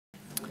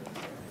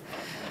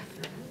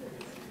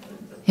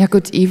Yeah,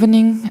 good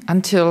evening.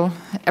 Until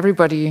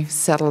everybody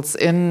settles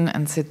in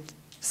and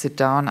sit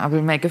down, I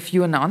will make a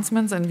few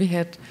announcements, and we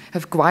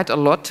have quite a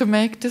lot to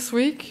make this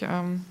week.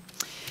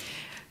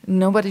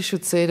 Nobody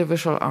should say the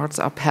visual arts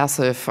are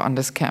passive on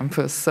this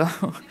campus, so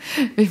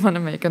we want to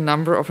make a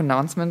number of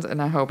announcements,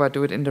 and I hope I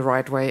do it in the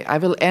right way. I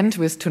will end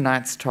with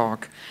tonight's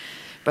talk,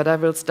 but I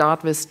will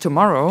start with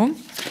tomorrow.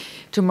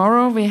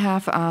 Tomorrow we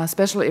have a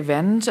special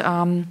event,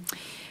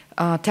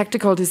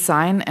 Tactical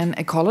Design and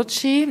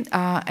Ecology,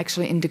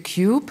 actually in the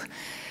Cube,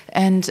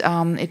 and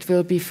it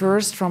will be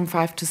first from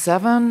 5 to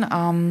 7,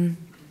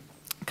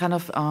 kind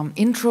of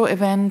intro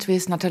event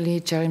with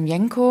Natalie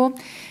Jeremienko,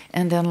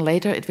 and then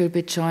later it will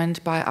be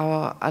joined by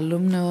our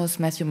alumnus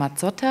Matthew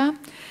Mazzotta,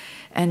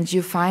 and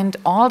you find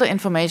all the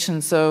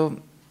information, so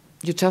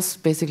you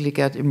just basically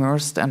get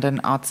immersed, and then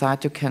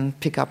outside you can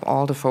pick up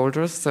all the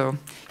folders, so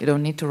you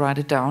don't need to write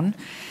it down.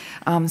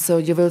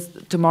 So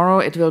tomorrow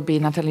it will be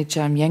Natalie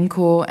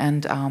Jeremienko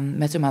and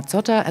Matthew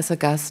Mazzotta as a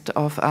guest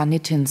of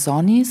Nitin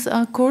Sawhney's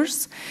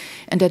course,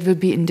 and that will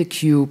be in the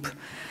Cube.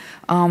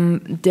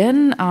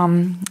 Then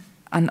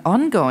an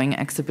ongoing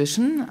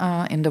exhibition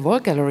in the Wall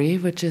Gallery,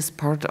 which is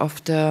part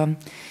of the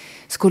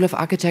School of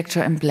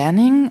Architecture and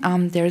Planning.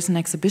 There is an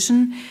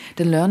exhibition,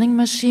 The Learning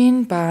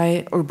Machine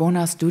by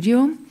Urbona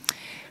Studio,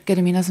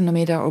 Gediminas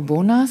Nomeda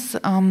Urbonas,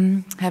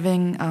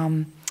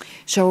 having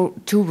show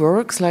two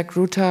works like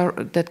Ruta,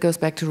 that goes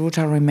back to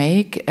Ruta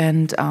Remake,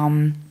 and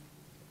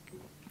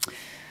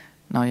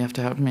now you have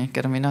to help me,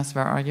 Gediminas,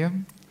 where are you?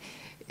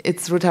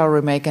 It's Ruta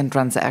Remake and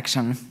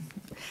Transaction.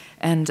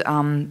 And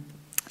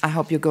I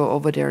hope you go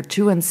over there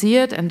too and see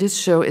it. And this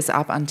show is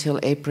up until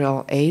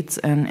April 8th,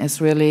 and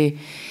is really,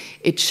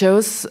 it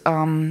shows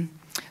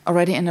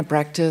already in the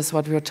practice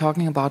what we were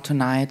talking about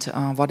tonight,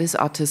 what is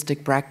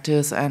artistic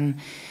practice and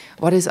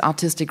what is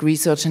artistic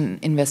research and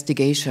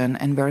investigation,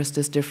 and where is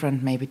this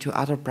different maybe to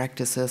other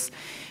practices.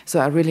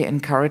 So I really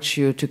encourage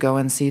you to go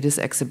and see this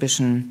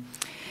exhibition.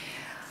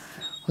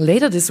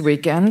 Later this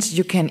weekend,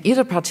 you can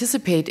either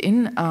participate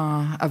in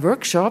a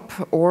workshop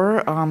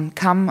or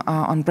come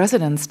on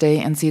President's Day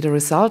and see the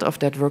result of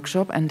that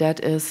workshop, and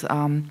that is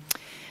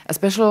a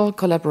special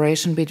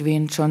collaboration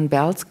between John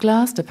Bell's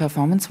class, the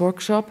performance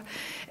workshop,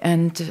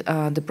 and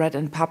the Bread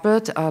and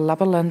Puppet,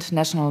 Laberland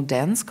National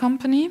Dance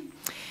Company.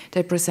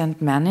 They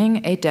present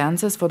Manning, 8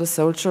 dances for the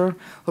soldier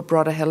who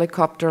brought a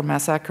helicopter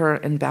massacre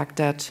in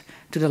Baghdad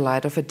to the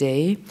light of a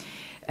day.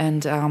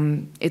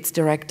 And it's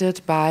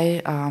directed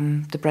by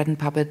the Bread and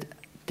Puppet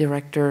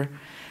director,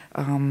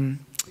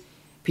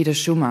 Peter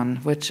Schumann,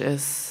 which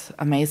is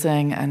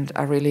amazing. And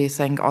I really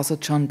thank also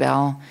John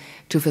Bell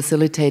to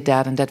facilitate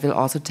that, and that will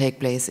also take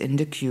place in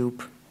the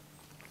Cube.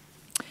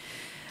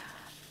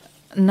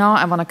 Now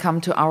I want to come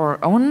to our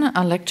own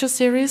lecture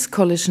series,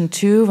 Coalition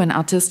 2, When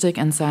Artistic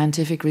and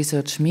Scientific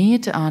Research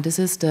Meet. This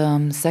is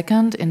the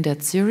second in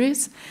that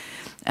series,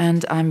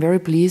 and I'm very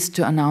pleased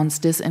to announce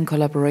this in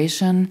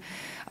collaboration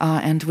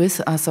and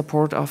with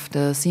support of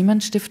the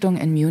Siemens Stiftung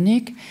in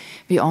Munich.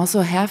 We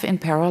also have in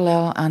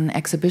parallel an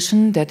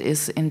exhibition that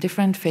is in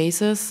different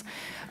phases,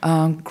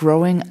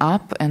 growing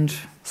up and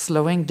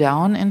slowing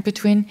down in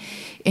between,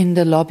 in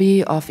the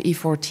lobby of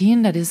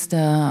E14, that is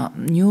the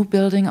new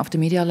building of the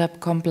Media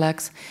Lab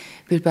complex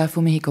built by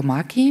Fumihiko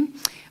Maki,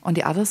 on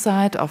the other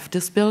side of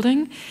this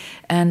building.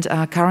 And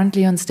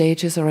currently on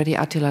stage is already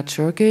Attila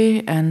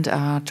Czergi and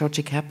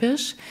Georgi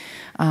Kepish.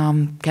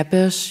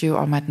 Kepish, you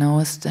all might know,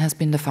 has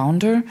been the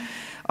founder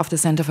of the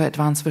Center for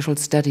Advanced Visual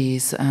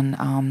Studies, and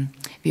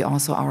we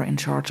also are in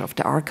charge of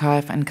the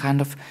archive and kind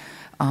of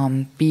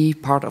be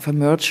part of a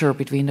merger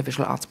between the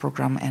visual arts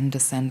program and the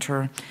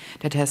center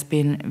that has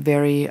been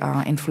very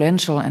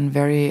influential and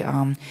very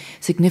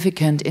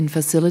significant in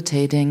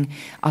facilitating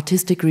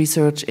artistic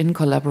research, in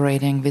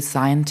collaborating with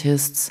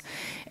scientists,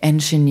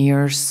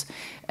 engineers,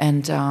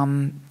 and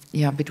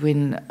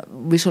between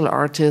visual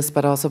artists,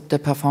 but also the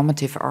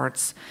performative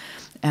arts.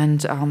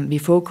 And we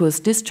focus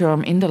this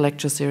term in the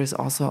lecture series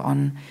also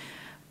on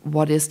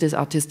what is this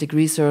artistic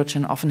research,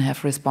 and often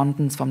have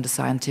respondents from the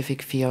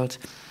scientific field.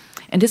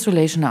 In this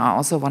relation, I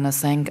also want to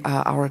thank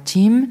our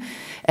team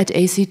at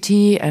ACT,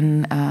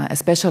 and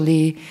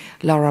especially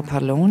Laura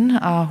Pallone,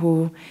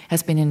 who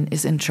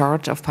is in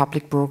charge of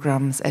public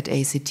programs at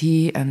ACT,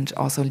 and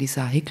also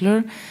Lisa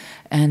Hickler,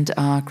 and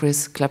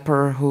Chris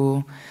Klepper,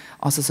 who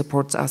also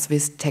supports us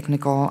with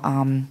technical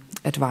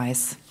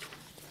advice.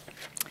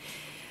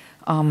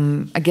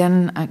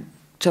 Again,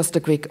 just a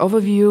quick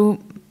overview.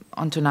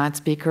 On tonight's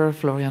speaker,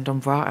 Florian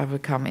Dombois, I will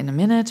come in a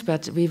minute,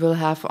 but we will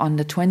have on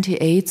the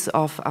 28th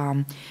of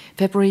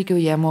February,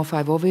 Guillermo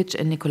Fajvovic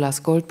and Nicolas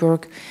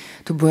Goldberg,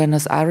 two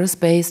Buenos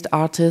Aires-based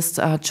artists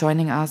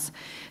joining us.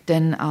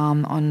 Then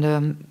on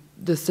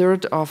the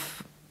 7th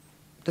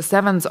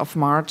of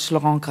March,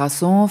 Laurent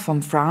Grasson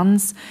from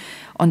France.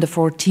 On the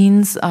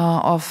 14th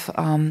of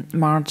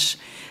March,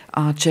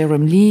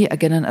 Jerem Lee,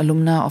 again an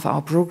alumna of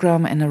our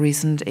program and a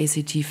recent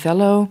ACT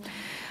fellow.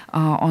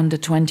 On the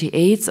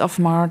 28th of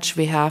March,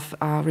 we have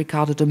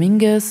Ricardo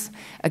Dominguez,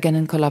 again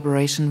in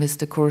collaboration with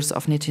the course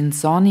of Nitin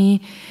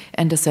Sawhney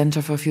and the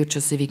Center for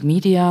Future Civic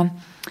Media.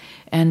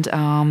 And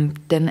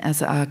then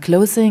as a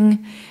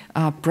closing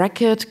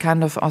bracket,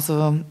 kind of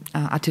also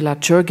Attila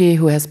Czergi,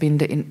 who has been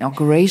the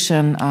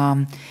inauguration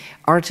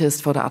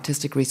artist for the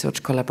artistic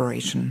research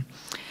collaboration.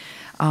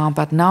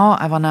 But now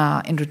I want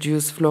to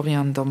introduce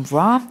Florian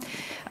Dombois.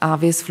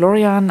 With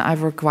Florian,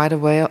 I've worked quite a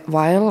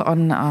while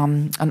on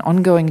an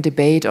ongoing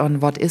debate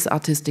on what is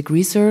artistic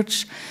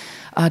research,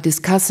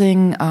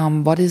 discussing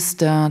what is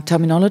the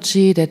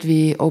terminology that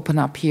we open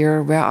up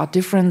here, where are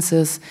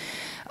differences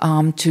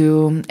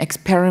to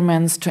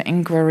experiments, to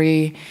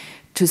inquiry,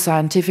 to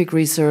scientific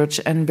research,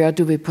 and where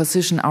do we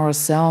position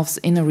ourselves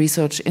in a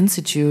research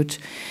institute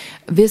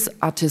with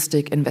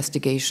artistic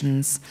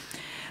investigations.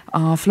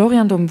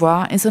 Florian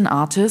Dombois is an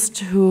artist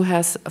who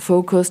has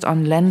focused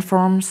on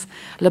landforms,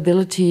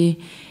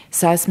 lability,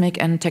 seismic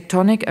and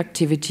tectonic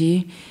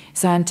activity,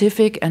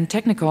 scientific and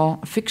technical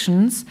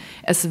fictions,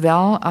 as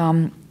well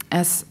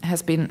as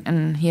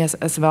he has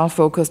as well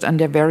focused on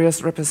their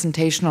various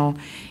representational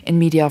in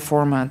media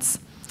formats.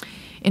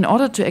 In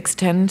order to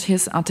extend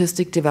his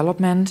artistic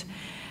development,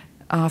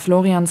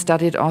 Florian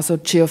studied also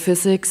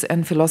geophysics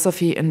and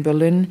philosophy in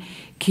Berlin,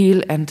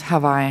 Kiel, and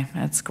Hawaii.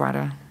 That's quite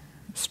a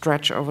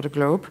stretch over the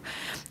globe.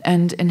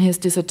 And in his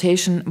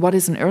dissertation, What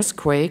is an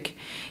Earthquake?,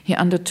 he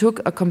undertook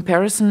a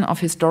comparison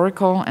of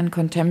historical and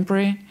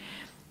contemporary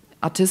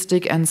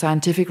artistic and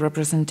scientific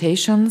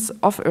representations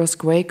of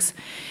earthquakes,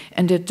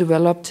 and it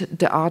developed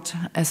an art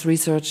as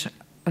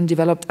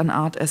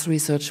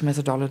research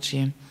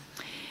methodology.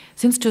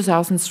 Since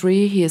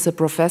 2003, he is a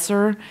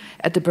professor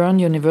at the Bern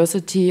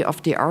University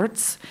of the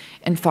Arts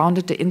and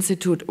founded the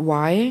Institute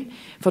Y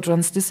for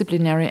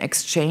transdisciplinary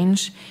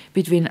exchange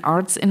between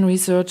arts in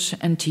research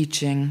and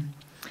teaching.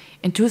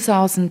 In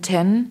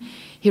 2010,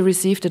 he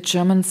received the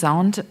German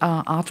Sound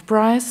Art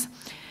Prize,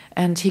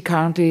 and he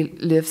currently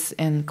lives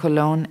in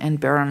Cologne and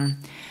Bern.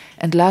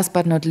 And last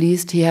but not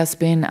least, he has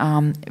been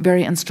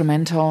very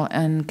instrumental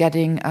in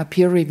getting a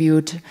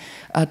peer-reviewed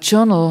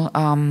journal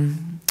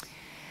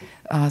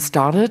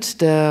started,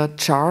 the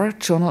JAR,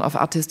 Journal of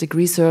Artistic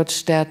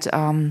Research, that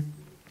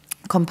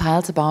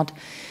compiles about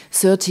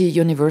 30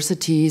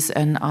 universities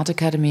and art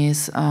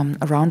academies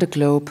around the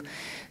globe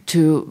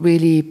to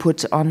really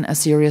put on a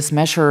serious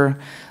measure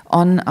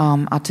on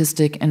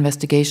artistic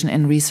investigation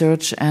and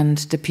research, and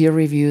the peer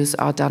reviews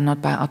are done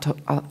not by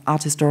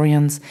art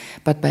historians,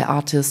 but by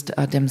artists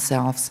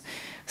themselves.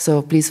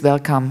 So please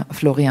welcome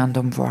Florian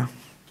Dombois.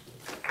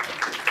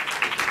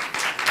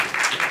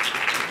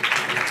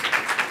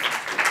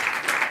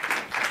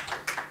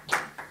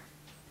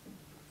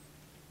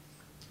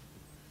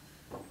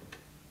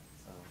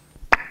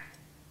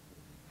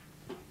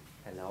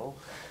 Hello.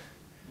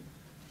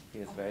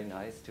 It's very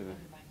nice to...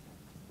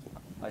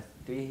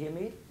 do you hear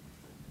me?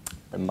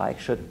 The mic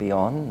should be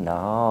on.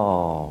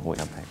 No, we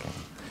are back in.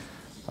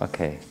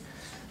 Okay.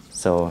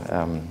 So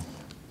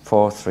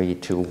 4, 3,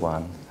 2,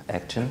 1,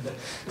 action.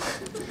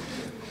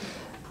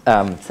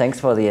 Thanks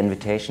for the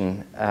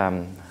invitation,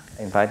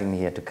 inviting me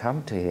here to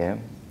come to here,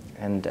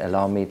 and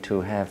allow me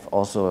to have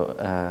also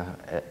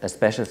a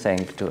special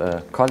thank to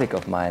a colleague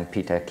of mine,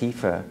 Peter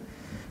Kiefer,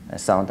 a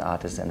sound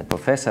artist and a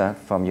professor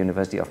from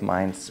University of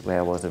Mainz, where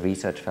I was a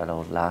research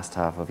fellow last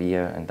half of a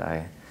year, and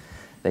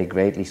they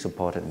greatly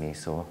supported me,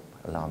 so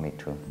allow me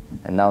to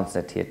announce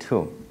that here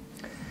too.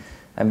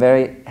 I'm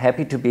very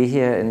happy to be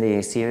here in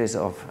the series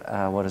of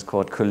what is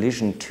called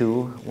Collision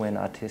 2, when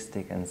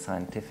artistic and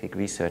scientific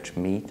research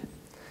meet.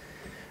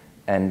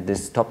 And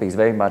this topic is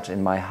very much at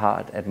my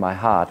heart.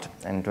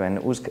 And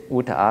when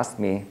Ute asked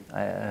me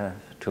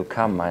to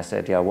come, I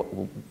said, yeah,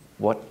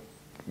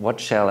 what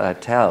shall I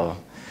tell?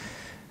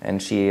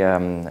 And she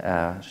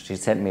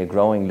sent me a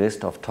growing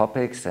list of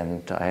topics,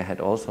 and I had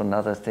also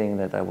another thing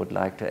that I would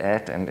like to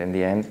add. And in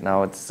the end,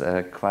 now it's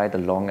quite a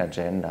long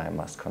agenda, I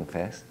must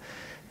confess.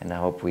 And I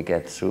hope we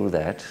get through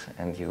that,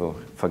 and you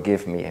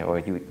forgive me, or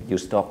you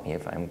stop me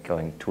if I'm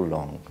going too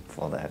long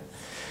for that.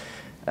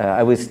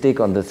 I will stick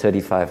on the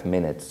 35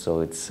 minutes, so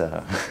it's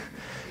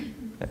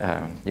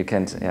you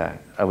can, yeah,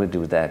 I will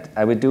do that.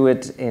 I will do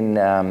it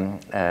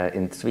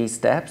in 3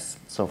 steps.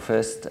 So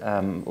first,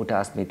 Ute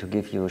asked me to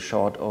give you a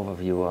short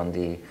overview on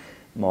the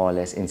more or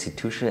less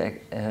institutional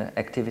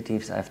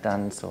activities I've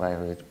done. So I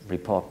will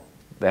report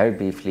very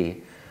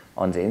briefly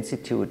on the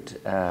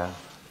Institute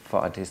for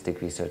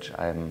Artistic Research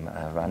I'm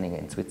running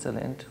in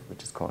Switzerland,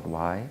 which is called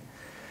Y,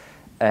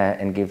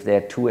 and give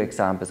there 2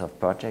 examples of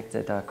projects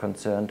that are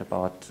concerned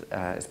about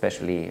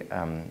especially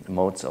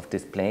modes of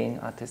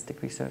displaying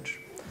artistic research.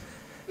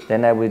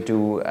 Then I will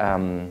do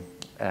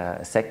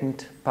a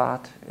second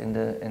part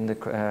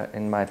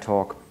in my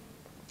talk,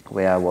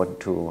 where I want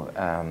to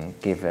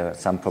give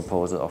some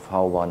proposal of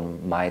how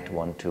one might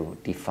want to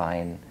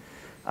define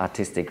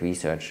artistic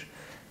research,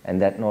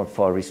 and that not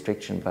for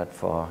restriction, but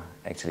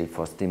actually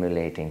for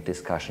stimulating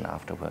discussion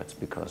afterwards,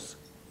 because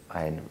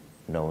I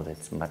know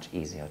that's much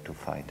easier to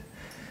fight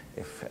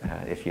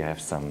if you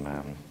have some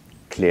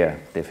clear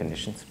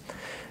definitions.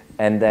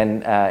 And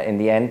then in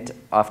the end,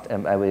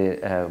 after I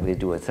will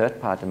do a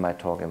third part in my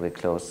talk, and we'll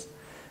close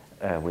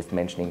with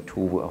mentioning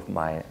 2 of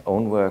my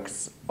own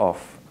works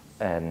of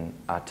an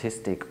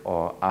artistic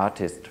or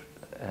artist,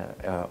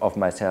 of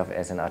myself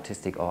as an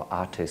artistic or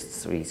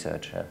artists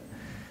researcher.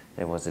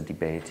 There was a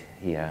debate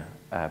here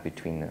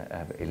between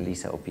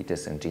Elisa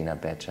Opitis and Gina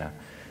Badger,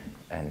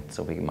 and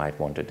so we might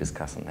want to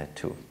discuss on that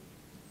too.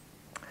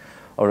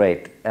 All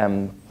right,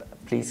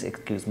 please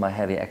excuse my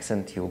heavy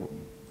accent. You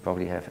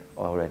probably have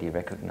already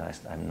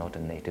recognized I'm not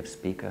a native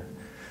speaker,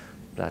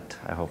 but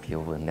I hope you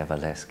will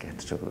nevertheless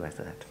get through with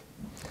that.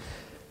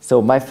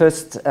 So my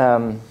first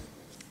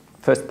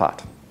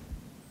part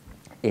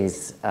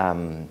is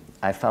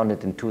I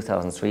founded in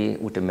 2003,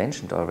 Ute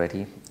mentioned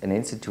already, an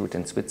institute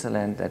in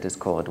Switzerland that is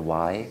called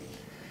Y,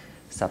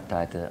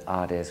 subtitle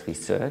Art as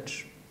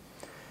Research.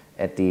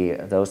 At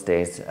those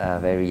days,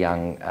 very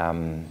young,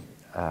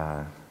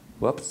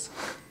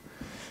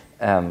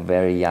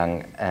 very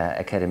young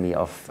Academy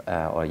of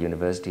or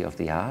University of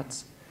the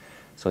Arts.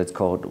 So it's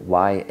called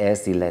Y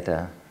as the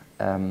letter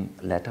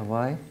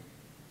Y.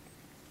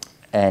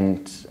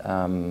 And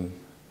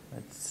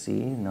let's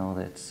see, now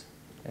that's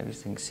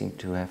everything seemed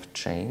to have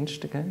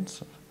changed again.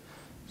 So,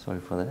 sorry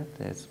for that.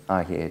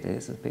 Here it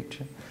is, the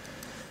picture.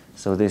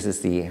 So this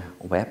is the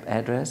web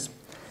address,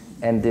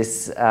 and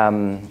this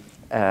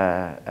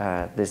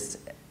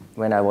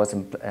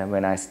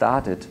when I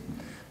started,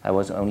 I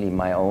was only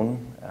my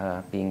own,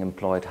 being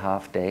employed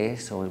half day,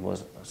 so it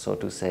was, so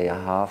to say, a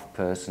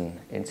half-person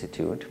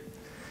institute.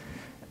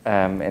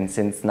 And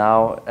since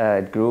now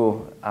it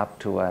grew up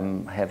to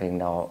having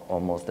now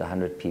almost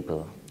 100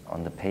 people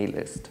on the pay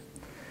list.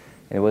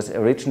 And it was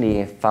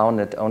originally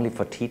founded only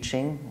for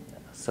teaching,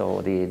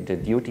 so the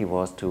duty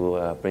was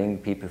to bring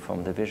people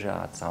from the visual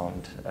art,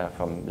 sound,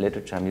 from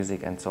literature,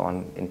 music, and so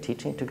on in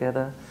teaching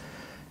together.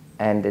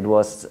 And it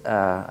was,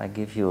 I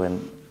give you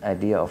an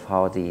idea of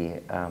how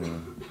the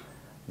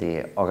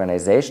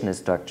organizational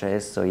structure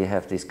is. So you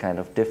have these kind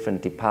of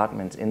different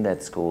departments in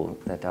that school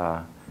that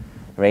are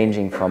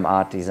ranging from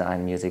art,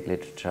 design, music,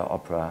 literature,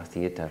 opera,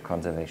 theater,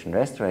 conservation,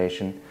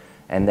 restoration,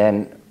 and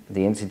then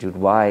the Institute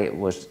Y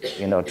was,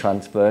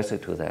 transversal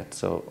to that.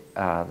 So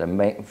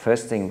the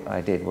first thing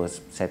I did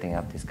was setting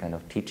up this kind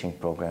of teaching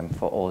program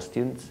for all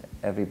students.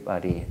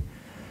 Everybody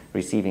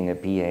receiving a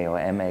BA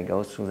or MA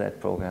goes through that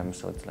program,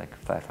 so it's like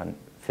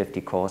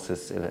 550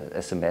 courses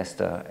a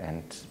semester,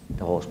 and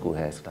the whole school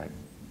has like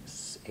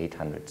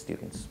 800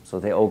 students. So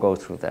they all go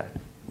through that.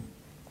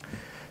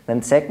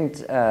 Then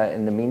second,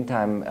 in the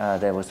meantime,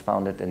 there was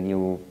founded a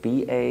new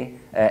MA,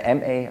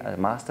 a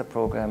master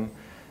program,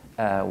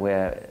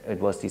 where it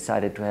was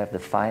decided to have the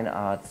fine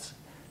arts,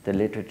 the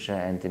literature,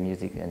 and the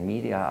music and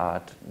media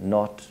art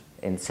not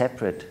in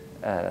separate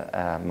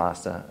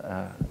master,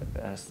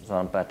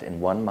 but in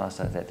one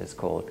master that is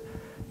called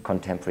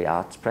Contemporary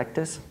Arts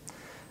Practice.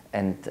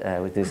 And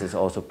this is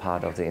also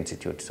part of the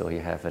institute, so you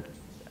have a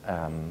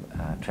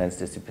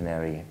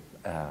transdisciplinary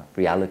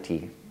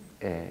reality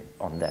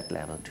on that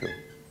level too.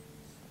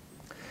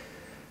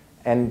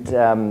 And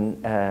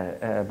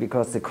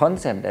because the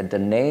concept and the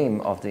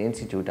name of the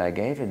institute I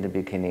gave in the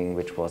beginning,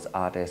 which was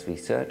Art as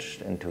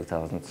Research in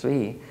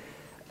 2003,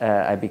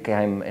 I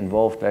became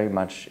involved very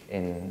much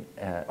in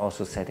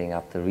also setting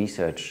up the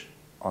research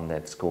on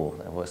that school.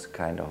 It was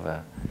kind of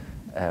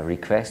a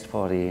request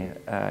for the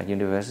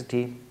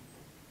university.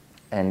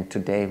 And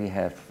today we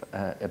have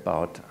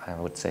about, I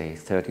would say,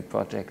 30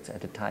 projects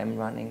at a time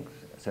running,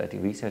 30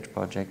 research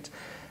projects.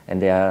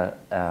 And they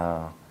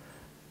are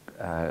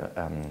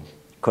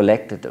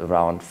collected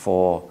around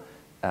 4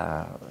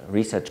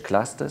 research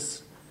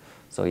clusters.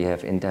 So you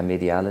have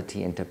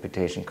intermediality,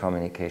 interpretation,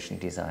 communication,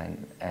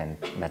 design, and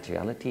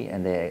materiality.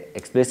 And they're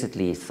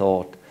explicitly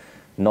thought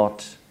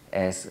not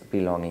as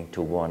belonging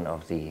to one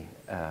of the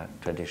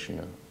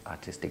traditional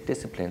artistic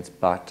disciplines,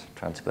 but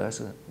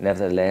transversal.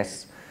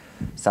 Nevertheless,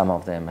 some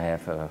of them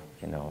have a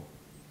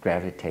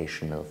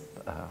gravitational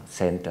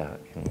center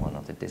in one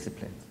of the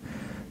disciplines.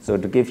 So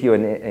to give you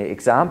an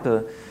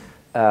example,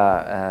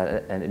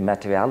 and in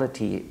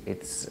materiality,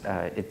 it's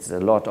a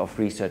lot of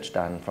research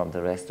done from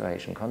the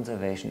restoration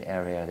conservation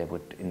area. They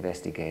would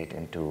investigate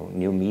into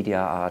new media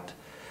art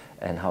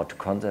and how to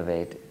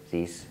conserve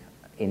these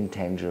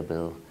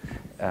intangible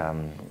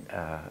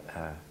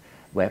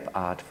web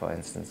art, for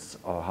instance,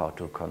 or how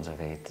to conserve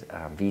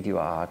video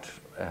art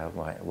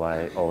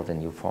while all the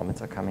new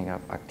formats are coming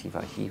up, active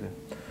archive.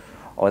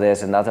 Or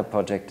there's another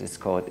project, it's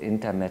called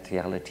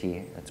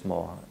Intermateriality. It's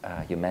more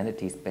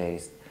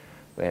humanities-based,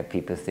 where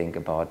people think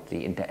about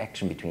the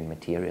interaction between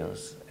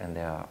materials, and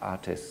there are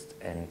artists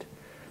and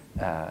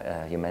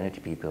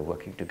humanity people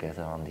working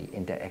together on the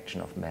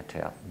interaction of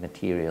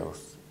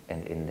materials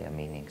and in their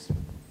meanings.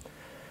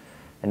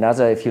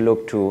 Another, if you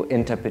look to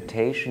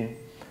interpretation,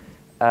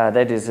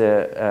 that is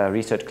a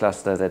research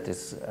cluster that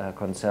is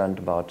concerned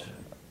about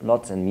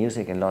lots in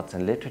music and lots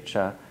in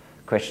literature,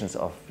 questions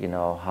of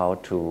how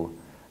to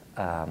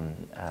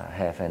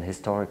have an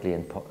historically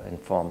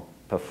informed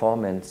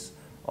performance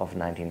of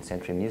 19th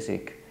century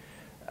music.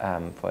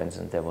 For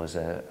instance, there was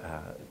a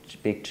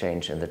big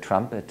change in the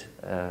trumpet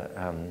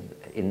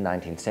in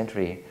 19th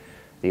century.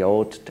 The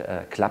old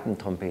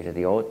Klappentrompete,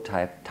 the old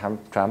type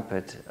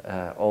trumpet,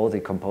 all the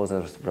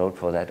composers wrote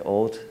for that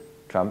old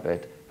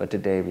trumpet, but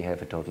today we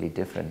have a totally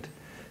different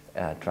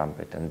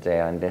trumpet, and they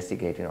are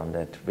investigating on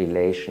that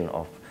relation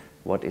of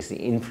what is the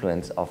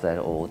influence of that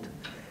old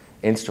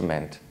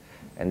instrument.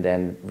 And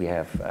then we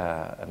have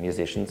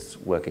musicians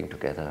working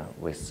together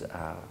with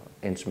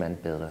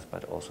instrument builders,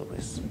 but also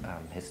with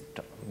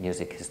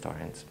music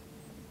historians.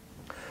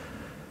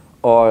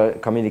 Or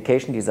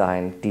communication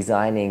design,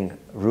 designing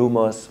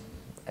rumors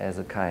as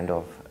a kind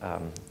of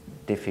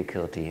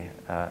difficulty.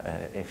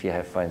 If you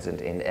have, for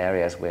instance, in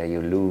areas where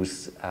you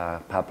lose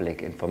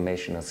public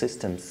informational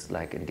systems,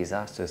 like in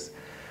disasters,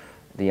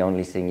 the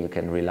only thing you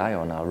can rely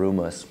on are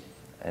rumors,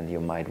 and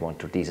you might want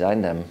to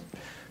design them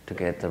to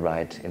get the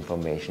right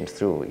information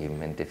through,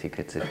 even in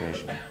difficult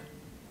situations.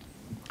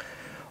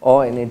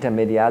 Or in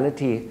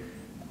intermediality,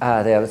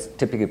 there are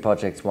typical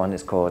projects. One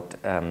is called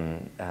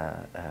en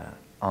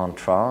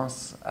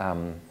trance.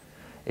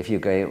 If you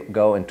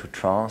go into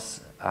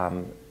trance,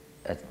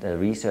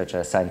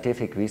 a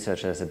scientific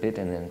researcher is a bit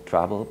in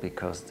trouble,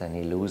 because then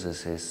he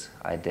loses his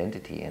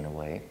identity in a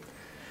way.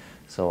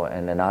 So,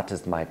 and an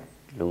artist might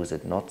lose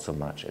it not so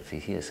much if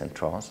he is in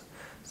trance.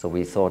 So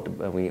we thought,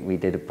 we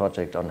did a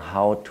project on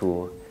how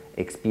to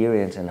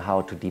experience and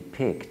how to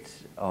depict,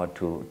 or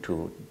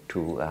to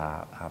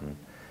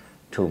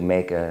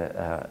make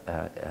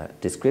a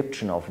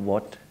description of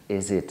what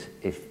is it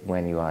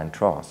when you are in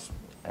trance.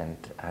 And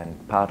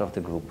part of the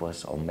group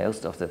was, or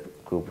most of the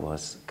group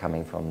was,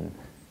 coming from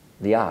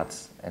the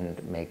arts and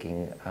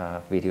making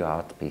video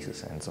art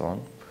pieces and so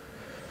on.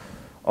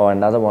 Or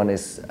another one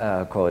is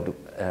called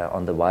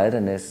On the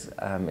Wilderness.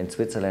 In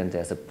Switzerland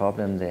there's a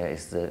problem. There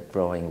is the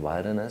growing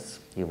wilderness.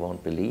 You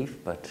won't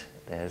believe, but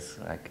there's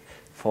like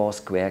 4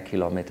 square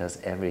kilometers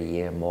every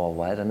year more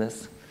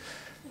wilderness.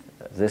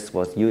 This,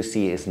 what you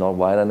see, is not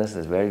wilderness,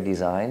 it's very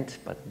designed,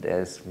 but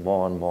there's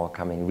more and more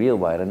coming real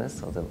wilderness,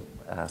 so the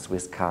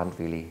Swiss can't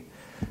really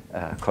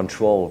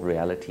control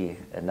reality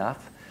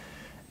enough.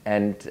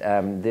 And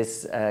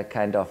this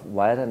kind of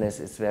wilderness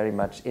is very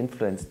much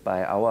influenced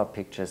by our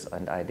pictures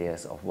and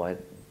ideas of what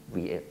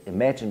we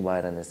imagine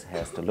wilderness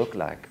has to look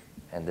like.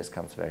 And this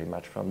comes very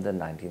much from the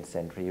 19th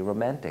century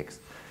romantics,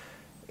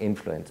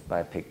 influenced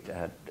by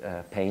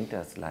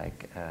painters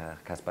like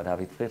Caspar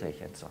David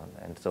Friedrich and so on.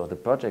 And so the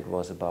project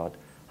was about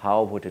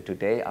how would a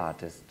today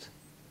artist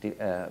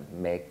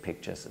make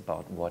pictures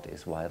about what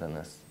is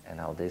wilderness, and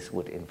how this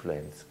would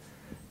influence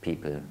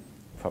people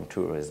from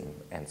tourism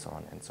and so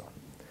on and so on.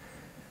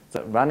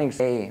 So running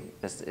say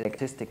is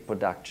artistic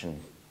production,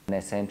 an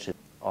essential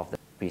of the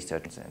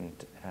research,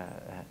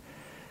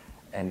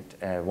 and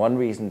one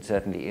reason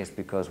certainly is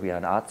because we are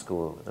an art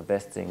school. The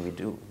best thing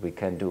we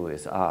can do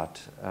is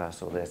art.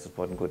 So there's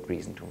one good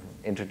reason to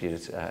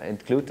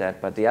include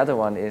that. But the other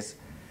one is,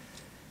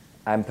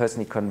 I'm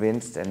personally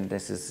convinced, and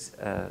this is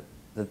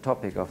the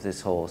topic of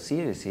this whole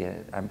series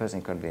here, I'm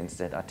personally convinced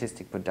that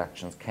artistic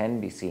productions can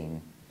be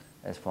seen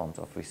as forms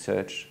of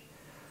research,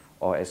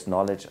 or as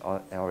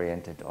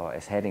knowledge-oriented, or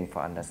as heading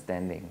for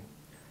understanding,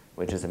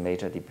 which is a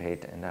major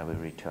debate, and I will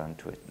return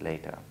to it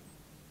later.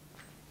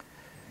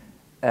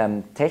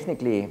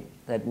 Technically,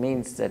 that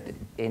means that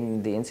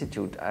in the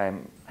Institute,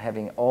 I'm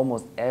having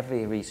almost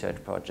every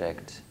research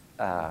project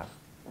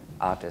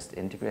artist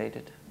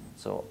integrated.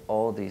 So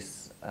all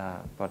these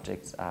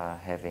projects are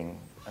having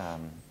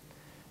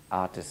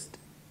artists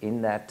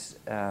in that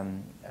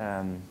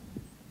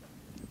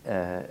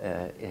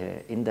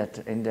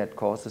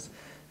courses.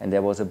 And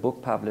there was a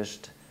book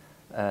published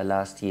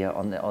last year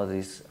on all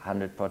these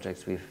 100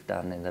 projects we've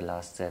done in the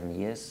last 7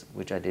 years,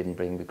 which I didn't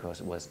bring because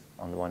it was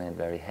on the one hand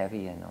very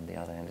heavy, and on the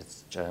other hand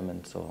it's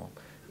German. So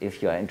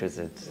if you are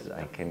interested,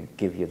 I can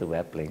give you the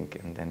web link,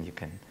 and then you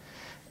can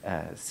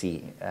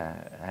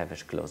have a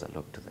closer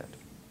look to that.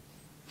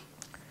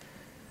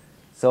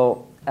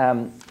 So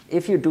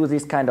if you do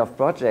these kind of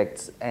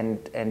projects and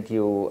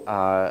you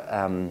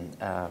are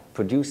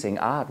producing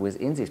art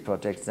within these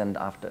projects, then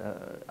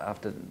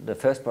after the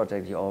first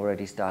project you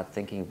already start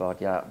thinking about,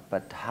 yeah,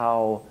 but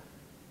how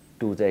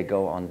do they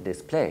go on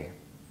display?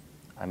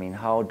 I mean,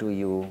 how do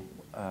you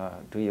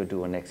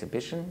do an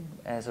exhibition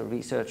as a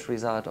research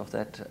result of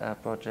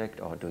that project,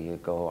 or do you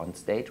go on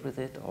stage with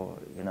it, or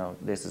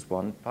this is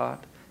one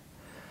part.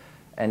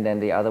 And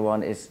then the other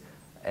one is,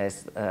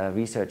 as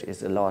research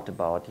is a lot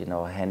about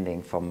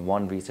handing from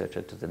one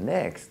researcher to the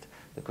next,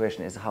 the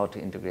question is how to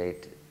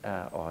integrate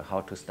or how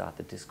to start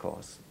the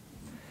discourse.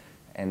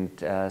 And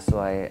so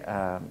I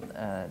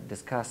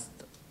discussed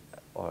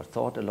or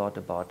thought a lot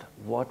about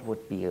what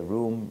would be a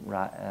room,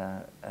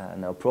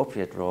 an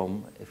appropriate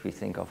room, if we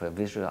think of a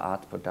visual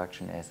art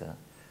production as a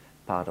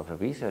part of a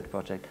research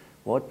project.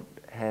 What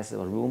has a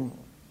room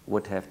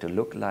would have to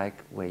look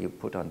like where you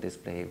put on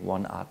display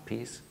one art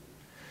piece,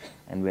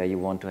 and where you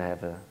want to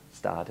have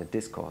start a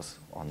discourse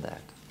on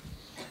that.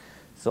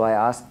 So I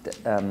asked,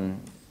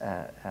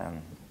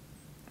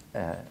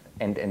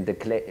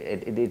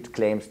 it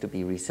claims to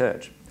be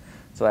research.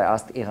 So I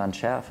asked Iran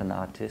Scherf, an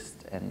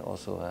artist and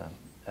also a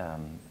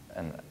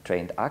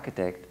trained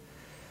architect,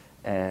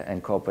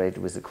 and cooperated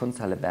with the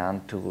Kunsthalle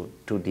Bern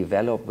to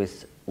develop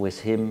with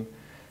him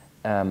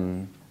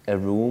a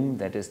room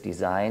that is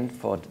designed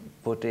for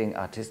putting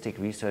artistic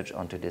research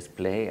onto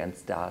display and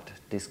start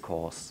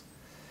discourse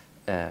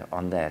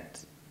on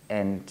that.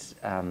 And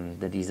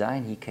the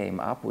design he came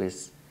up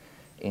with,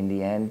 in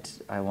the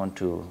end, I want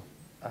to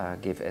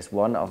give as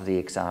one of the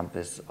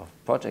examples of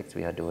projects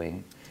we are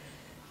doing,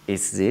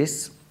 is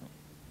this,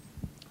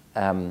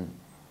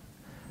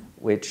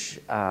 which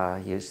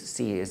you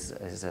see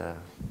is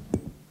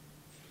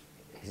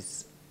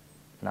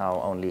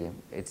now only,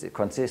 it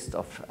consists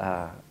of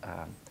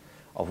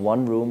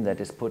one room that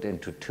is put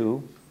into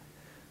two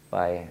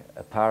by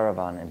a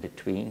paravan in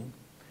between,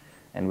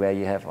 and where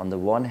you have on the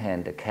one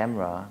hand a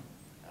camera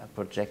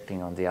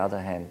projecting on the other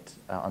hand,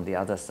 on the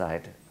other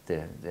side,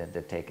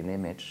 the taken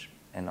image,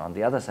 and on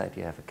the other side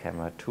you have a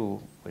camera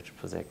too, which is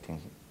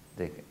projecting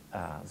the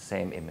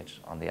same image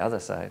on the other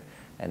side,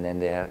 and then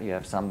there you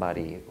have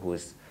somebody who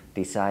is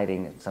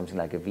deciding, something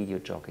like a video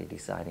jockey,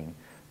 deciding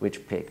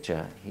which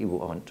picture he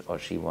or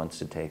she wants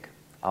to take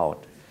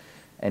out.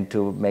 And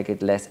to make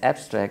it less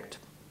abstract,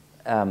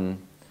 I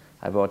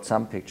brought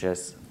some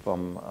pictures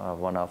from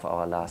one of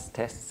our last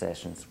test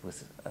sessions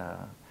with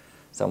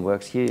some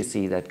works. Here you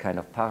see that kind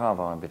of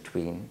paravan in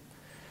between,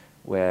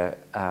 where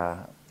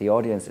the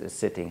audience is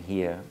sitting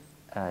here.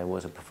 It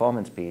was a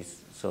performance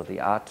piece, so the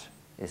art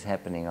is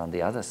happening on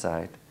the other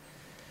side.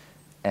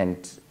 And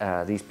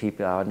these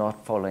people are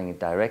not following it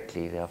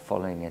directly, they are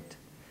following it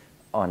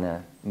on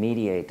a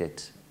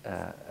mediated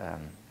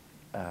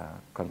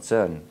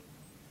concern.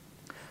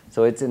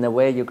 So it's, in a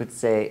way, you could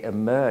say, a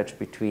merge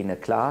between a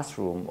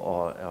classroom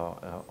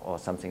or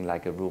something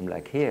like a room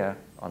like here,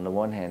 on the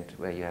one hand,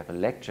 where you have a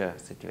lecture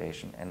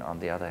situation, and on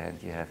the other hand,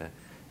 you have an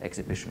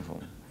exhibition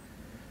room.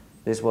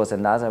 This was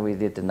another, we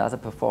did another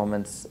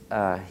performance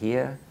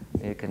here.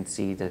 You can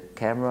see the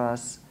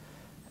cameras,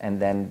 and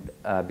then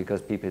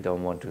because people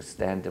don't want to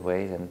stand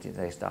away, then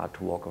they start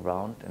to walk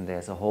around, and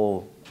there's a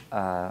whole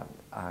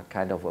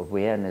kind of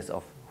awareness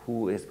of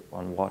who is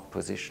on what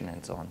position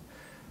and so on,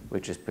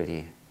 which is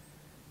pretty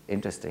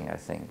interesting, I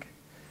think.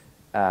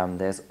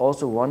 There's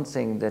also one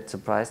thing that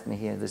surprised me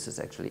here. This is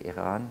actually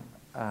Iran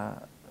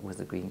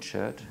with a green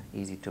shirt,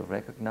 easy to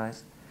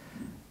recognize.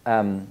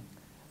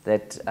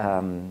 That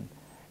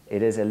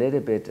it is a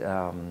little bit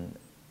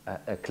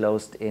a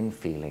closed-in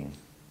feeling.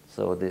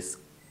 So this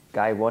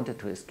guy wanted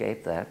to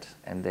escape that,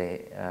 and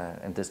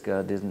this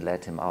girl didn't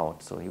let him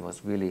out. So he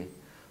was really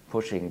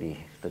pushing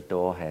the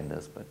door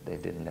handles, but they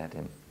didn't let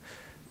him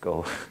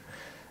go.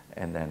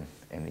 And then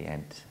in the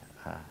end,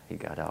 he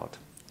got out.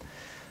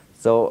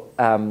 So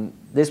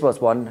this was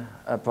one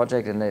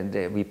project, and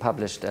then we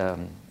published a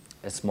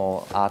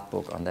small art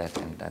book on that,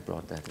 and I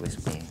brought that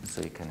with me,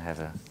 so you can have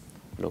a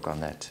look on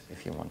that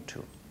if you want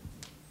to.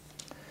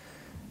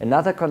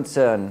 Another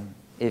concern,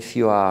 if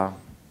you are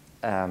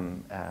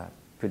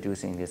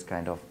producing this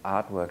kind of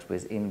artworks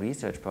within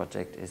research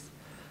project, is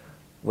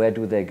where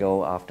do they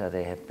go after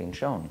they have been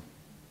shown?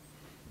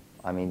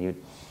 I mean,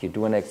 you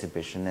do an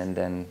exhibition and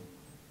then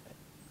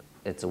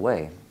it's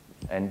away.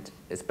 And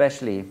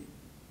especially,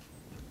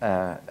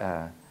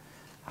 how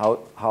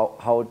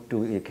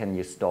can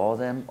you store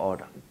them, or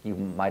you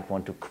might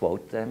want to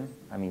quote them?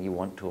 I mean, you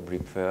want to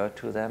refer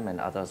to them, and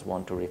others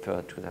want to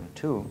refer to them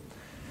too.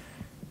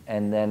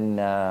 And then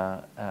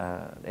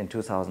in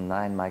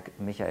 2009,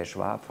 Michael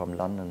Schwab from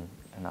London,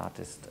 an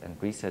artist and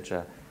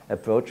researcher,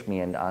 approached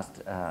me and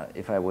asked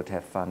if I would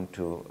have fun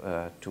to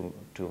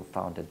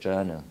found a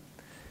journal.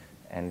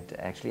 And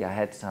actually, I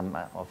had some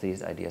of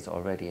these ideas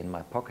already in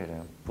my pocket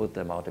and put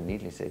them out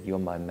immediately. Said, "You're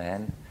my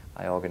man.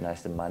 I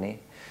organized the money,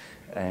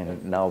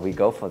 and now we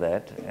go for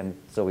that." And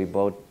so we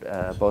both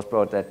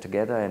brought that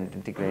together and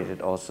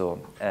integrated also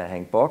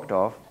Henk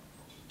Borgdorf,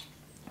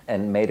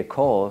 and made a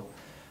call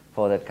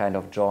for that kind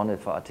of journal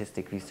for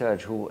artistic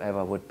research,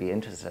 whoever would be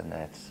interested in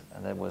that.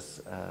 And that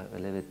was a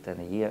little bit than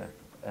a year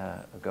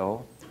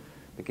ago,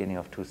 beginning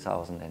of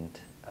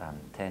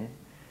 2010.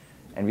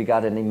 And we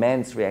got an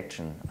immense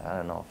reaction, I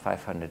don't know,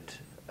 500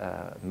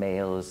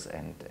 mails,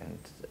 and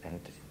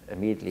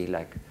immediately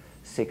like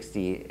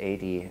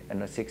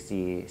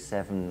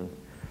 67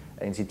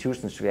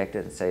 institutions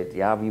reacted and said,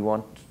 yeah, we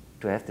want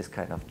to have this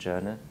kind of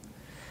journal.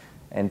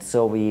 And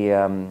so we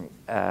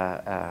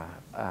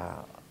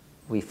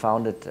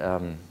founded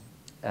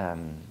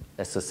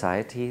a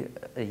society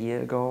a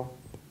year ago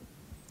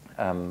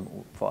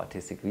for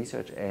artistic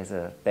research as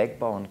a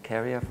backbone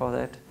carrier for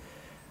that,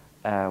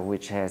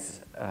 which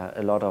has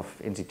a lot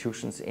of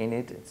institutions in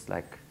it. It's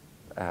like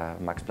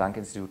Max Planck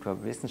Institute for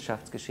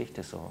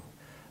Wissenschaftsgeschichte, so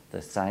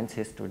the science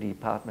history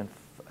department,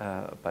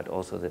 but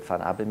also the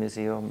Van Abbe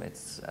Museum.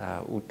 It's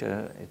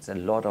Ute. It's a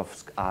lot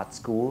of art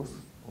schools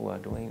who are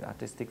doing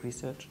artistic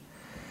research.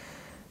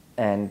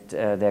 And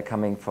they're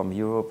coming from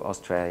Europe,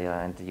 Australia,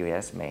 and the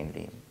US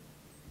mainly.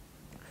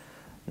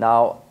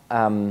 Now,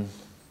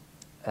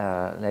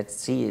 let's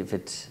see if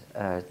it,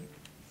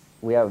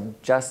 we are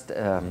just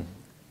a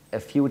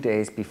few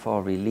days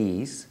before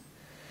release,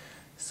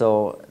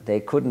 so they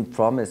couldn't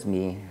promise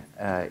me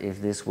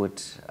if this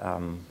would,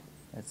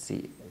 let's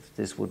see, if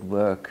this would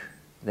work.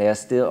 They are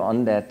still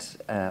on that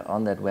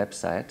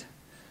website,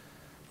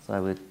 so So I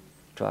will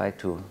try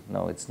to,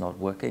 no, it's not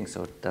working,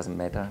 so it doesn't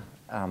matter.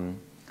 I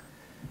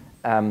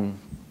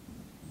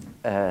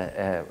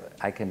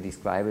can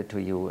describe it to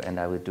you, and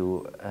I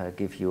will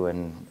give you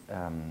a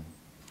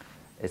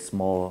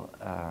small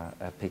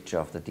picture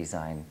of the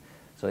design.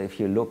 So if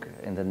you look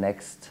in the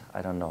next,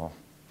 I don't know,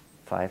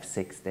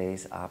 5-6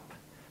 days up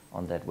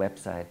on that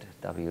website,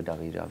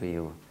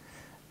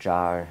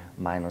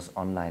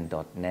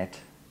 www.jar-online.net,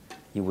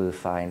 you will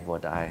find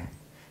what I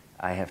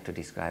have to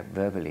describe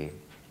verbally.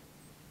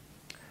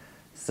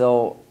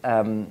 So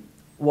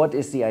what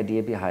is the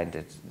idea behind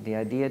it? The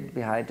idea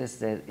behind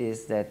this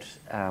is that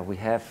we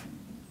have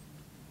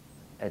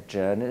a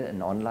journal,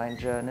 an online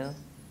journal,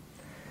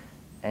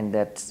 and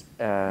that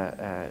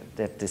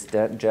this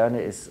journal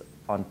is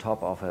on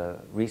top of a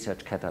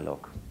research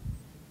catalog.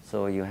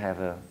 So you have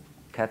a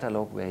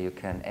catalog where you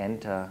can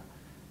enter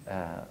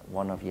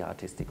one of your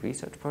artistic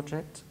research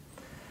projects,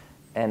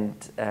 and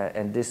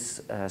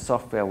this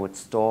software would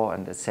store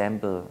and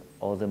assemble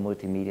all the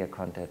multimedia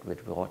content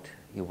with what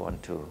you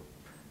want to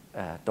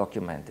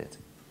document it.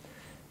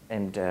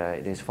 And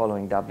it is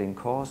following Dublin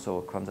Core,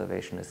 so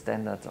conservational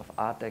standards of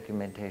art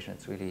documentation.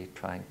 It's really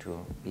trying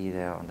to be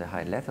there on the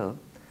high level.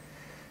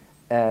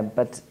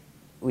 But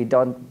we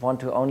don't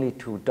want to only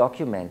to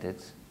document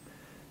it,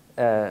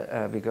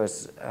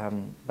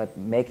 but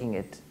making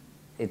it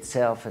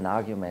itself an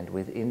argument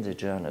within the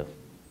journal.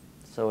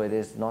 So it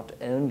is not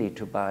only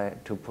to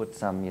put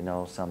some,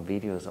 some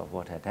videos of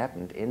what had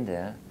happened in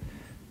there,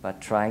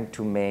 but trying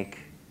to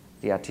make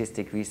the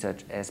artistic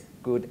research as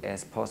good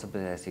as possible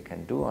as you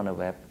can do on a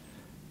web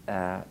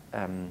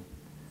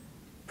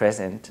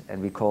present,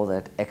 and we call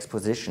that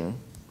exposition,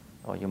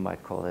 or you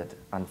might call it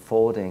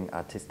unfolding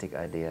artistic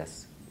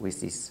ideas with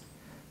these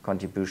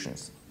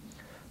contributions.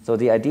 So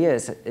the idea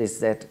is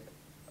that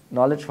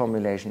knowledge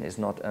formulation is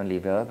not only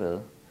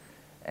verbal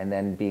and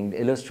then being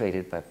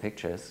illustrated by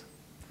pictures,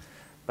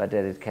 but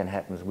that it can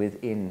happen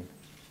within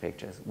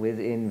pictures,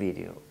 within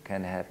video,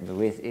 can happen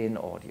within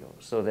audio,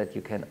 so that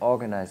you can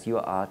organize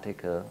your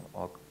article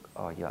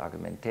or your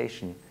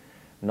argumentation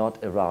not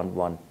around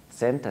one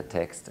center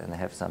text and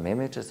have some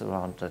images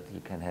around that. You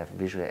can have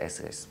visual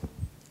essays.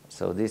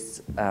 So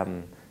this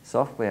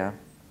software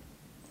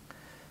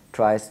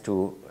tries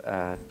to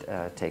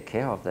take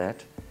care of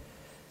that.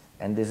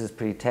 And this is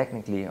pretty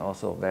technically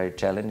also very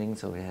challenging.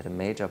 So we had a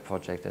major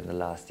project in the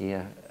last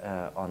year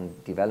on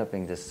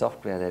developing this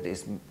software that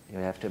is, you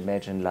have to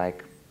imagine,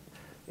 like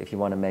if you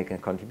want to make a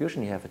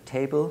contribution, you have a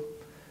table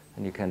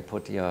and you can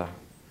put your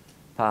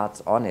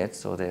parts on it.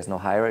 So there's no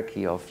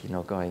hierarchy of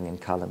going in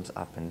columns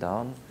up and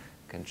down.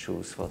 You can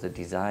choose for the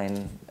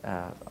design,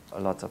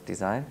 lots of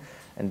design.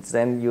 And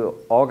then you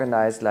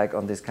organize, like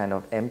on this kind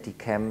of empty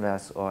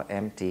canvas or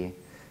empty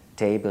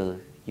table,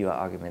 your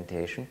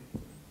argumentation.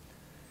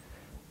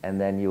 And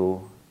then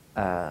you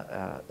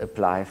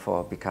apply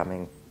for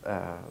becoming,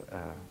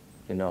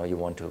 you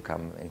want to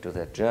come into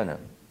that journal.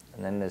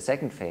 And then the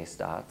second phase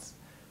starts,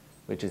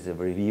 which is a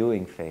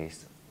reviewing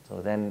phase.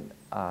 So then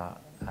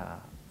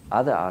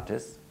other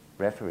artists,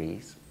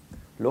 referees,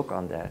 look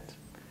on that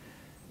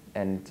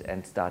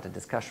and start a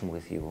discussion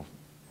with you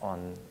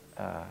on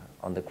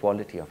the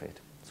quality of it.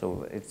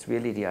 So it's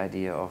really the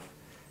idea of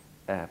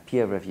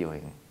peer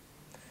reviewing.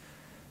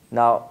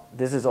 Now,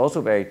 this is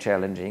also very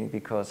challenging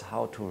because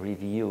how to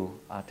review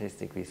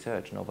artistic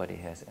research, nobody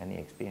has any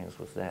experience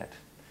with that.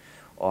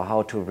 Or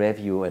how to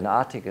review an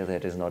article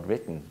that is not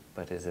written,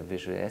 but is a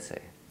visual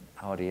essay.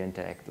 How do you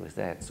interact with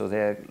that? So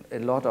there are a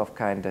lot of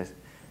kind of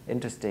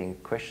interesting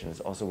questions.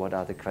 Also, what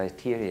are the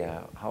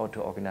criteria? How to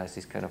organize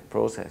these kind of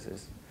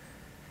processes?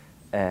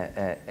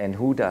 And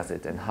who does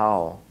it and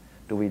how?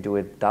 Do we do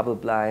it double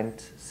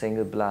blind,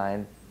 single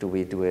blind? Do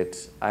we do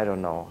it, I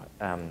don't know,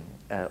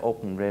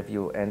 open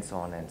review, and so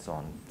on and so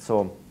on.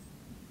 So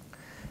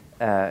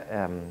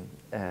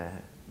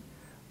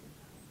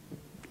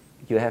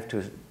you have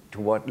to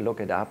look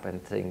it up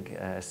and think,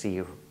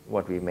 see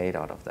what we made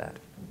out of that.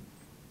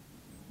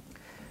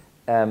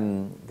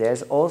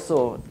 There's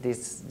also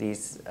this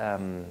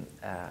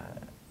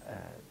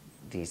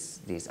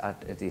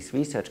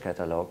research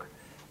catalog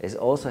is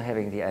also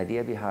having the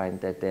idea behind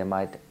that there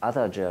might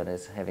other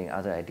journals having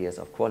other ideas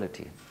of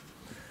quality.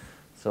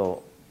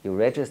 So you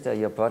register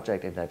your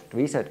project in that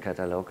research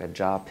catalog, and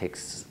JAR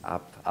picks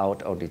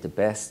out only the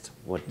best,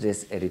 what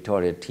this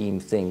editorial team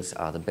thinks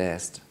are the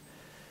best.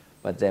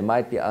 But there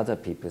might be other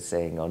people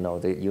saying, oh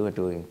no, you are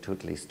doing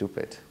totally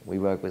stupid. We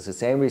work with the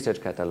same research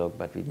catalog,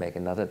 but we make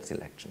another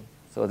selection.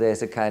 So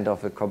there's a kind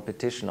of a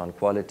competition on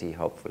quality,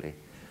 hopefully,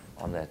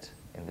 on that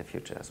in the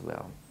future as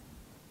well.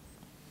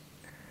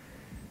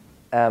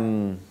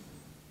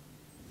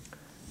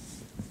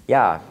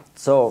 Yeah,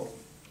 so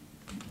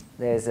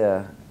there's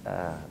a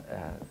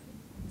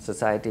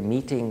society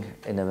meeting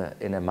in the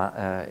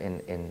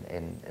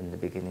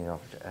beginning of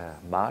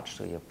March,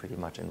 so you're pretty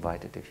much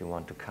invited if you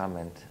want to come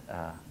and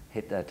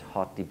hit that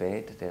hot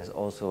debate. There's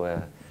also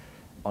an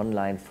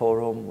online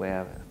forum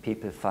where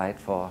people fight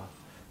for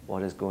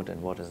what is good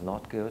and what is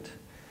not good,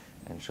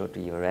 and should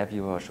we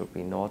review or should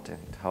we not,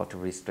 and how to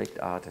restrict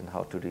art and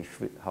how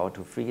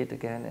to free it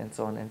again, and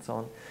so on and so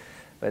on.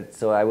 But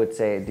so I would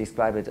say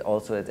describe it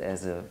also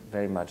as a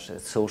very much a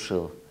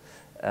social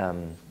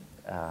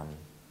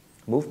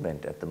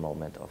movement at the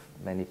moment of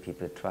many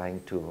people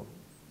trying to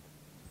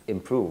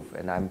improve,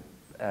 and I'm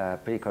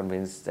pretty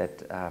convinced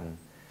that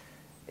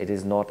it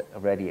is not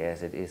ready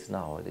as it is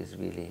now. It is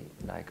really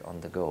like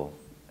on the go,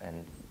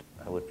 and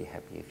I would be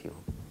happy if you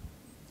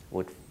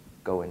would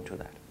go into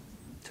that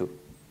too.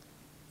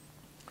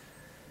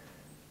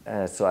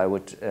 So I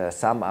would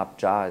sum up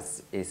JAR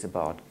is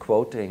about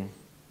quoting,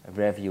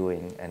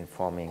 reviewing, and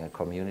forming a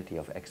community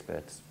of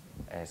experts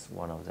as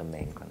one of the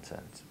main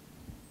concerns.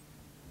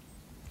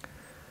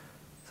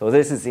 So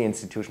this is the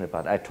institutional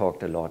part. I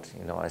talked a lot.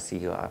 You know, I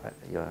see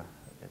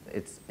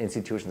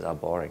institutions are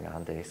boring,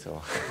 aren't they?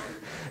 So,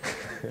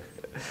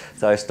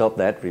 so I stopped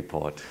that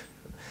report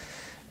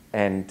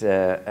and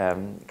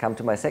come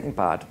to my second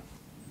part.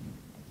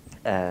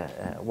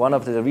 One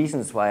of the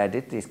reasons why I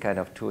did these kind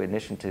of two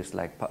initiatives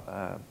like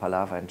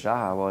Palava and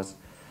JAR was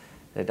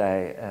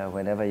that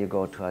whenever you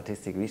go to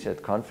artistic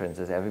research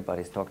conferences,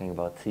 everybody's talking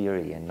about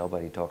theory and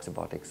nobody talks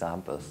about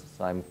examples.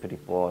 So I'm pretty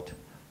bored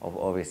of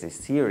always this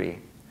theory.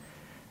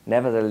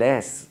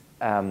 Nevertheless,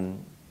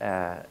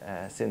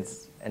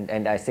 since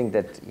I think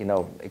that, you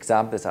know,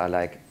 examples are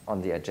like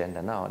on the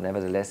agenda now.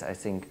 Nevertheless, I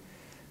think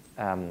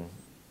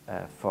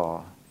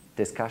for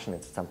discussion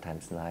it's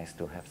sometimes nice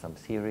to have some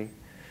theory.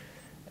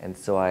 And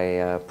so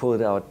I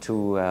pulled out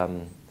two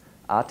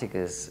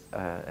articles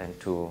and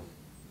two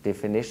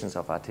definitions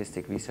of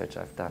artistic research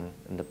I've done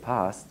in the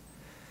past,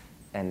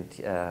 and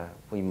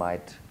we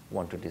might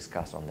want to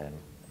discuss on them.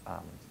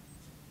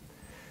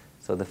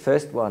 So the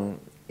first one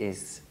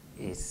is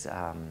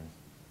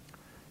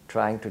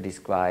trying to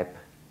describe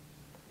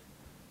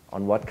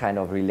on what kind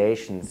of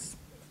relations,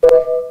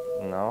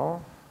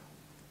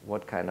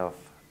 what kind of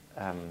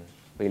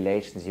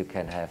relations you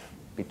can have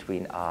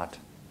between art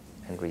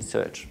and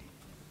research.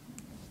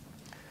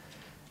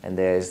 And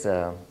there's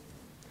a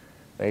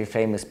very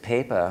famous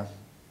paper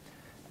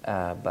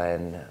by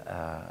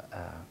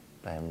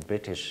a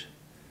British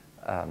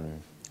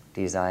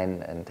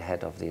design and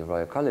head of the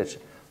Royal College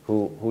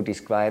who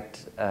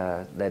described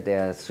that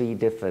there are three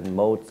different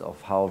modes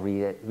of how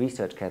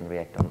research can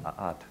react on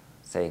art,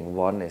 saying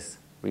one is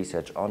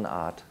research on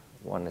art,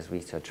 one is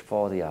research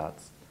for the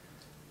arts,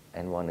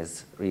 and one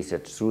is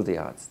research through the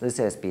arts. This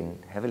has been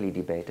heavily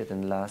debated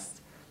in the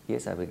last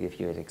years. I will give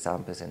you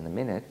examples in a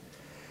minute.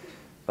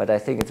 But I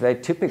think it's very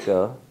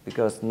typical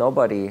because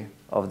nobody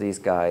of these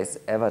guys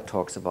ever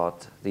talks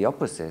about the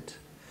opposite.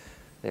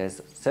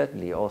 There's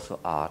certainly also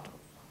art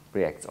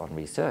reacts on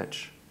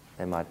research.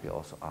 There might be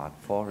also art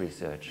for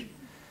research,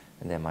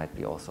 and there might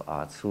be also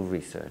art through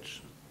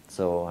research.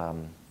 So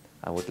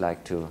I would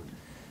like to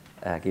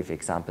give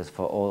examples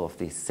for all of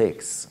these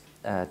six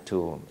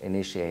to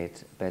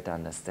initiate better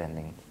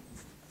understanding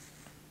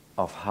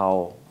of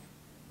how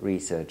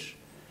research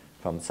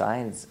from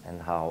science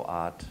and how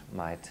art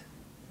might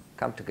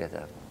come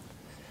together.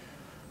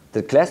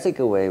 The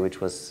classical way, which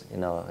was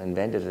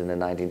invented in the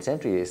 19th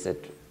century, is that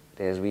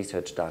there's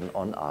research done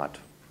on art.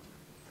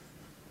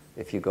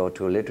 If you go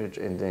to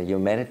literature in the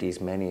humanities,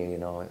 many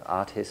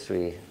art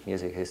history,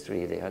 music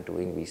history, they are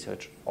doing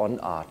research on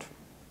art.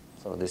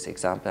 So this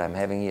example I'm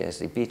having here is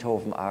the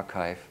Beethoven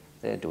archive.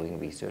 They're doing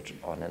research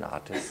on an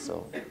artist,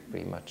 so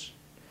pretty much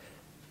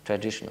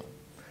traditional.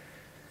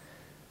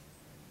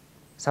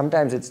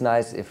 Sometimes it's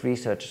nice if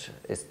research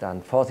is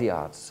done for the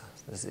arts.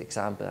 This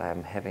example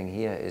I'm having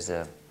here is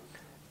a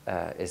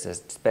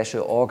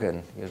special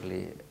organ.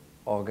 Usually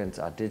organs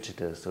are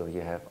digital, so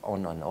you have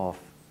on and off.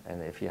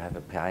 And if you have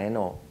a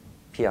piano,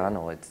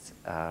 it's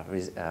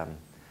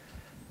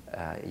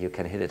you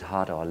can hit it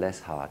harder or less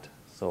hard.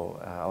 So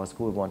our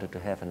school wanted to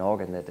have an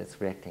organ that is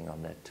reacting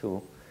on that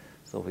too.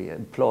 So we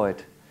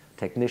employed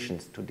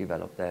technicians to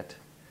develop that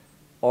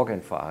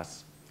organ for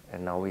us.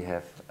 And now we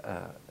have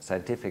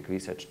scientific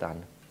research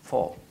done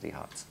for the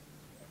arts.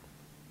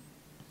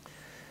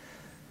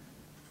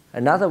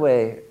 Another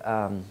way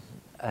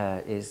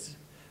is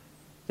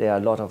there are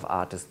a lot of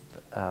artists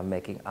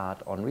making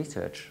art on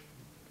research.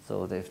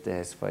 So if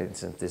there's, for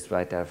instance, this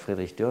writer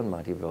Friedrich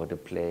Dürrenmatt, he wrote a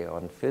play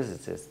on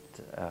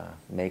physicists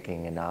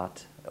making an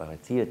art or a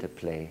theater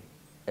play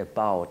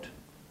about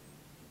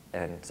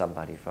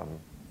somebody from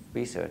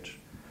research.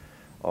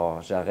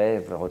 Or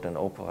Jarret wrote an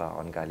opera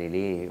on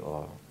Galilei,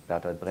 or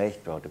Bertolt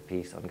Brecht wrote a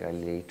piece on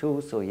Galilei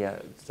too. So yeah,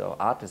 so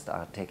artists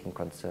are taking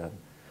concern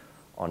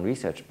on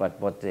research, but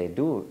what they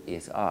do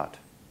is art.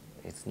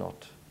 It's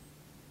not,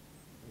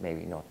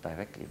 maybe not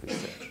directly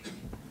research.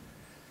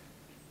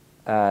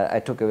 I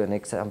took an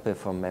example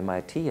from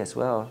MIT as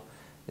well.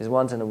 Is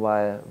once in a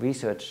while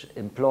research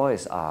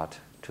employs art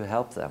to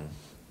help them.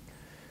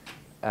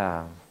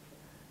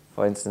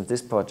 For instance,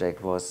 this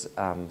project was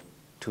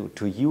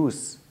to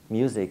use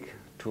music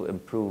to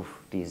improve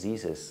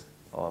diseases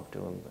or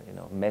to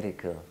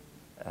medical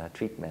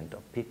treatment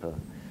of people.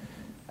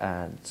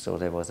 And so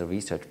there was a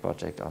research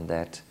project on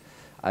that.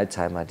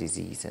 Alzheimer's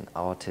disease and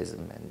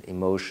autism and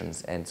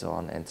emotions and so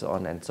on and so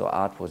on. And so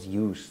art was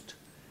used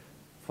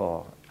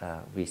for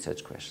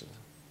research questions.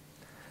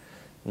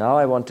 Now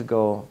I want to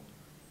go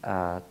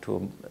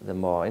to the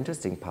more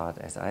interesting part,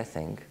 as I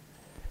think.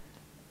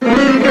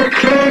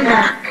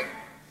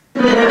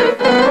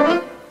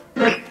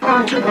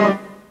 Responsible,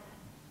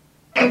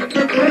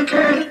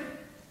 educated,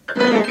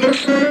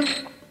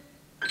 clinicians,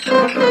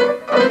 social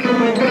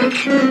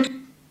organizations.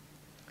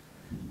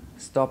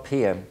 Stop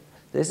here.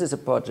 This is a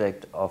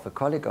project of a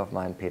colleague of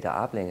mine, Peter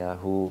Ablinger,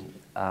 who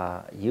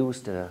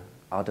used an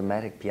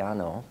automatic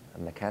piano, a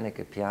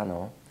mechanical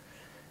piano,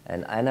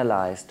 and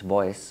analyzed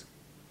voice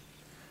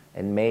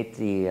and made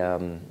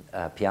the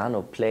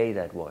piano play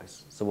that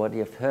voice. So what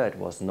you've heard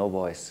was no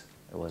voice.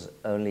 It was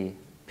only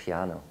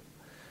piano.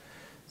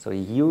 So he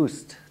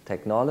used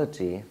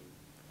technology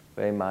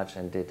very much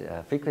and did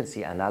a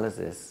frequency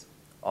analysis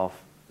of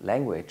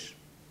language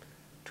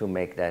to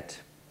make that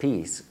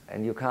piece.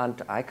 And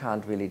I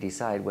can't really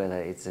decide whether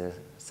it's a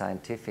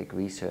scientific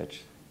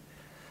research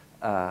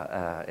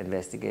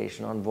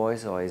investigation on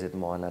voice, or is it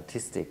more an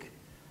artistic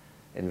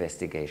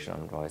investigation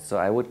on voice. So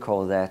I would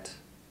call that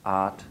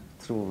art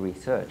through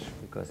research,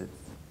 because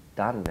it's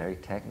done very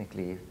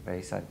technically,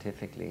 very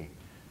scientifically,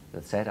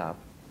 the setup,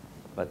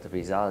 but the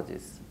result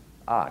is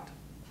art.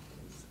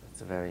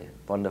 It's a very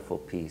wonderful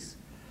piece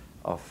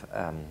of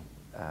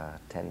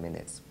 10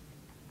 minutes.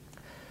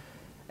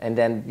 And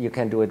then you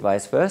can do it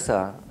vice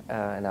versa,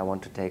 and I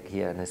want to take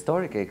here an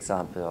historic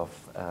example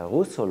of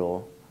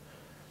Russolo,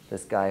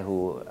 this guy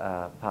who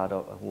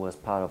was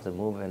part of the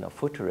movement of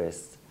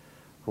futurists,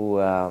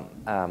 who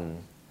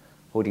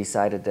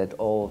decided that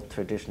all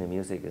traditional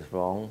music is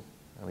wrong,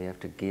 and we have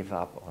to give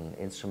up on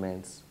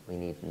instruments. We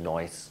need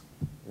noise.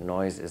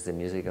 Noise is the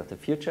music of the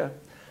future.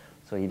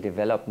 So he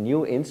developed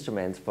new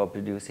instruments for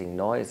producing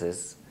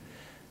noises,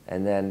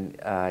 and then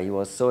he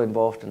was so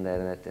involved in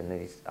that,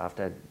 and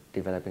after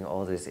developing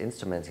all these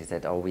instruments, he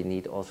said, oh, we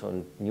need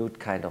also new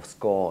kind of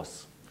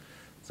scores.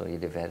 So he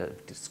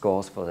developed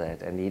scores for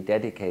that, and he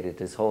dedicated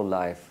his whole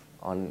life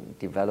on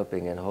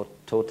developing a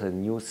total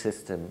new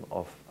system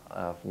of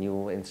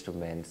new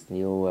instruments,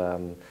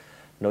 new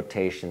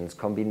notations,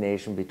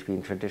 combination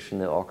between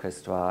traditional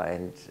orchestra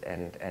and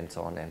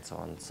so on and so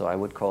on. So I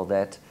would call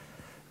that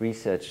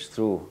research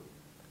through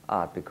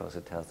art, because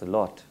it tells a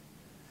lot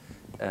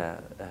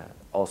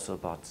also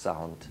about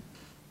sound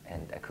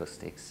and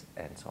acoustics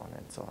and so on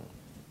and so on.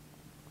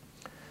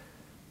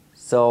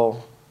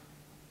 So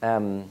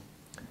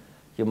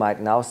you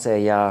might now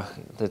say, yeah,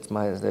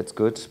 that's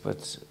good,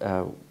 but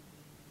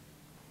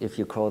if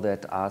you call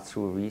that art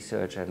through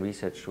research and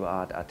research through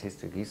art,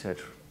 artistic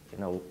research,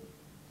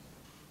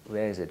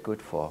 where is it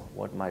good for?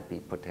 What might be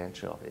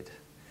potential of it?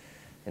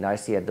 And I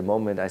see at the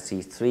moment, I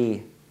see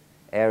 3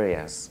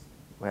 areas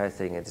where I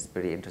think it's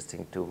pretty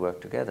interesting to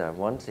work together.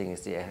 One thing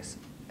is the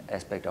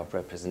aspect of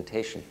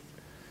representation.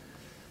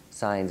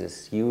 Science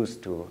is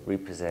used to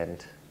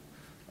represent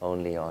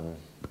only on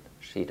a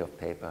sheet of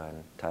paper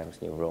and Times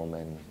New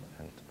Roman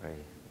and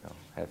very,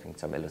 having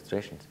some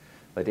illustrations.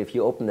 But if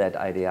you open that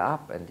idea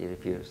up, and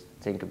if you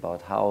think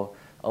about how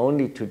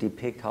only to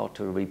depict how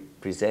to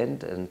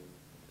represent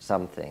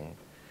something,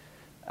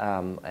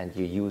 and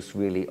you use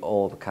really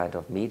all the kind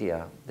of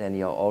media, then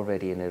you're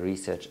already in a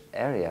research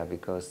area,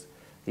 because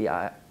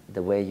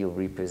the way you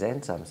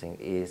represent something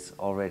is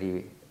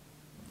already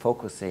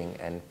focusing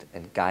and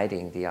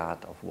guiding the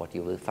art of what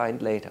you will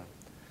find later.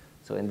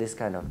 So in this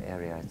kind of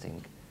area, I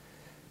think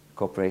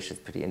cooperation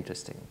is pretty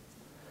interesting.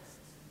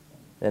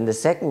 Then the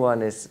second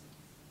one is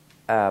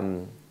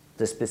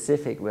the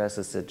specific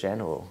versus the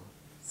general.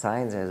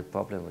 Science has a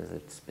problem with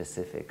its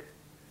specific.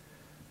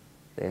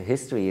 The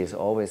history is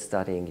always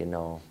studying,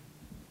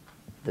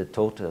 the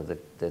total,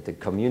 the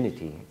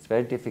community. It's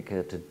very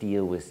difficult to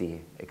deal with the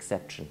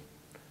exception,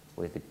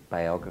 with the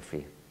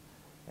biography.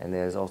 And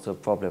there's also a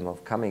problem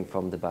of coming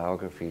from the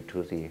biography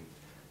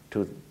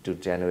to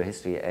general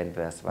history and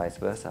vice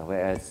versa.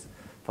 Whereas,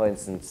 for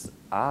instance,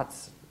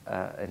 arts,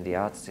 in the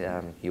arts,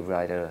 you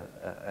write a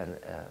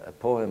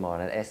poem or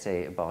an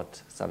essay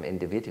about some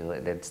individual,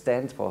 and it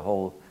stands for a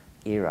whole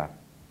era.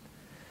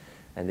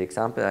 And the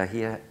example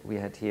we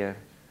had here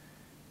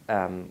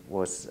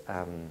was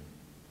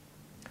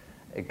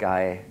a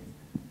guy.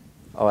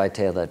 Oh, I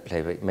tell that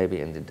maybe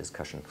in the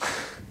discussion.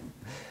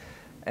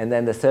 And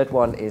then the third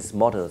one is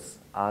models.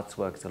 Science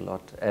works a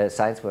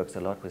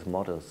lot with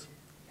models,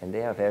 and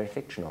they are very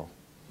fictional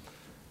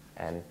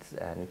and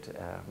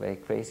very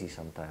crazy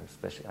sometimes.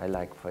 Especially, I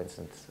like, for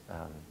instance,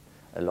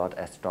 a lot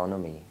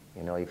astronomy.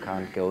 You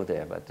can't go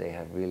there, but they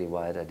have really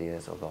wild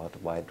ideas about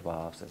white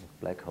dwarfs and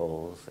black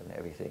holes and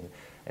everything.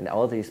 And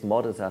all these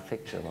models are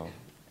fictional,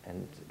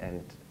 and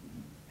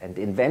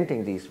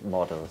inventing these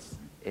models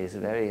is a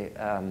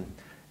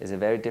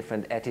very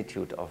different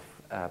attitude of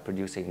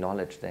producing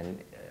knowledge than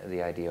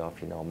the idea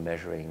of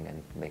measuring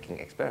and making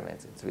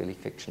experiments. It's really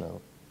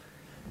fictional,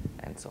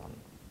 and so on.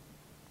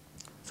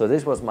 So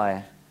this was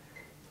my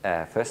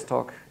first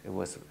talk. It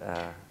was,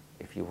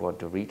 if you want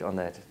to read on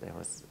that, there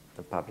was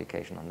the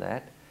publication on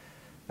that.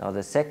 Now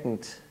the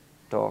second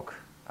talk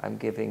I'm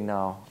giving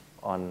now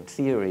on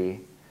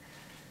theory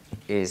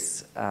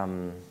is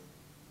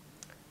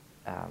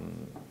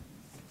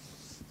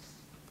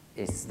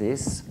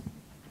this.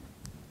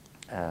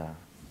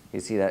 You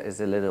see that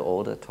is a little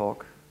older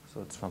talk,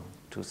 so it's from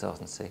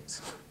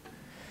 2006.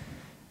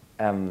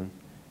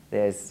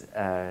 There's,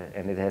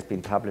 and it has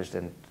been published,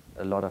 and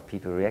a lot of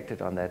people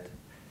reacted on that.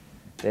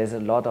 There's a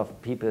lot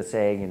of people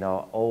saying, you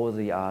know, all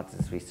the art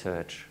is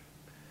research.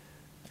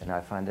 And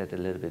I find that a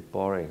little bit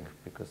boring,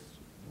 because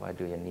why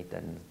do you need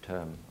that in the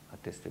term,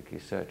 artistic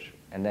research?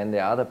 And then the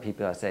other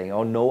people are saying,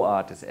 oh, no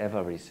art is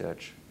ever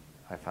research.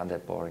 I find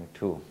that boring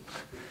too.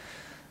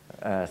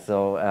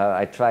 So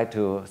I try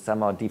to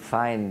somehow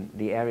define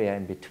the area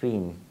in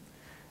between.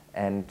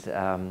 And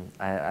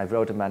I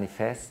wrote a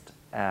manifest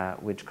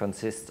which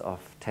consists of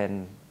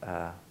 10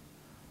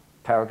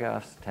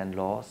 paragraphs, 10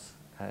 laws.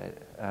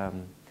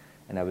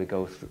 And I will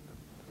go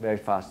very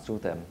fast through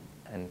them.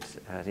 And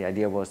the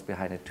idea was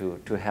behind it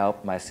to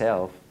help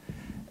myself,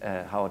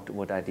 how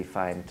would I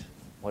define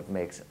what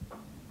makes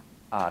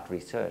art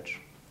research.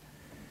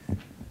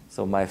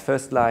 So my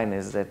first line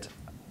is that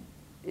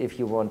if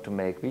you want to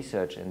make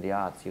research in the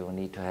arts, you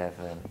need to have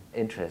an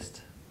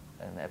interest,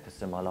 an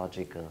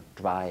epistemological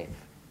drive,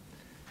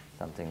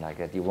 something like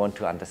that. You want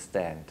to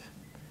understand.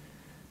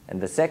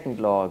 And the second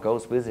law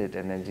goes with it,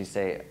 and then you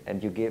say,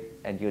 and you give,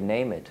 and you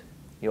name it.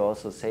 You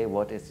also say,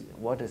 what is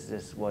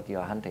this, what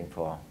you're hunting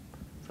for?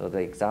 So the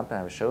example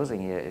I'm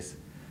showing here is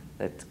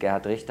that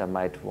Gerhard Richter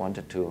might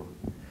wanted to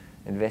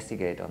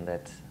investigate on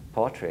that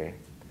portrait.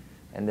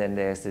 And then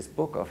there's this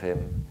book of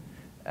him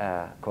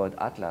called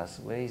Atlas,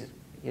 where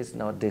he's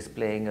now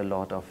displaying a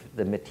lot of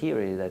the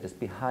material that is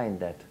behind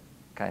that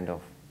kind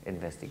of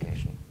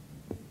investigation.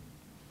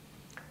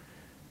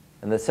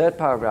 And the third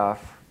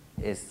paragraph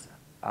is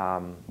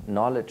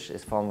knowledge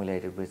is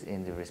formulated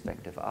within the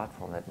respective art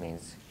form. That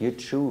means you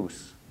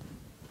choose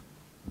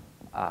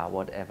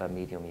whatever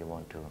medium you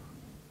want to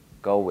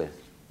go with.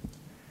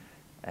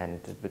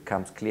 And it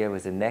becomes clear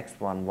with the next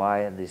one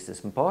why this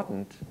is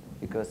important,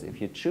 because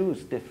if you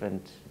choose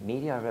different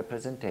media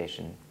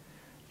representation,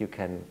 you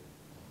can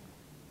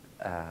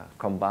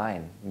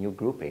combine new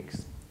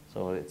groupings.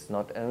 So it's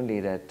not only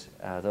that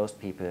those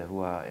people who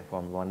are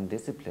from one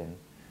discipline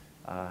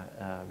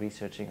are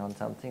researching on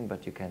something,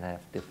 but you can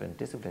have different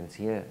disciplines.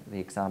 Here, the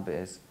example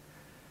is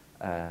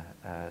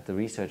the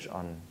research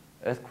on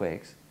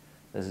earthquakes.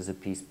 This is a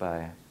piece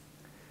by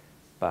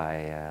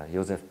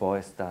Joseph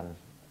Beuys done,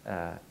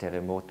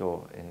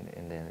 Terremoto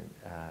in the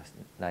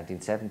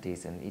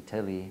 1970s in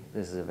Italy.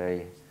 This is a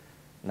very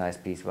nice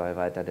piece by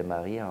Walter de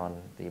Maria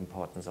on the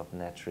importance of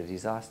natural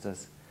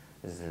disasters.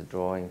 This is a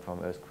drawing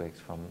from earthquakes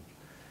from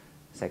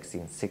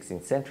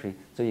 16th century.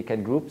 So you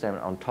can group them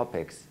on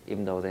topics,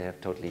 even though they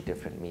have totally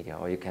different media.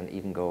 Or you can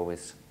even go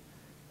with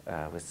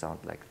sound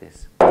like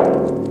this,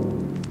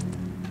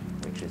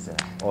 which is an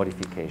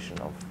audification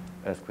of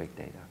earthquake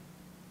data.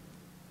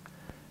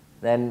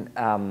 Then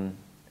an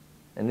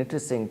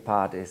interesting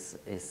part is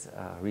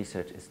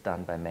research is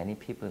done by many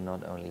people,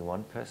 not only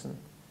one person.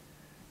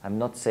 I'm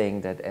not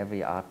saying that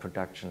every art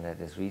production that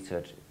is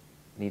research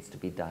needs to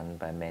be done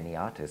by many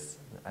artists.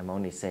 I'm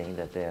only saying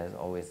that there's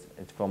always,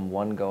 it's from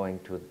one going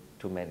to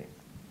many.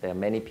 There are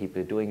many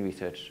people doing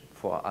research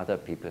for other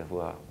people who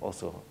are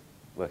also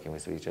working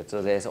with research.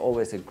 So there's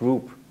always a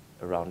group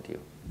around you,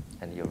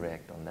 and you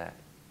react on that.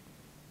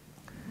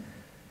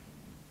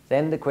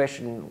 Then the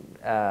question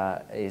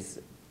is,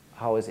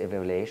 how is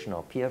evaluation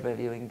or peer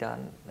reviewing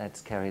done?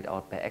 That's carried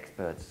out by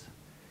experts.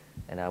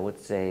 And I would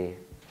say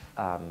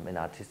in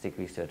artistic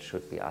research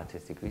should be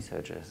artistic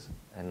researchers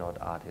and not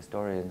art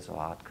historians or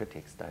art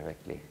critics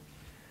directly.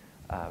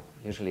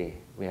 Usually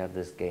we have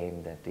this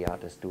game that the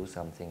artists do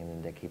something and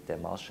then they keep their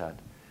mouth shut.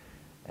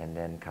 And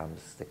then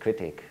comes the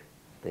critic,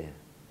 the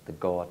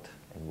god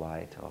in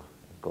white or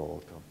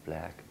gold or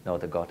black. No,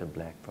 the god in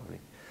black probably.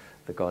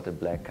 The god in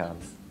black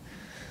comes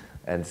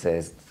and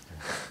says,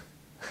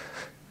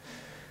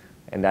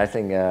 and I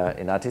think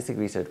in artistic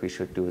research we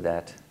should do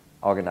that,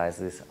 organize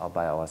this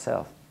by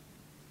ourselves.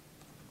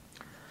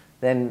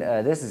 Then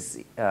this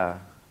is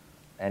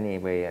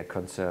anyway a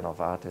concern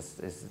of artists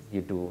is you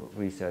do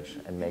research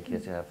and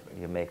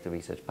you make the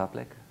research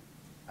public.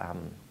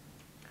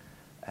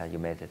 You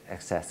made it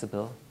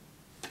accessible,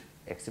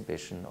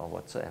 exhibition or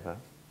whatsoever.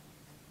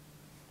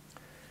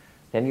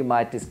 Then you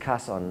might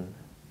discuss on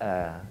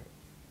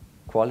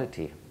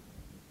quality.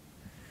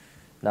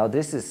 Now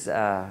this is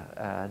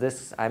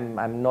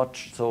I'm not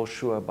so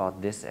sure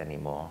about this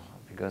anymore,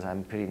 because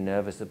I'm pretty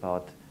nervous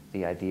about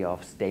the idea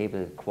of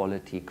stable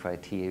quality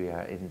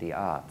criteria in the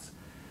arts.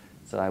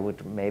 So I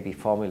would maybe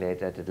formulate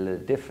that a little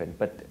different,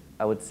 but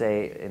I would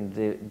say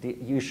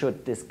you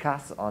should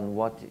discuss on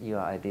what your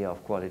idea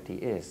of quality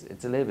is.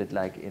 It's a little bit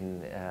like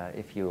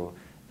if you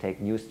take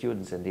new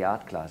students in the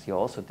art class, you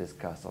also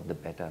discuss on the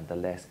better and the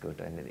less good.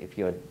 And if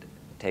you're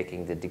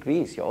taking the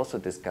degrees, you're also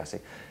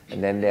discussing.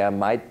 And then there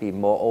might be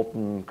more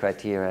open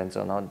criteria and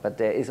so on, but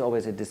there is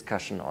always a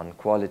discussion on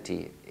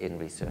quality in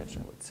research,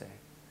 I would say.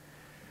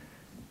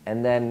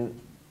 And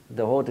then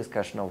the whole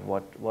discussion of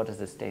what is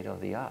the state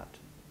of the art.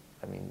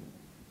 I mean,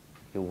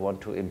 you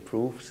want to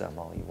improve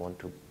somehow, you want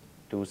to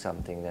do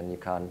something, then you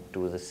can't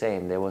do the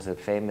same. There was a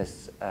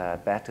famous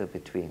battle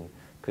between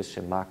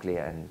Christian Markley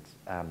and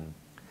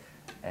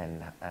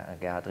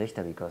Gerhard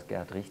Richter, because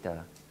Gerhard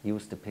Richter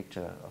used the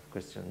picture of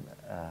Christian,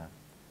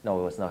 no,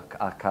 it was not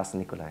Carsten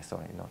Nicolai,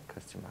 sorry, not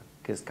Christian Markley,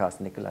 because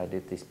Carsten Nicolai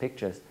did these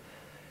pictures,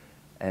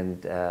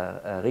 and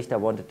Richter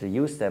wanted to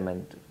use them,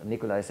 and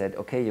Nicolai said,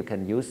 okay, you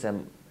can use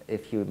them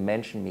if you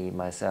mention me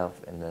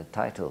myself in the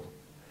title.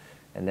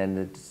 And then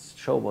the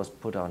show was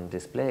put on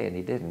display, and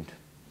he didn't.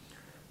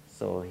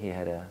 So he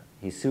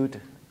sued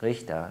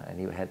Richter, and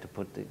they had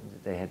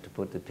to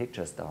put the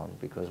pictures down,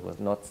 because it was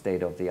not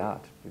state of the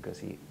art, because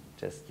he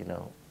just, you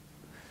know,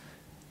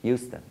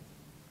 used them.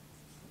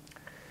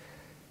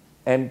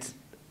 And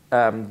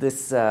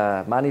this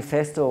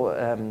manifesto,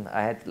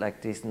 I had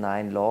like these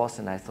 9 laws,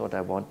 and I thought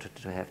I wanted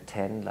to have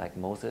 10 like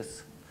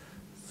Moses.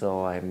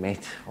 So I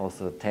made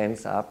also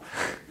 10s up,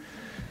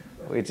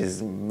 which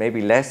is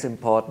maybe less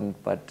important,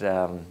 but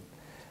the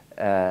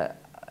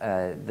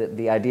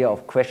idea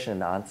of question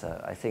and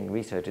answer. I think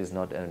research is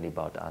not only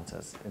about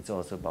answers, it's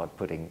also about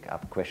putting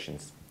up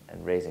questions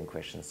and raising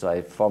questions. So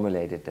I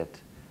formulated that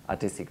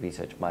artistic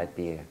research might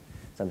be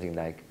something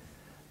like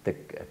the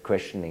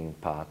questioning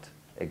part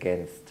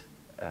against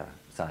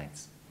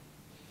science.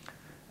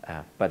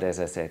 But as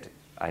I said,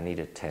 I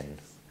needed 10.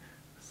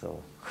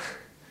 So,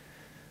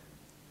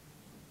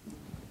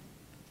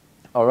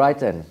 all right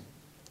then.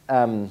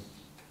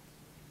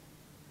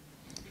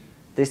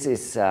 This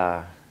is,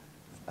 Uta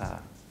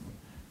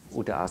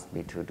asked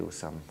me to do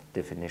some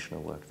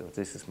definitional work. So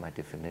this is my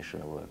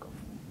definitional work of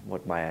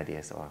what my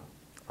ideas are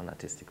on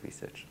artistic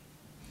research.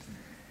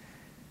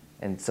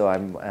 And so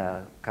I'm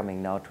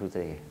coming now to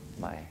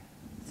my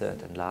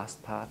third and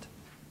last part.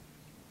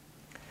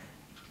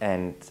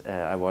 And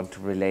I want to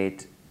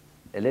relate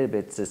a little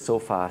bit so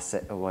far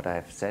what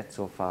I've said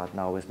so far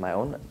now with my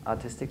own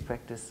artistic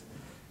practice,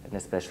 and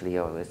especially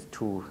with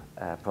 2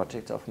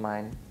 projects of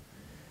mine.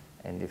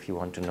 And if you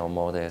want to know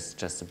more, there's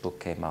just a book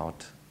came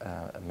out,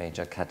 a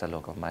major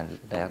catalog of my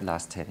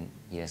last 10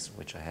 years,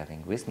 which I'm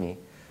having with me.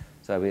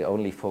 So I will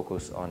only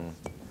focus on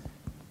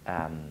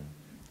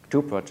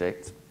 2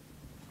 projects.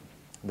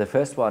 The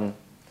first one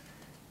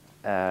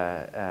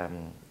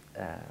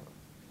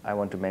I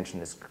want to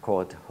mention is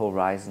called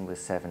Horizon with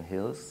 7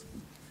 Hills.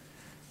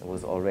 It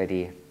was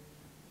already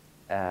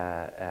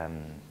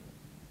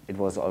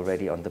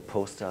on the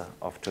poster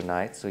of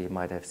tonight, so you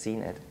might have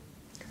seen it.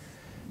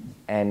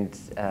 And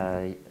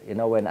you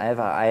know,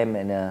 whenever I am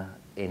in a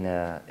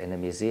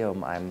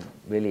museum, I'm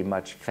really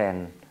much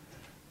fan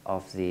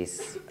of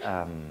these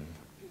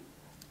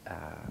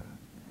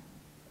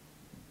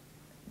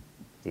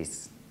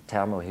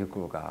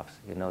thermohygrographs.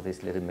 You know,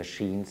 these little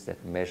machines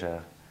that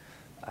measure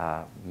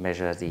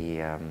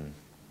the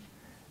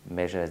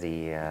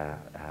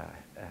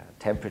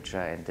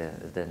temperature and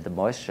the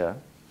moisture.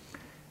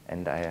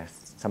 And I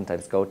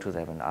sometimes go to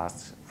them and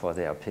ask for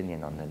their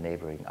opinion on the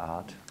neighboring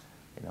art.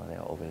 You know,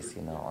 they're always,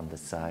 you know, on the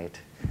side.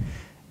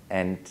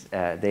 And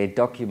they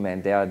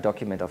are a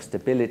document of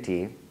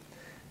stability,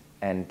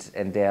 and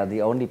they are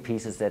the only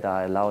pieces that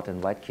are allowed in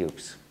white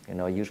cubes. You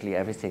know, usually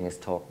everything is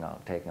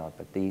taken out,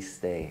 but these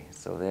stay.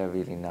 So they're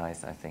really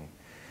nice, I think.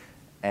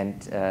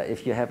 And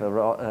if you have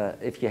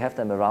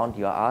them around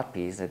your art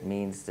piece, it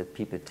means that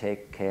people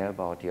take care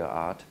about your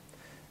art,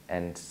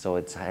 and so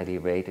it's highly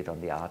rated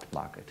on the art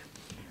market.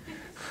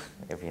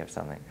 If you have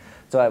something.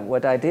 So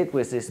what I did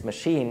with this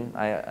machine,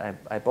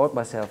 I bought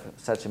myself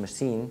such a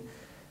machine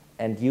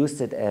and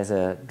used it as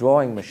a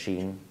drawing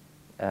machine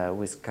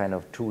with kind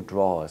of 2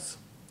 drawers.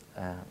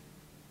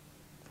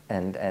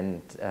 And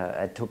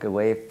I took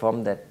away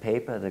from that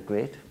paper the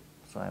grid.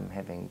 So I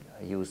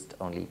used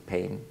only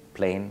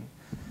plain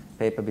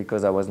paper,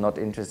 because I was not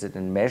interested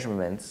in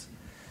measurements,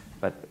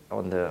 but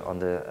on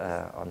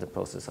the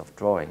process of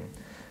drawing.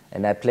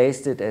 And I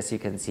placed it, as you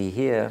can see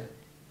here,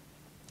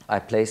 I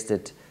placed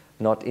it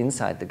not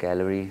inside the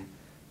gallery,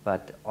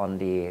 but on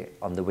the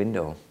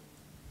window.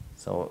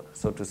 So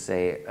to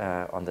say,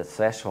 on the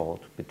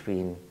threshold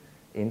between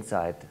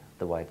inside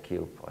the white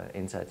cube, or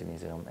inside the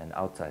museum, and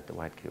outside the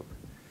white cube.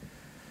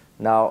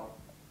 Now,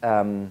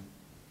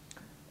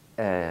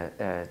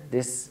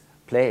 this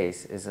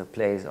place is a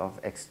place of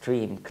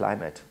extreme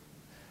climate.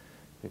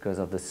 Because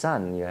of the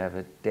sun, you have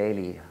a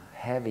daily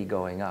heavy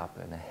going up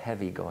and a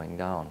heavy going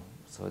down.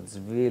 So it's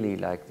really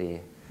like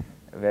a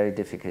very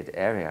difficult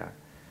area.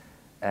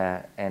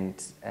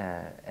 And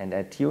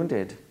I tuned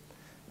it.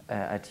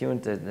 I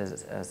tuned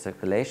the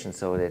circulation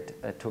so that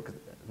it took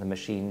the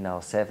machine now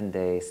 7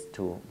 days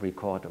to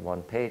record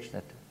 1 page.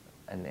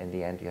 And in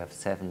the end, you have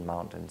 7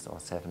 mountains or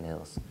 7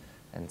 hills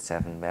and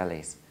 7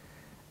 valleys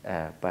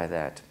by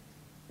that.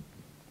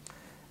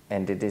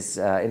 And it is,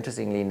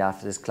 interestingly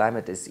enough, this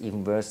climate is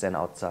even worse than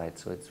outside.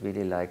 So it's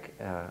really like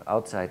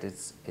outside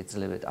it's a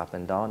little bit up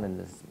and down,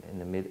 and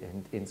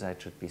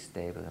inside should be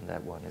stable, and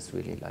that one is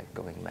really like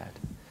going mad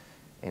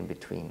in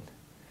between.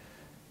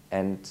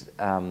 And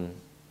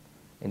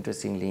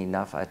interestingly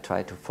enough, I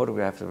tried to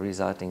photograph the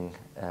resulting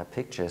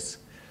pictures,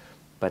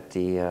 but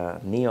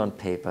the neon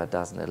paper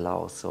doesn't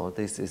allow. So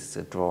this is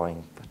a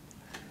drawing, but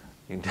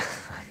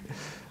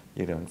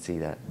you don't see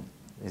that.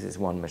 This is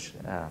one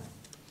machine,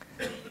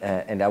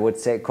 and I would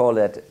say call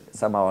that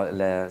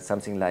somehow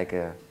something like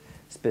a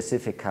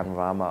specific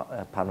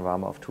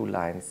panorama of two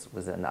lines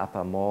with an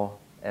upper more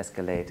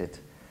escalated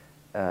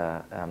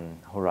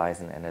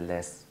horizon and a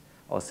less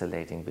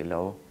oscillating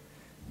below.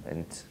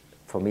 And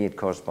for me, it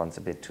corresponds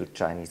a bit to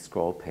Chinese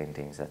scroll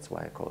paintings. That's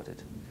why I called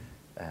it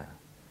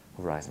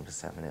horizon with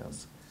 7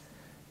 hills.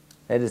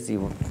 That is the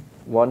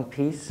one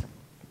piece.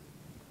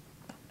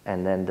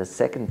 And then the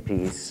second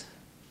piece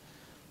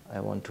I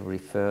want to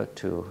refer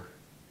to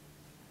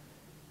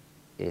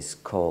is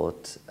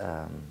called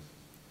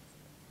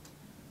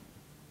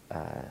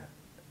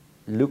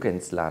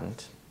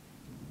Luginsland.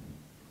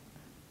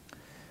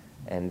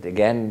 And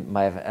again,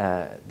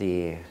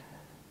 the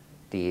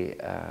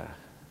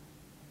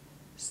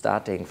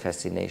starting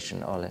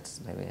fascination, or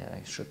maybe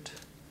I should,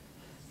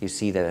 you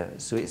see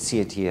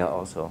it here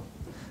also.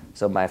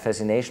 So my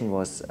fascination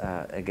was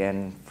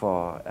again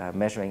for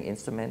measuring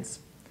instruments.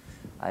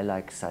 I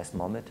like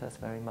seismometers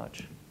very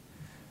much.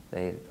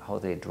 How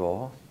they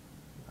draw.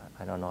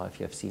 I don't know if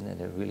you have seen it.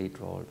 They really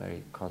draw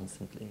very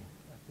constantly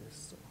like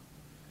this.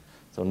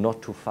 So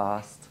not too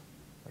fast,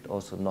 but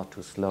also not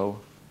too slow.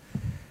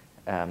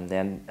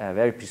 They're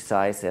very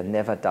precise. They're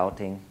never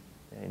doubting.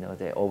 You know,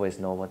 they always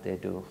know what they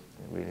do.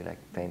 They really like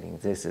painting.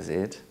 This is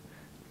it.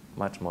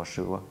 Much more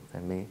sure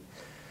than me.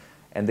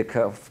 And the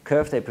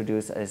curve they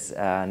produce is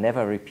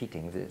never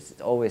repeating.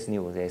 It's always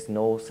new. There's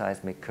no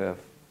seismic curve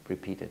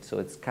repeated. So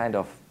it's kind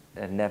of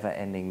a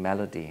never-ending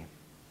melody.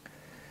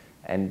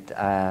 And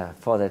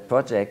for that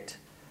project,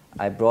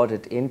 I brought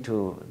it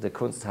into the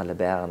Kunsthalle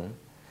Bern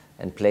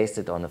and placed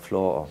it on the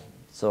floor.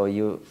 So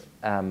you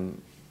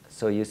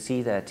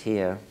see that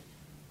here,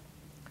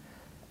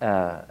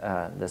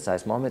 the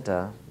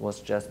seismometer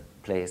was just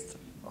placed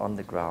on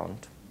the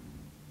ground.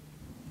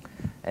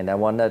 And I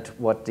wondered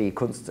what the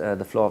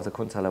floor of the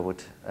Kunsthalle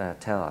would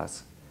tell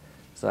us.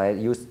 So I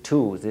used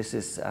two. This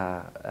is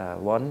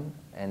one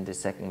and the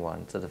second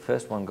one. So the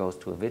first one goes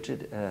to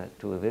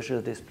a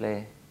visual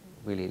display,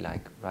 really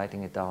like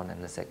writing it down,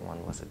 and the second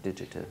one was a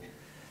digital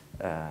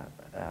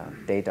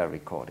data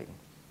recording.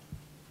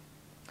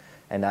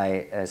 And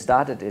I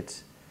started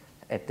it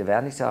at the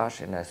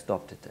vernissage and I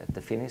stopped it at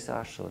the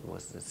finissage. So it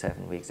was a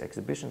 7 weeks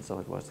exhibition, so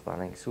it was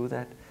running through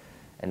that.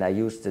 And I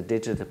used the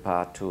digital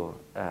part to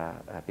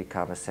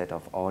become a set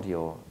of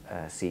audio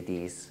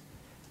CDs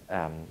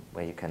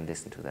where you can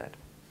listen to that.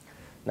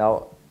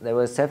 Now, there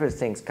were several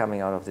things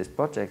coming out of this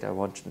project. I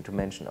want to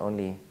mention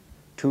only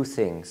two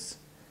things.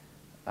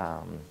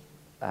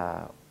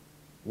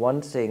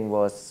 One thing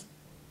was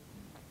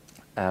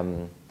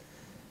that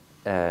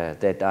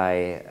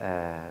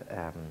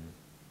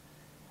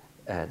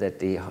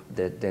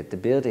the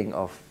building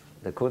of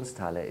the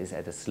Kunsthalle is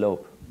at a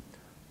slope.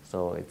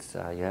 So it's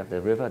you have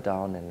the river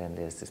down, and then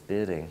there's this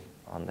building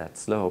on that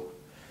slope.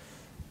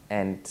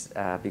 And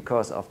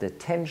because of the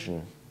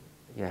tension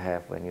you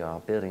have when you are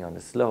building on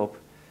the slope,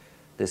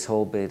 this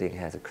whole building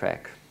has a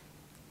crack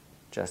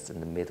just in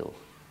the middle.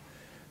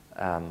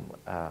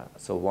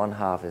 So one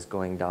half is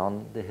going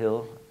down the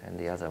hill, and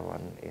the other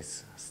one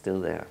is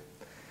still there.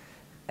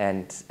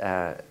 And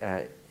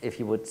if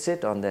you would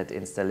sit on that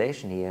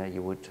installation here,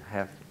 you would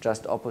have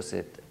just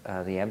opposite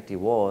the empty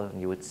wall,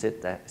 and you would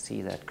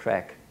see that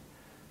crack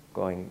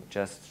going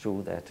just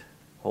through that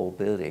whole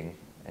building,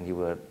 and you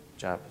were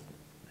just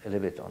a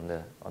little bit on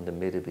the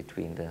middle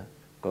between the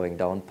going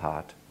down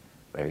part,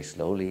 very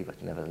slowly,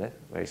 but nevertheless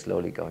very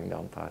slowly going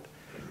down part,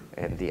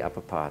 and the upper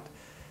part.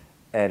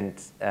 And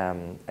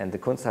the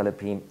Kunsthalle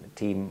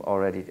team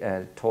already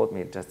told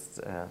me just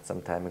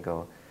some time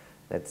ago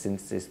that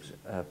since this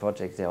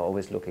project, they are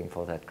always looking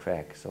for that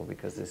crack. So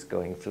because it's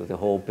going through the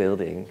whole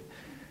building,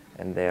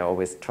 and they are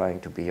always trying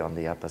to be on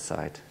the upper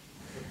side,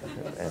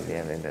 and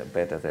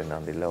better than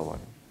on the low one.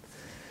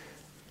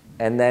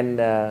 And then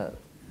the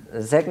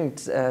second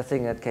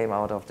thing that came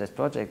out of this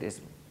project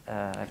is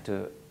I have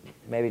to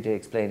maybe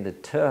explain the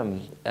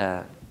term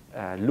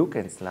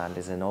Luginsland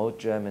is an old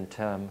German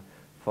term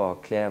for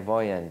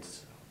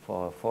clairvoyance,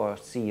 for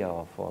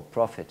foreseer, for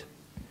prophet,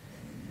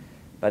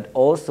 but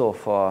also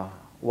for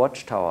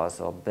watchtowers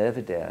or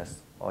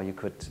belvederes, or you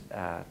could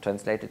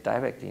translate it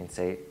directly and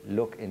say,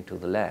 look into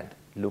the land.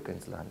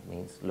 Luginsland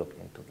means look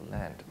into the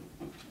land.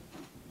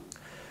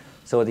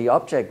 So the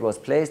object was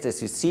placed,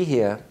 as you see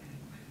here,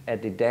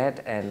 at the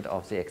dead end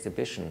of the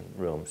exhibition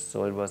rooms.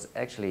 So it was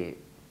actually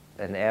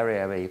an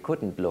area where you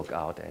couldn't look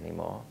out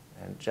anymore.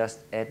 And just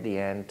at the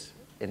end,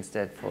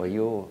 instead for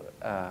you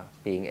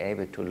being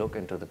able to look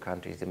into the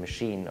country, the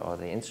machine or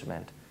the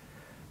instrument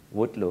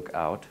would look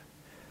out.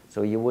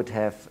 So you would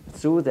have,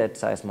 through that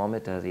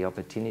seismometer, the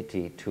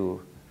opportunity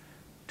to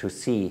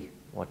see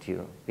what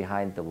you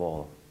behind the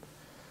wall.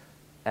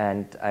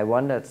 And I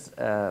wondered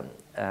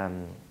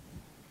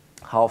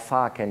how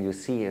far can you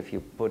see if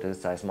you put a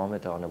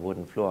seismometer on a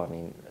wooden floor? I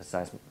mean, a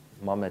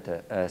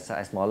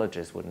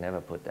seismologist would never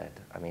put that.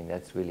 I mean,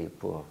 that's really a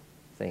poor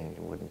thing.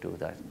 You wouldn't do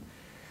that.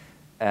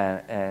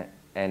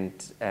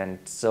 and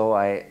so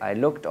I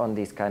looked on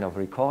these kind of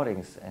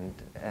recordings,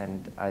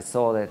 and I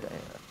saw that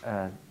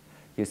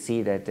you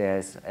see that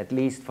there's at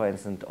least, for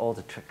instance, all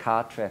the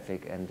car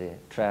traffic and the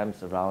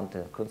trams around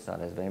the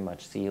Kunsthalle is very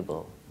much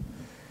seeable.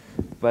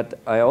 But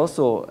I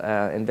also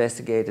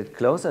investigated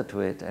closer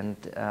to it and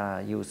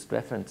used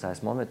reference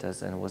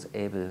seismometers and was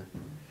able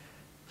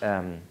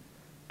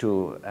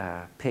to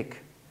pick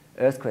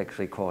earthquake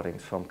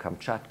recordings from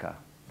Kamchatka.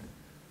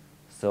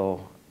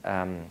 So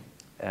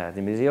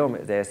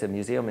there's a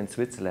museum in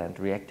Switzerland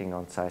reacting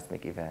on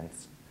seismic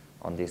events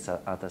on this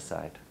other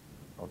side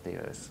of the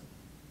Earth.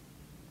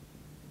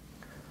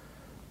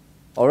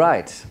 All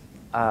right,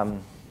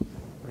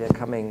 we are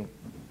coming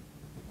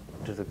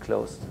to the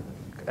close,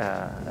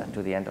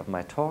 to the end of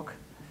my talk.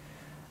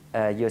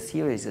 Your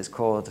series is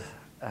called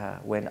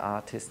When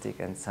Artistic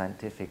and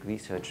Scientific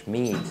Research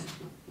Meet.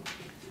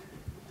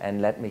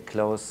 And let me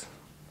close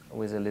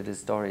with a little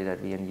story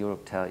that we in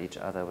Europe tell each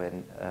other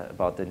when,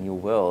 about the new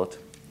world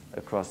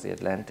across the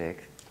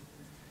Atlantic.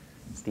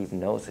 Stephen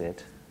knows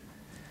it.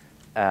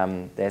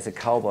 There's a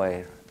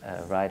cowboy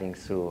riding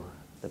through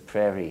the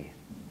prairie,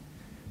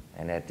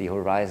 and at the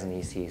horizon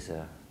he sees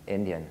an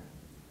Indian.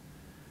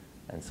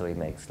 And so he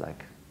makes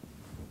like,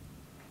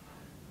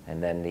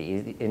 and then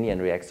the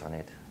Indian reacts on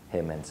it,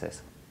 him, and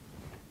says.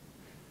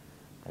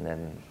 And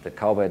then the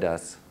cowboy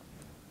does,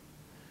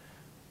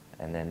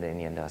 and then the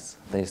Indian does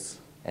this.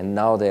 And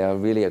now they are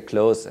really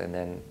close, and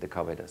then the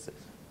cowboy does this.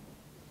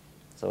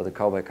 So the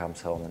cowboy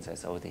comes home and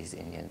says, oh, these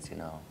Indians, you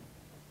know.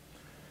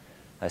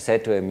 I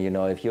said to him, you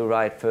know, if you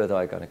ride further,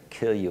 I'm going to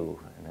kill you.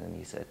 And then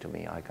he said to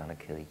me, I'm going to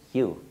kill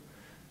you.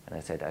 And I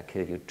said, I'll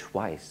kill you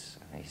twice.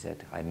 And he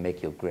said, I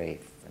make your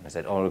grave. And I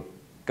said, oh,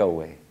 go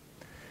away.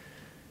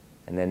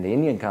 And then the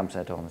Indian comes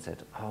at home and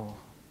said, oh,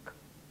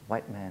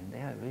 white man, they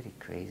are really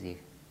crazy.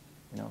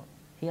 You know,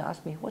 he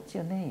asked me, what's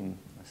your name?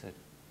 I said,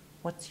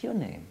 what's your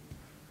name?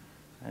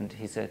 And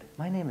he said,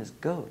 my name is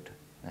Goat.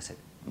 And I said,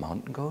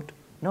 mountain goat?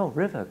 No,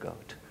 river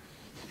goat.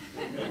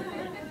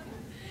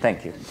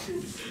 Thank you.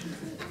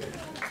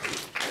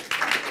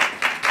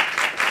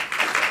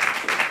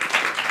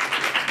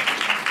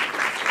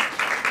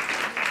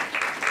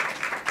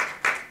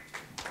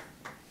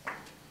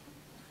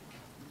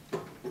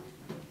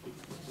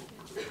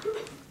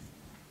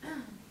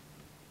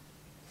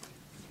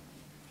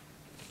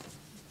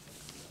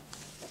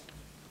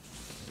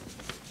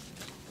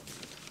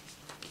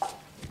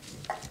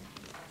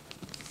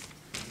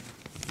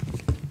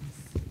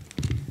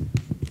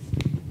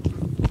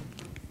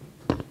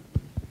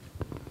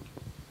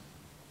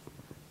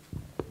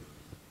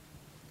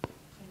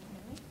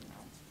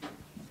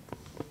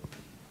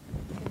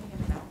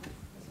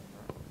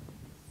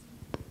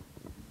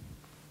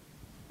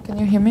 Can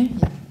you hear me?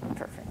 Yeah,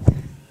 perfect.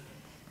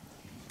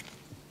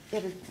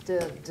 Yeah,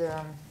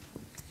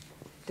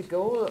 the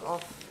goal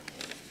of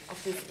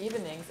these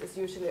evenings is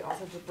usually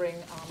also to bring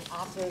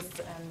artists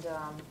and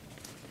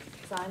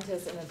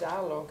scientists in a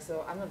dialogue.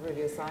 So I'm not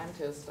really a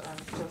scientist. I'm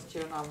just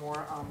here now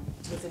more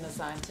within a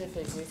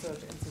scientific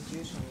research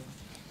institution.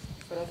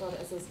 But I thought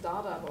as a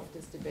startup of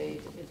this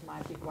debate, it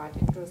might be quite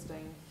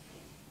interesting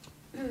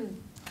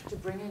to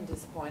bring in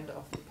this point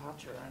of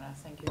departure. And I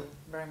thank you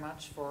very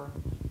much for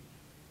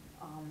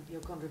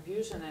your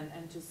contribution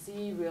and to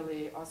see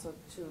really also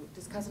to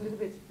discuss a little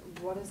bit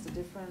what is the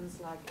difference,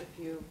 like if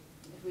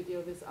we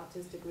deal with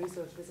artistic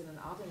research within an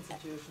art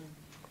institution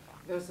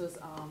versus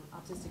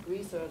artistic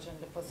research and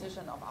the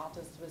position of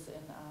artists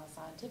within a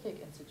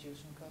scientific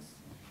institution, because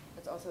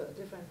it's also a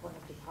different point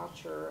of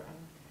departure.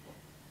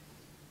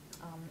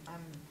 And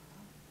I'm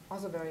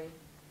also very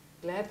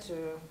glad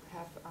to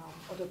have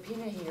Otto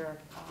Pine here,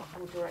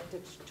 who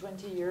directed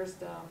 20 years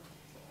the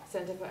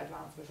Center for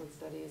Advanced Visual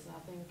Studies. And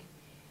I think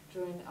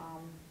during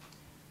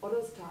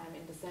Otto's time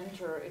in the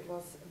center, it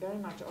was very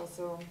much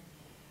also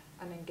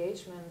an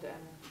engagement,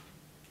 and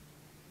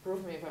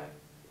prove me if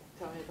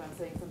tell me if I'm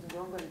saying something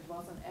wrong, but it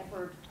was an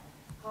effort.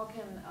 How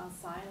can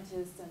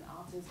scientists and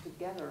artists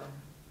together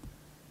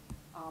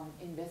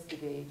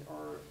investigate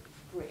or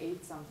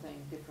create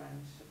something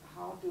different?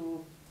 How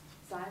do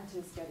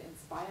scientists get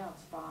inspired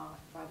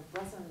by the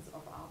presence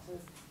of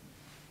artists,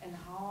 and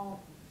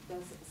how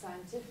does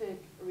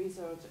scientific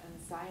research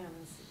and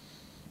science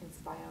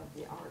inspire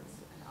the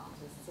arts and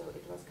artists? So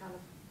it was kind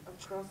of a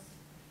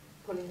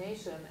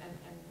cross-pollination,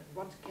 and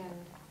what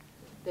can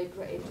they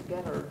create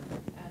together?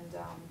 And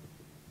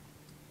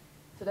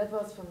so that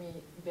was for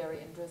me very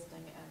interesting.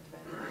 And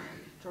when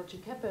Georgi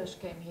Kepes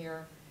came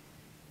here,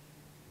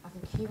 I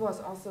think he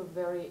was also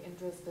very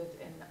interested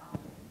in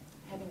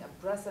having a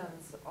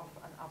presence of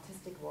an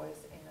artistic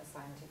voice in a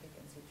scientific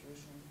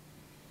institution,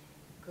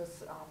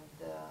 because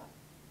the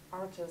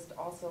artist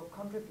also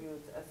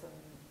contributes as an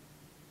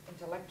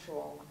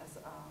intellectual, as a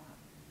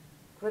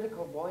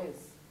critical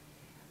voice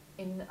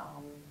in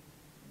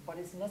what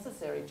is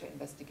necessary to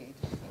investigate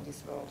in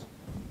this world.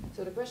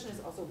 So the question is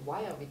also,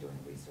 why are we doing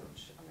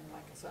research? I mean,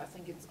 like, so I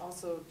think it's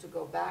also to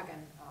go back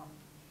and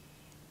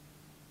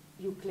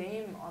you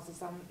claim also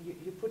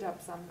you put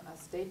up some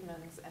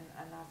statements, and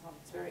I thought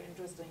it's very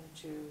interesting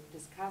to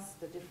discuss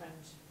the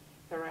different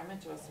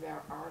parameters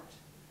where art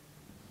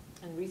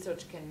and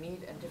research can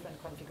meet in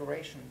different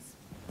configurations.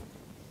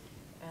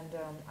 And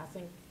I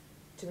think,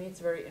 to me,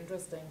 it's very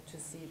interesting to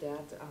see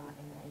that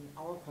in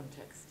our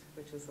context,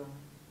 which is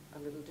a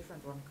little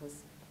different one,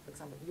 because, for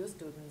example, your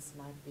students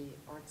might be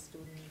art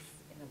students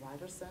in a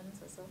wider sense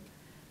or so.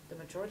 The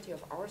majority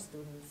of our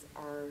students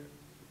are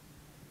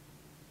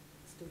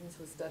students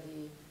who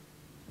study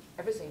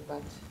everything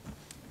but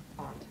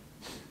art,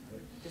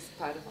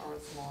 despite of our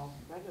small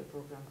graduate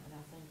program. And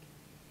I think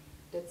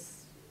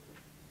that's,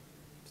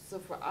 so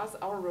for us,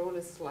 our role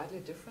is slightly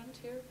different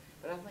here,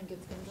 but I think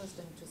it's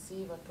interesting to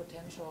see what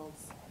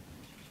potentials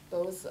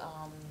those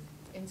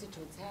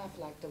institutes have,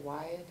 like the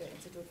Y, the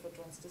Institute for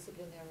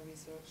Transdisciplinary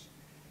Research,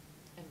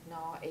 and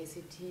now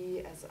ACT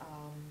as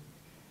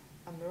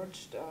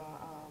emerged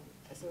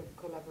as a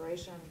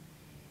collaboration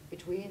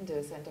between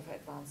the Center for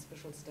Advanced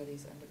Visual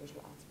Studies and the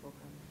Visual Arts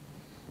program.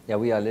 Yeah,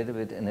 we are a little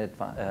bit in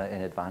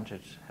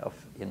advantage of,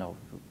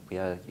 we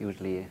are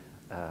usually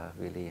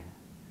really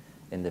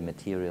in the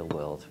material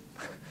world.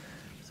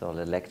 So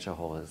the lecture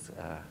hall is,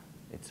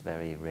 it's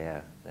very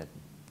rare that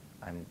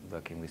I'm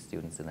working with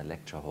students in a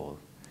lecture hall.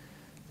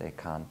 They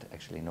can't,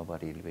 actually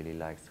nobody really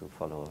likes to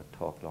follow a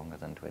talk longer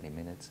than 20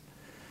 minutes.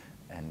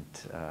 And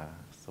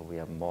so we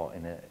are more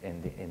in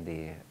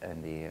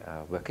the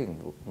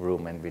working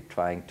room, and we're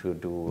trying to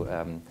do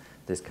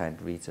this kind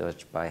of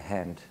research by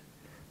hand,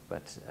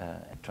 but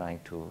trying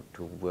to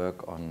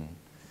work on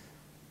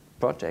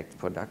projects,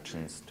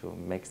 productions, to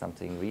make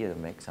something real,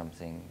 make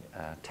something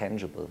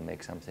tangible,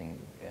 make something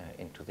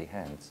into the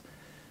hands.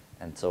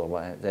 And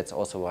so that's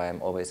also why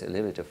I'm always a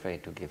little bit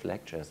afraid to give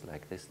lectures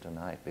like this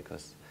tonight,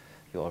 because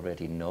you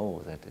already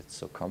know that it's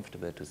so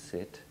comfortable to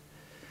sit,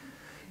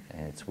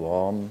 and it's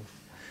warm,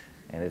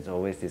 and it's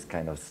always this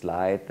kind of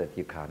slide that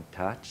you can't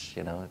touch,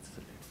 you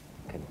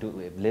can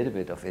do a little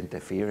bit of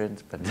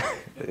interference, but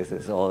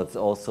it's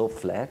all so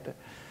flat.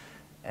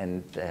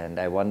 And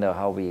I wonder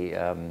how we,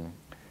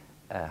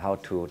 how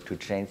to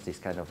change these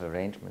kind of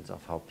arrangements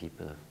of how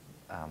people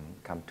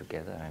come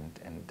together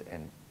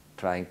and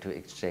trying to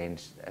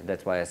exchange. And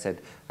that's why I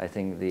said, I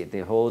think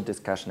the whole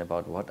discussion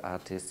about what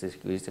artistic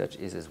research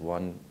is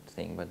one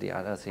thing, but the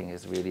other thing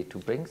is really to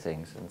bring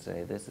things and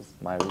say, this is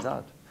my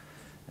result.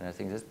 And I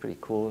think that's pretty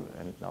cool,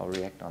 and I'll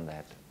react on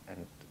that.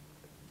 And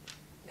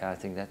yeah, I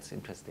think that's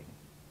interesting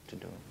to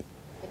do.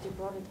 But you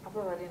brought it up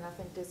already, and I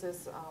think this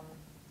is,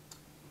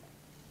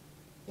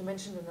 you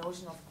mentioned the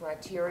notion of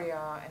criteria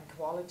and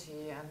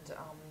quality, and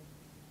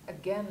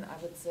again,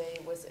 I would say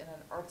within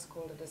an art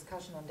school, the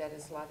discussion on that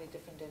is slightly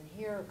different than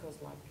here,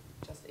 because like,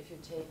 just if you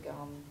take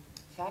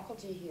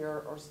faculty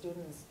here or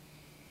students,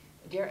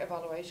 their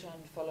evaluation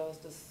follows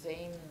the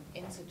same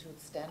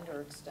institute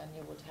standards than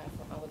you would have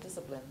for other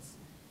disciplines.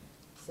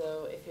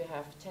 So if you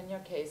have tenure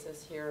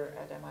cases here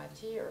at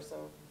MIT or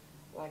so,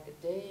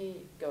 like they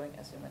going,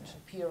 as you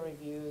mentioned, peer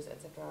reviews,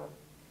 etc.,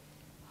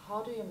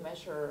 how do you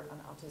measure an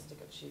artistic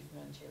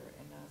achievement here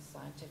in a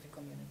scientific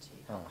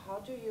community? How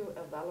do you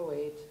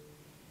evaluate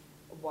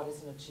what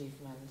is an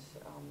achievement?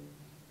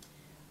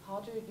 How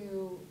do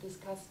you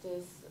discuss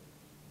this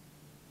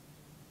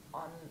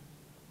on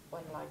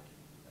when like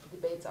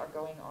debates are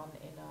going on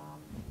in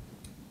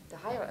the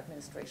higher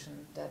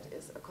administration that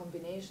is a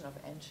combination of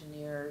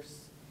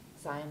engineers,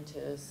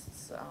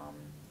 scientists,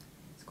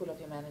 School of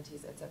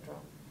Humanities, etc.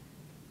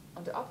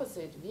 On the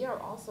opposite, we are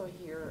also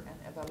here and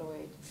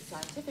evaluate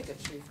scientific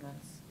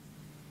achievements.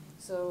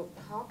 So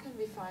how can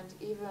we find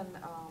even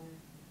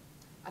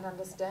an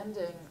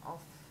understanding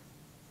of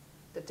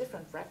the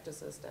different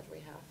practices that we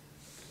have?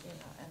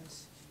 And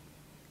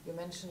you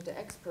mentioned the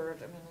expert.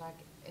 I mean, like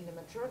in the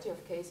majority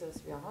of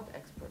cases, we are not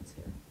experts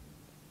here.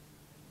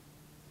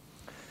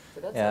 So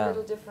that's a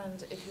little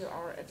different if you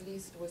are at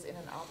least within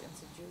an art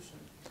institution.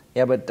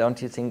 Yeah, but don't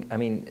you think, I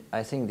mean,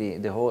 I think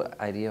the whole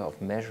idea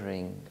of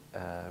measuring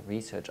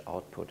research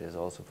output is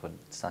also for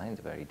science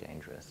very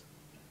dangerous.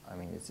 I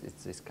mean,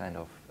 it's this kind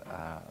of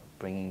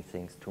bringing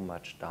things too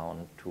much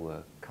down to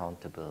a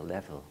countable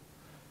level.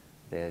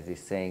 There's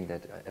this saying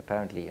that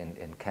apparently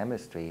in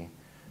chemistry,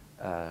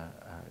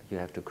 you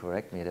have to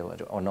correct me,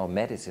 or no,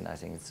 medicine, I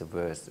think it's the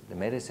worst. The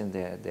medicine,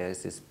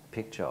 there's this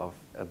picture of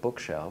a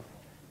bookshelf,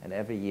 and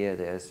every year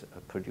there's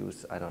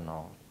produced, I don't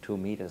know, 2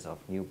 meters of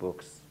new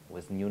books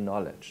with new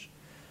knowledge.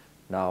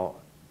 Now,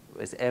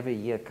 with every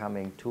year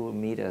coming 2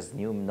 meters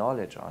new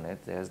knowledge on it,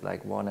 there's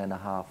like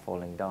 1.5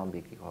 falling down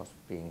because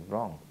being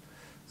wrong.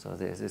 So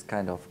there's this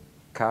kind of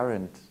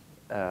current,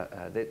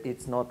 that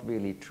it's not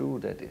really true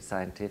that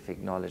scientific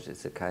knowledge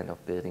is a kind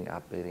of building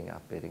up,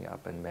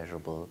 and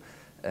measurable,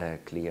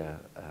 clear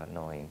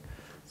knowing.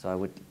 So I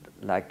would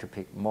like to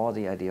pick more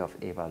the idea of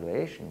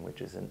evaluation, which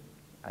is,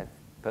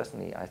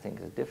 personally, I think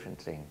is a different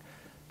thing.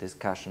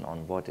 Discussion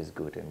on what is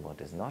good and what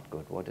is not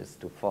good, what is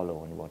to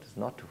follow and what is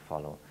not to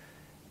follow.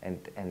 And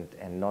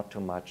not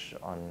too much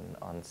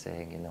on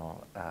saying,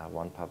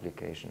 one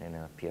publication in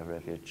a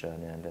peer-reviewed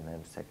journal and then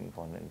a second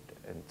one,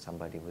 and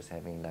somebody who's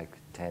having like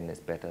 10 is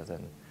better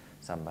than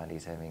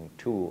somebody's having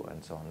 2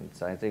 and so on.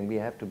 So I think we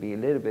have to be a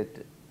little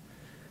bit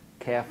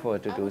careful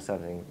to do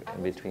something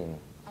in between.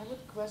 I I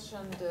would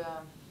question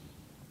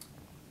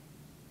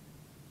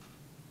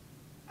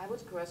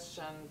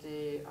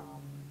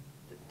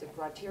the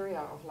criteria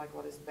of like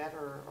what is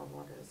better or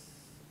what is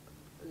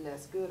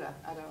less good.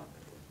 I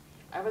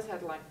always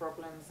had like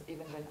problems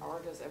even when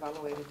art is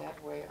evaluated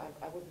that way.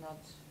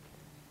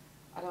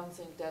 I don't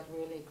think that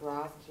really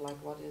grasped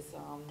like what is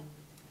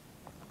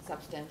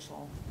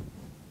substantial.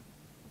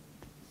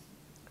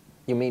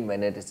 You mean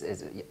when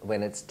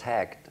when it's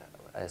tagged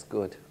as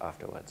good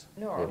afterwards?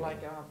 No, or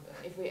like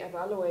if we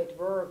evaluate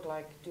work,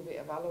 like do we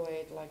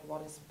evaluate like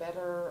what is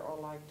better or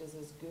like this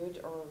is good,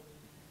 or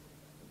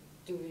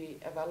do we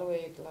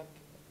evaluate like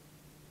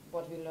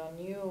what we learn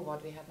new,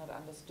 what we had not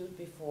understood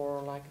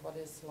before, like what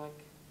is like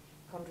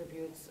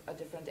contributes a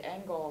different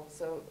angle.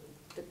 So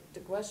the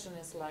question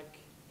is like,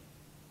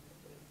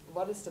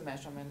 what is the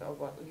measurement, or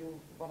what you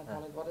want to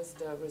call it, what is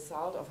the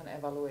result of an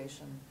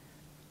evaluation?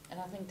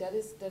 And I think that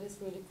is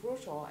really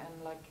crucial,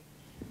 and like,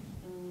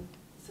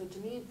 so to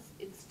me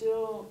it's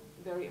still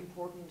very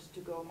important to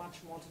go much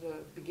more to the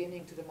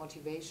beginning, to the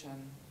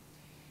motivation.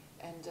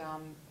 And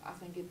I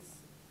think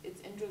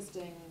it's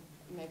interesting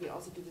maybe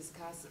also to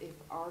discuss if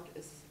art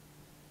is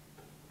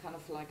kind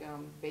of like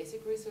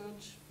basic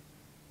research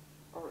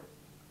or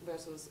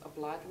versus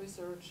applied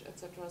research,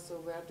 etc. So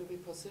where do we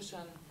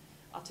position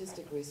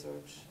artistic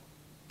research?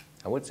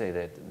 I would say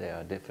that there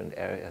are different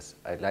areas.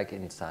 Like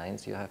in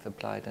science, you have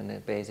applied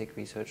and basic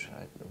research.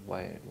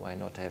 Why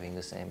not having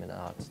the same in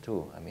arts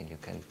too? I mean, you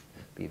can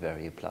be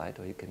very applied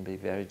or you can be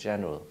very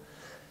general.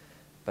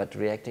 But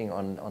reacting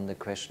on the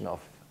question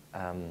of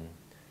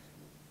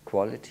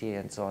quality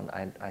and so on,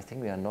 I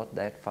think we are not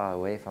that far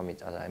away from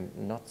each other. I'm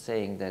not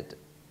saying that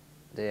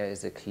there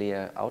is a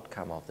clear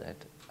outcome of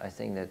that. I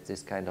think that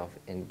this kind of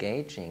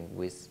engaging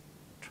with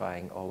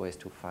trying always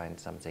to find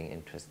something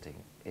interesting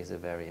is a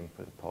very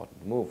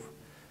important move.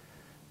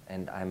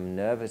 And I'm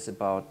nervous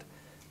about,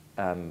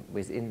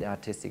 within the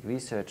artistic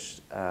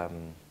research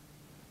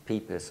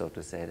people, so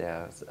to say,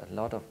 there's a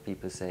lot of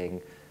people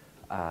saying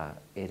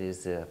it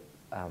is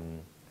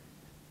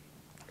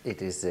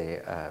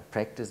a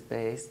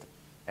practice-based,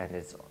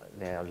 and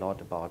there are a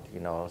lot about, you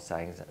know,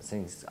 science,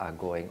 things are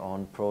going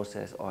on,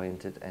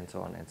 process-oriented, and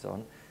so on and so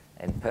on.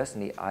 And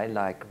personally, I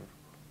like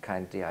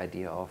kind of the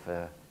idea of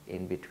a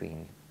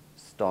in-between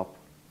stop,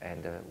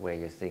 and where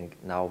you think,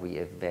 now we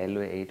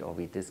evaluate or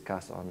we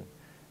discuss on,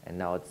 and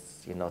now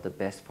it's, you know, the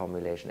best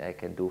formulation I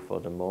can do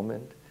for the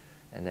moment,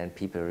 and then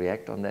people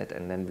react on that,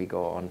 and then we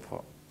go on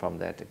from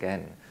that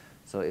again.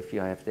 So if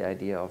you have the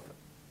idea of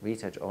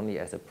research only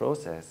as a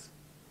process,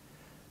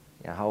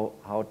 yeah,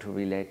 how to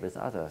relate with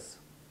others.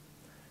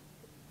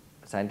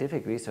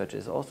 Scientific research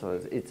is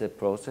also, it's a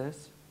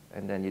process,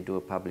 and then you do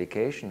a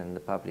publication, and the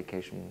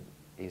publication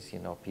is, you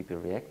know, people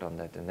react on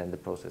that, and then the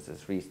process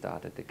is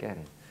restarted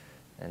again.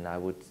 And I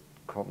would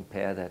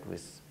compare that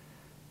with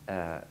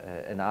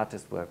an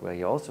artist's work where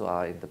you also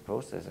are in the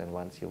process, and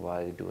once in a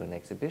while you do an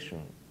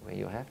exhibition where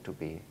you have to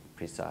be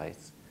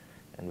precise,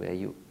 and where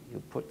you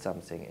put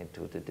something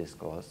into the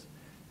discourse,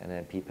 and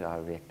then people are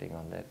reacting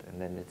on that,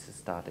 and then it's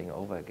starting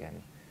over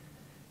again.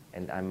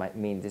 And I might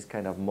mean this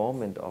kind of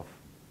moment of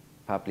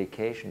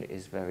publication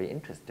is very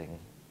interesting,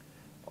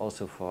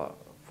 also for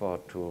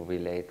to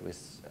relate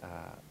with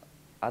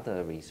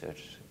other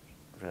research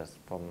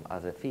from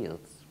other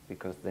fields,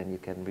 because then you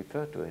can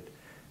refer to it.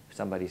 If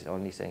somebody's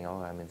only saying,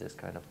 oh, I'm in this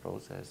kind of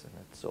process, and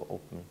it's so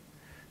open,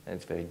 and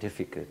it's very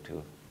difficult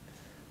to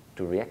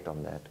react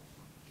on that.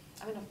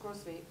 I mean, of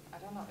course, I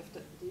don't know,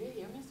 do you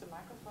hear me? Is the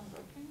microphone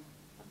working?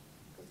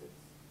 Because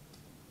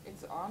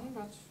it's on,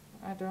 but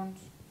I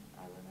realize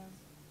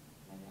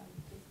maybe I'll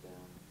take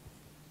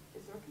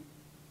it's working?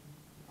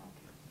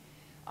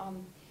 Okay.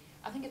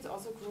 I think it's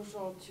also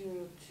crucial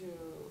to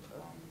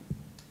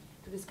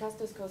discuss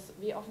this, because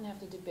we often have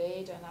the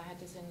debate, and I had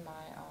this in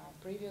my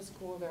previous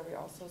school where we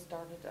also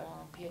started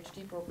a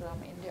PhD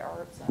program in the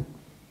arts,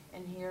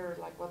 and here,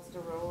 like, what's the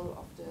role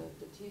of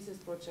the thesis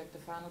project, the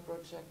final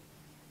project?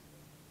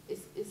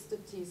 Is the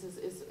thesis,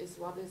 is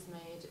what is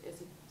made,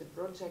 is it the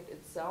project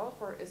itself,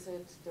 or is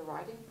it the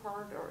writing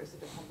part, or is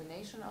it a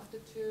combination of the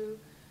two?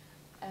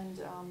 And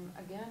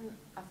again,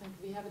 I think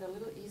we have it a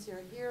little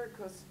easier here,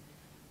 because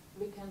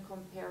we can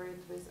compare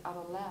it with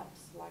other labs,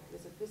 like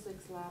with a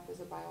physics lab, with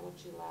a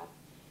biology lab,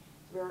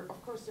 where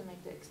of course you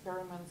make the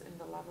experiments in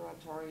the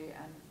laboratory,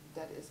 and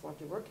that is what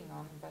you're working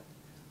on, but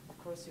of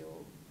course you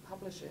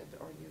publish it,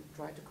 or you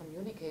try to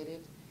communicate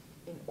it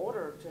in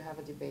order to have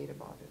a debate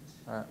about it.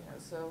 You know,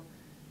 so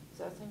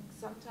I think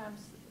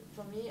sometimes,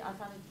 for me, I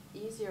find it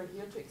easier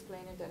here to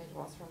explain it than it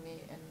was for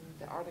me in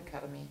the art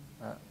academy,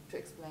 to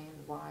explain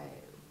why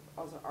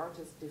other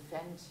artists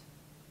defend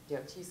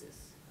their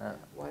thesis,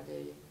 why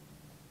they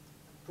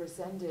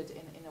present it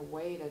in a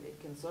way that it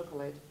can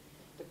circulate.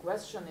 The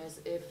question is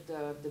if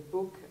the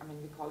book, I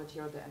mean, we call it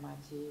here at the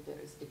MIT, there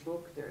is a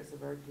book, there is a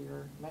very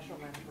clear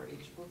measurement for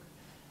each book.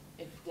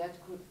 If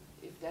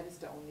that is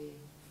the only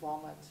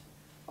format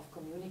of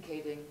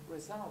communicating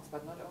results,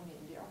 but not only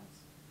in the arts.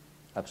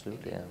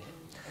 Absolutely, in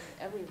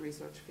every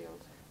research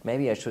field.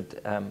 Maybe I should,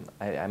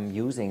 I'm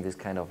using this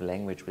kind of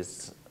language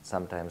with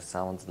sometimes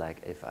sounds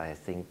like if I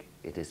think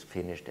it is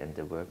finished and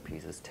the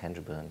workpiece is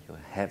tangible and you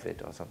have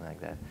it or something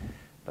like that.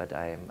 But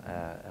I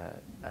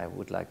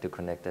would like to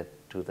connect that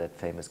to that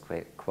famous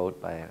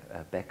quote by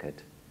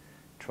Beckett,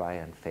 try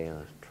and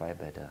fail, try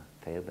better,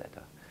 fail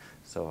better.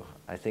 So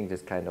I think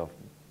this kind of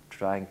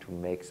trying to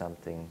make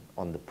something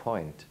on the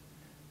point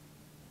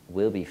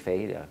will be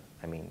failure,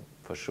 I mean,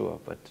 for sure,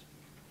 but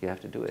you have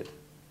to do it.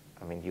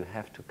 I mean, you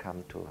have to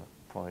come to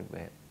a point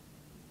where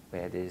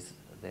it is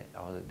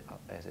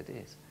as it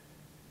is.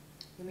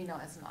 You mean now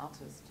as an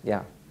artist?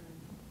 Yeah.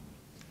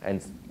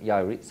 And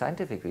yeah,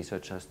 scientific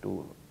researchers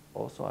do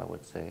also, I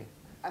would say.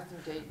 I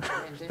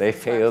think they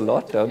fail a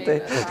lot, don't they?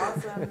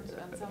 1,000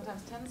 and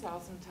sometimes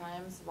 10,000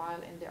 times,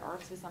 while in the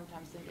arts we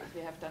sometimes think if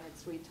we have done it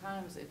 3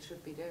 times, it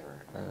should be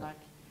there. And like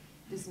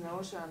this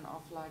notion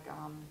of like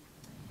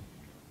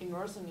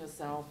immersing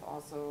yourself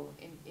also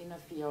in a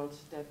field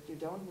that you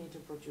don't need to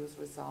produce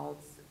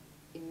results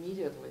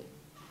immediately,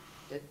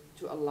 that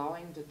to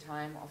allowing the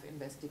time of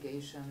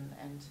investigation.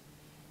 And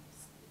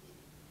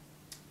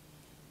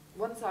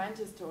one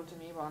scientist told to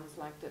me once,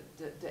 like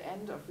the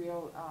end of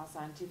real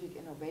scientific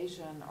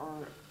innovation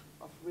or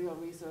of real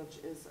research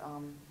is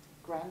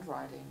grant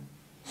writing.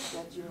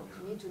 That you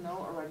need to know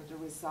already the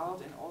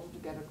result in order to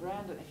get a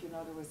grant, and if you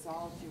know the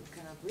result, you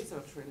cannot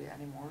research really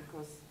anymore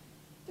because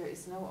there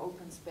is no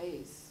open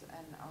space.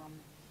 And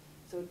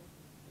so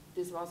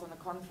this was on a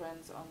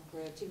conference on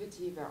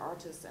creativity where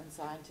artists and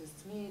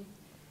scientists meet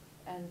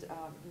and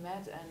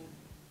met,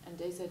 and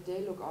they said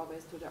they look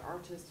always to the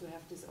artists who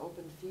have this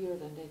open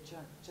field and they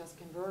just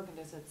can work, and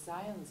they said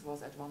science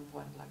was at one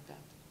point like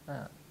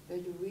that. Where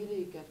you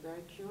really get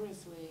very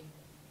curiously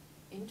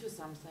into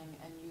something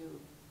and you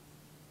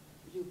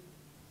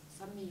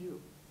suddenly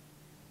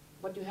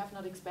what you have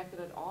not expected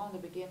at all in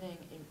the beginning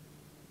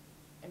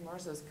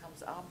immerses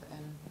comes up,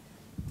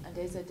 and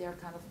they said they're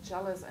kind of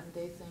jealous and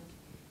they think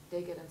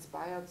they get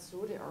inspired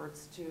through the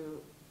arts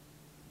to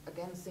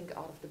again think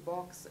out of the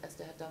box as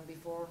they had done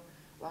before,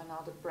 while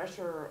now the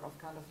pressure of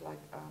kind of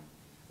like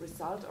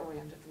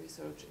result-oriented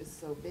research is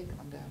so big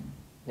on them.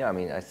 Yeah, I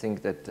mean, I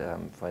think that,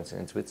 for instance,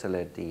 in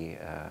Switzerland, the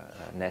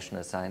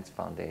National Science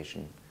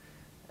Foundation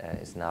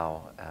is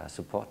now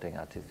supporting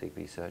artistic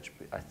research,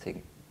 I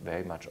think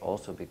very much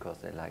also because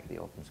they like the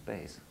open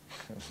space.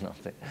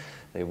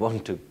 They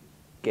want to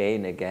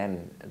gain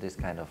again this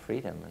kind of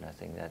freedom, and I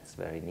think that's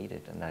very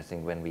needed. And I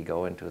think when we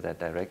go into that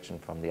direction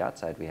from the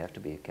outside, we have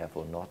to be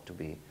careful not to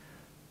be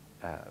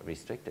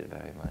restricted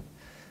very much.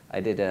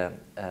 I did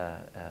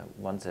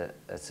once a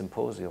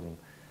symposium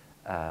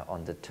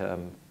on the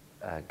term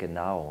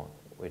genau,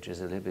 which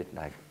is a little bit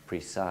like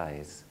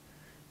precise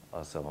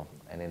also,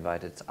 and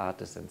invited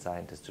artists and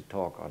scientists to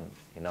talk on,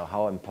 you know,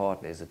 how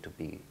important is it to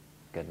be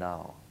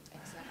genau.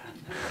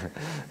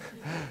 Exactly.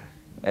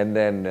 And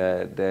then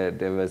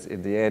there was,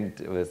 in the end,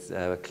 it was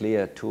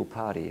clear 2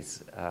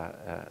 parties.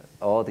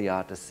 All the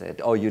artists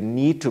said, oh, you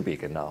need to be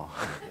genau.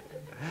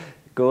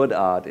 Good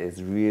art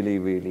is really,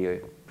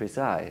 really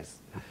precise.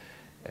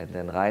 And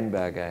then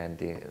Reinberger and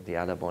the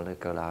other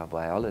molecular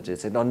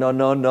biologists said, no, no,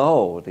 no,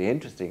 no. The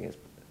interesting is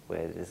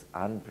where it is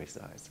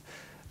unprecise.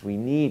 We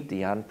need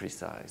the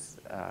unprecise.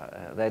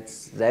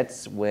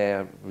 That's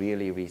where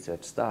really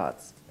research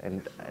starts.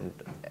 And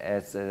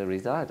as a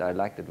result, I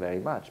liked it very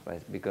much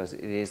because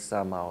it is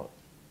somehow,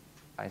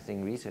 I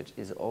think research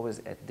is always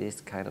at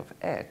this kind of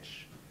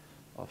edge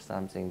of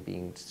something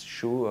being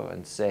sure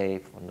and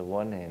safe on the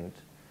one hand,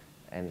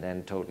 and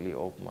then totally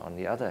open on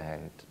the other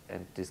hand.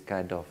 And this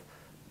kind of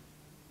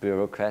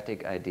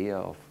bureaucratic idea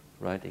of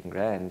writing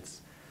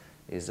grants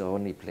is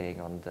only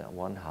playing on the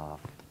one half.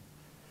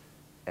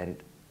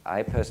 And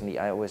I personally,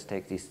 I always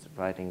take these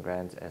writing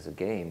grants as a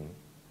game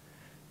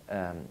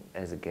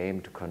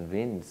to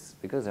convince,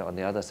 because on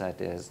the other side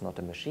there's not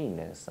a machine,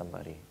 there's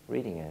somebody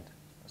reading it.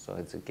 So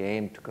it's a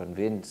game to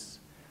convince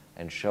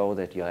and show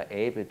that you are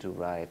able to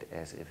write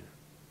as if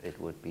it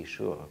would be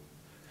sure,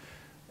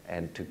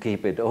 and to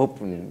keep it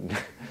open.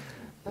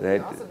 But we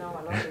also know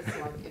a lot is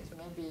like it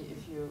maybe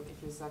if you're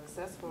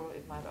successful,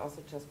 it might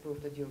also just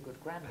prove that you're a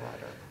good grant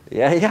writer.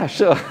 Yeah,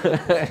 sure.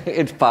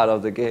 It's part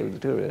of the game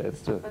too.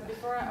 That's true. But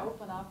before I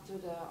open up to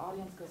the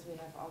audience, because we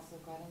have also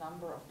quite a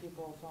number of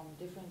people from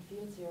different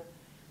fields here,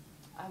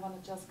 I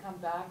want to just come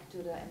back to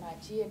the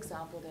MIT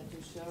example that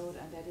you showed,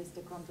 and that is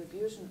the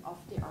contribution of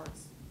the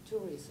arts to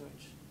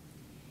research.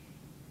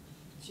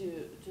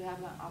 To have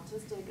an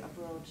artistic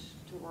approach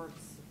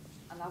towards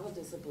another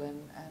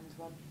discipline, and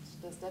what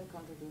does that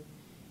contribute?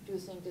 Do you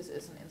think this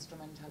is an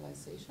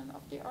instrumentalization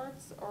of the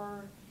arts,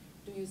 or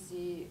do you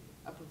see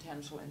a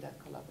potential in that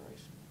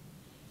collaboration?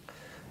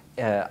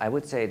 I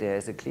would say there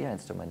is a clear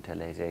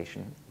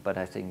instrumentalization, but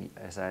I think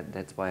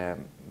that's why I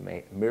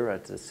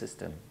mirrored the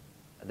system.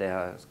 There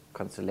are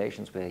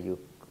constellations where you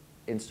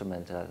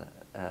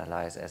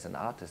instrumentalize as an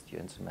artist, you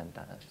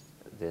instrumentalize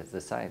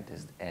the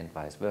scientist, and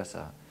vice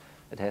versa.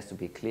 It has to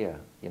be clear,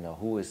 you know,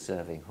 who is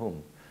serving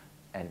whom.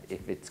 And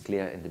if it's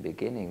clear in the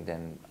beginning,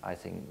 then I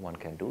think one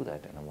can do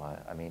that in a while.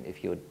 I mean,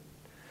 if you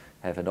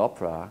have an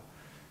opera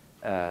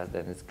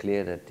then it's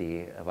clear that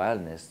the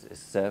violinist is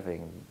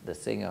serving the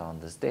singer on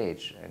the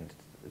stage, and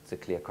it's a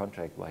clear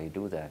contract why you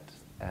do that.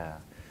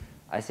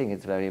 I think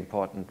it's very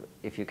important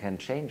if you can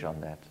change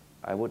on that.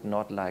 I would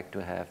not like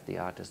to have the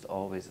artist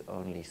always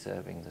only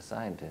serving the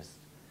scientist,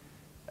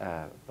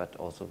 but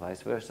also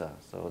vice versa,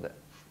 so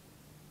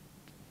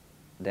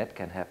that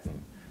can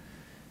happen.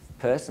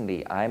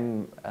 Personally,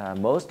 I'm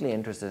mostly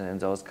interested in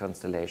those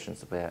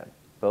constellations where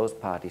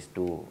both parties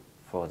do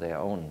for their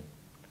own,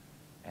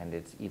 and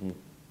it's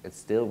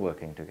still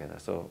working together.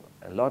 So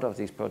a lot of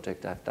these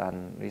projects I've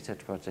done,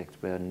 research projects,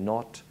 were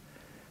not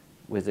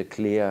with a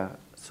clear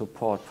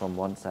support from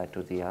one side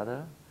to the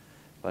other,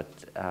 but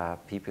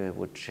people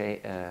would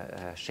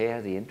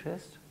share the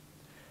interest.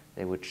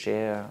 They would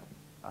share,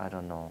 I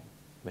don't know,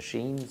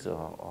 machines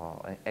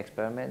or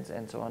experiments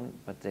and so on,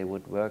 but they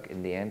would work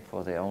in the end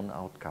for their own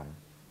outcome.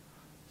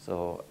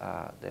 So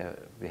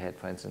we had,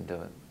 for instance,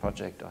 a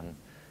project on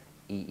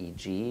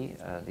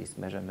EEG, these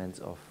measurements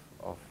of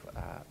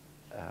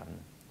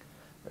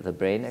the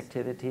brain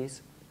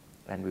activities,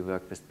 and we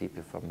worked with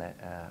people from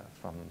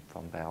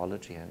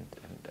biology and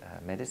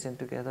medicine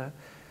together,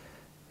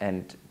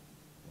 and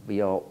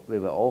we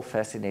were all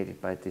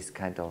fascinated by this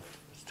kind of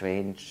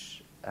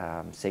strange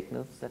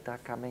signals that are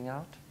coming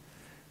out,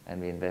 and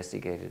we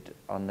investigated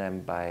on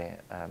them by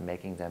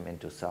making them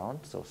into sound,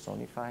 so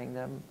sonifying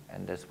them,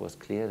 and this was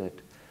clear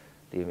that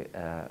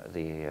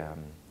the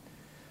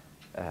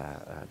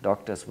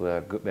doctors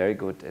were very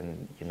good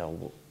in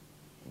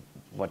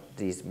what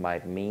these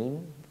might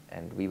mean,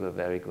 and we were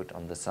very good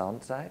on the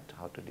sound side,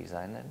 how to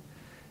design them.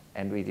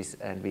 And we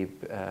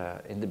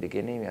in the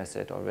beginning, I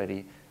said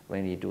already,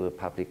 when you do a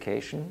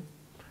publication,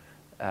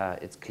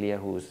 it's clear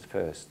who's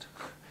first.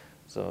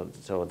 So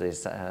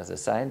the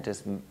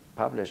scientist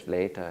published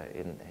later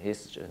in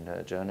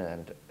a journal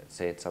and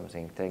said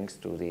something, thanks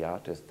to the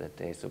artist that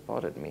they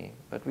supported me.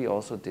 But we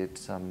also did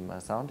some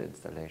sound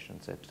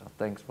installations, said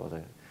thanks for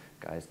the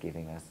guys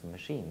giving us the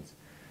machines.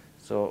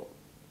 So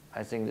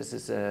I think this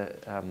is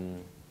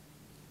an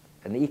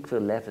equal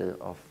level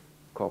of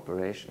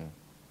cooperation,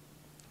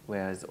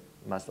 where it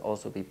must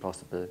also be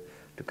possible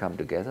to come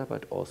together,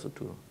 but also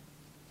to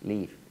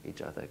leave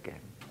each other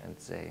again and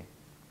say,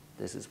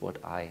 this is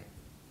what I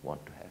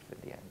want to have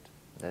in the end.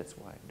 That's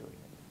why I'm doing it.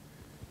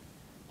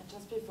 And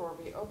just before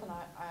we open,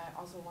 I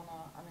also want to,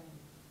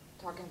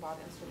 talking about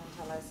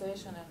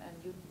instrumentalization,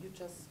 and you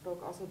just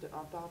spoke also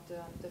about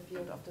the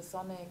field of the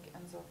sonic,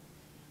 and so,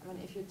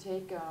 if you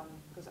take,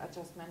 because I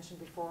just mentioned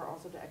before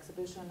also the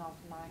exhibition of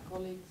my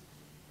colleagues,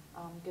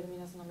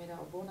 Germinas Nomeda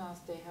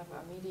Obonas, they have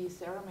a MIDI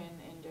theremin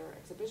in their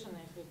exhibition.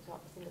 If you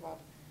think about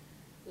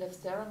Lev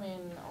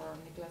Theremin or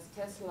Niklas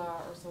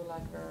Tesla or so,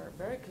 like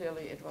very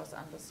clearly it was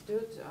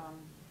understood.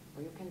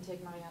 Or you can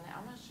take Marianne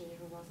Amashi,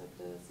 who was at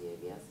the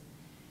CABS.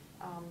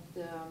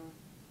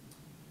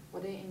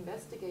 What they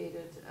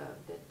investigated,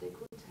 that they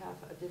could have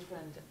a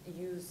different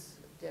use.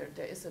 There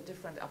is a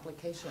different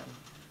application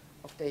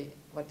of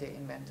what they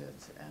invented,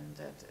 and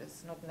that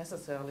is not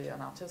necessarily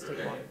an artistic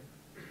one.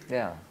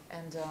 Yeah.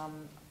 And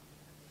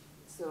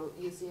so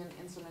you see an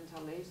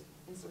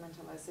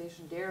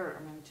instrumentalization there.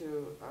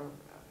 To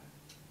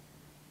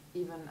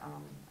even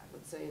I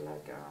would say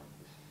like a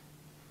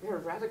very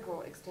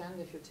radical extent.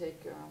 If you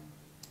take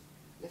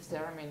Lev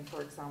Theremin,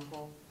 for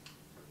example.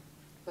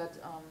 But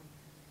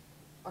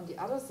on the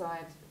other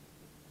side,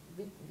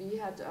 we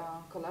had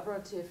a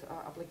collaborative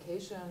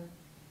application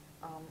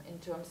in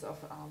terms of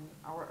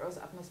our Earth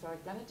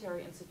Atmospheric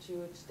Planetary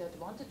Institute that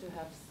wanted to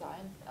have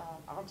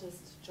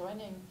artists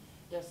joining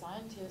their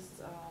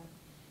scientists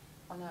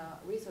on a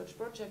research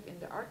project in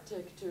the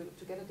Arctic to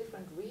get a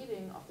different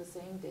reading of the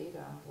same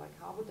data. Like,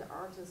 how would the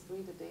artist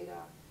read the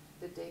data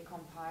that they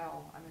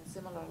compile?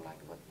 Similar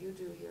like what you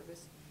do here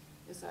with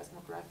your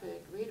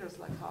seismographic readers,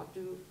 like what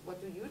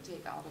do you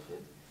take out of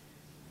it?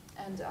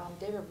 And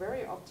they were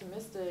very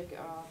optimistic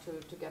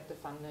to get the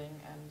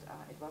funding, and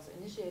it was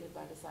initiated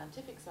by the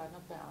scientific side,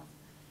 not by us.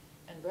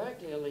 And very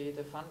clearly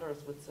the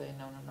funders would say,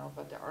 no,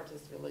 but the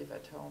artist will live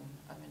at home.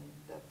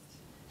 That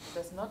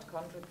does not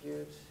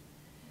contribute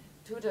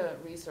to the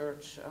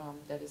research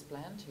that is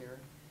planned here.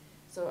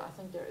 So I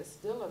think there is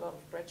still a lot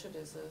of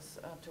prejudices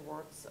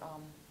towards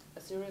a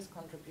serious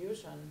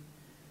contribution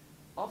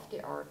of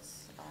the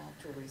arts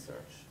to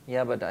research.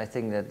 Yeah, but I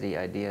think that the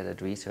idea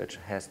that research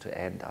has to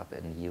end up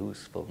in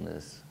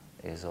usefulness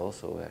is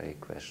also very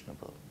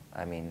questionable.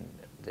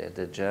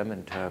 The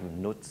German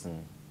term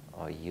Nutzen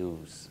or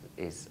use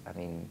is,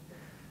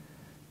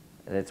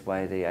 that's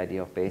why the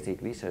idea of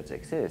basic research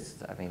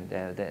exists.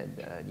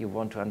 You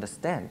want to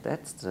understand,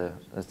 that's the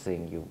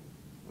thing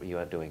you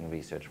are doing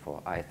research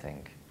for, I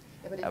think.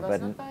 Yeah, but it was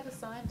not by the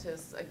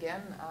scientists.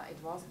 Again,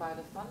 it was by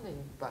the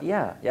funding.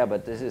 Yeah,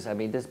 but this is,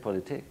 this is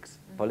politics.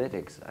 Mm-hmm.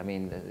 Politics.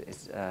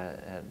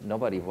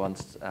 Nobody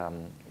wants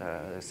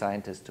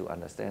scientists to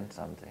understand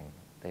something.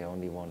 They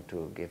only want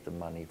to give the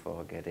money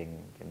for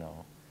getting,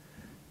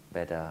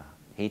 better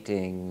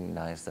heating,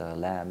 nicer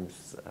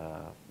lamps,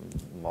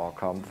 more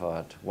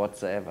comfort,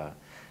 whatsoever.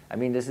 I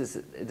mean, this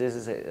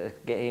is a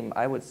game,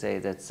 I would say,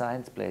 that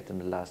science played in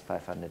the last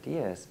 500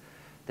 years.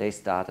 They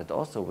started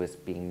also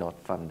with being not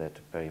funded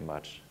very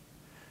much,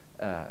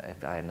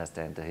 if I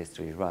understand the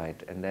history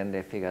right. And then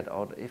they figured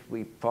out, if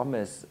we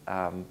promise,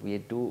 we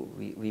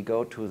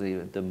go to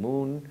the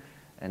moon,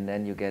 and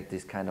then you get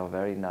these kind of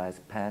very nice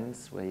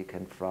pans where you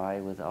can fry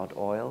without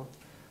oil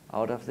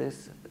out of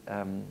this.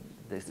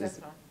 This Teflon.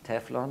 Is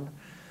Teflon.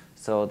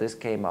 So this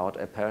came out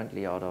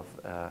apparently out of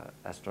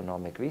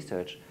astronomic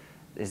research.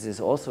 This is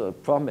also a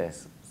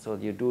promise. So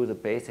you do the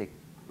basic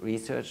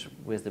research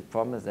with the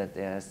promise that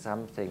there is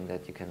something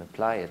that you can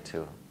apply it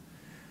to.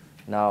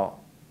 Now,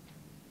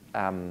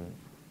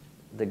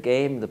 the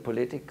game, the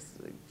politics,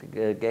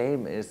 the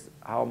game is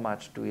how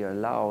much do you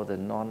allow the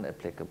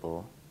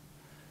non-applicable,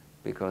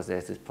 because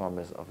there's this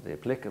promise of the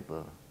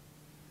applicable.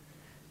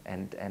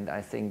 And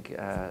I think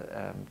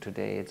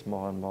today it's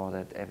more and more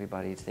that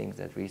everybody thinks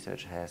that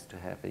research has to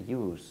have a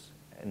use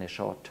in a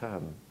short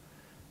term.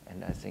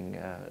 And I think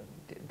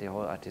the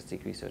whole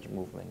artistic research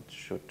movement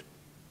should,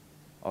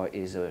 or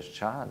is a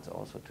chance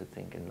also to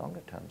think in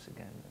longer terms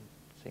again,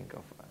 and think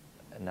of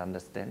an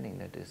understanding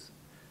that is.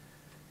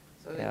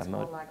 So it's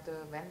more like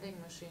the vending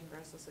machine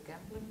versus a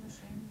gambling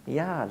machine?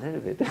 Yeah, a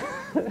little bit.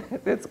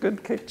 That's a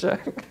good picture.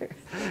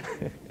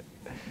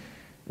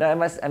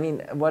 Now, I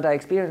mean, what I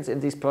experience in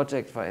this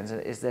project, for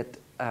instance, is that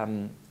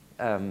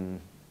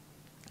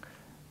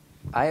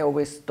I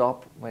always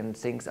stop when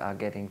things are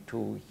getting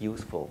too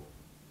useful,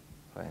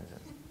 for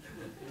instance.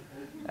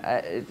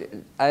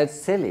 It's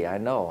silly, I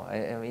know.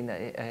 I mean,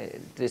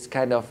 this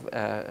kind of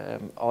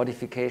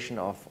audification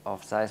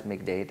of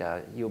seismic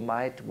data, you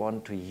might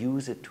want to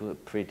use it to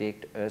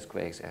predict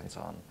earthquakes and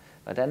so on.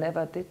 But I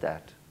never did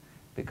that,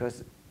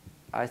 because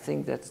I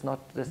think that's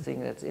not the thing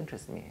that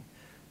interests me.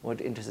 What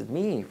interested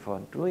me for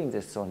doing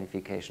this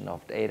sonification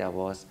of data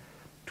was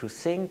to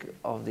think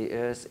of the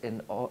Earth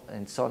in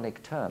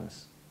sonic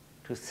terms,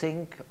 to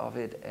think of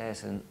it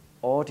as an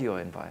audio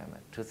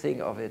environment, to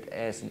think of it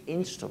as an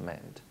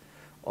instrument,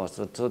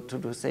 also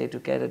to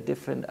get a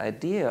different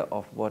idea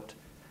of what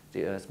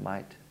the Earth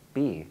might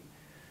be.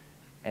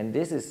 And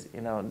this is,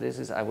 you know, this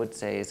is, I would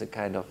say, is a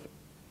kind of,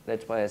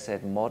 that's why I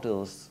said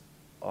models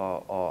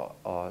or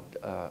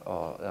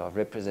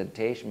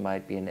representation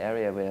might be an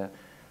area where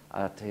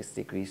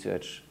artistic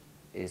research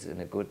is in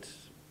a good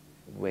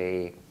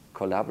way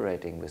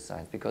collaborating with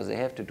science, because they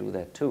have to do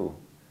that too,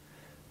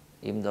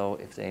 even though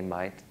if they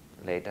might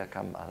later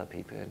come other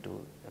people and do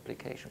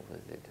application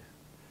with it.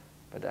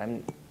 But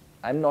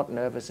I'm not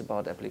nervous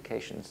about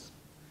applications.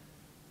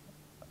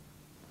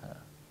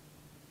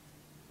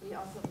 We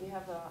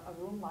have a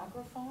room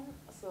microphone,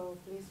 so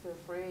please feel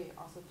free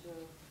also to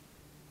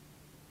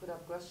put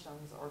up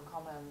questions or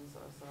comments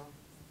or so.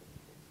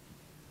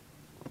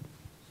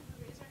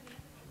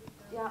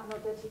 Yeah, no,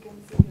 that you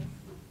can see it.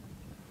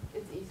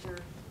 It's easier.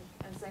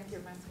 And thank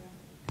you, Matthew.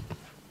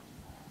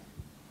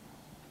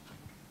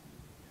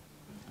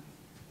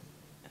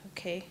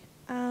 Okay.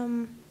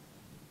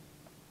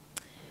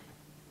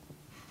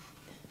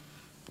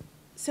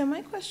 So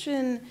my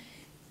question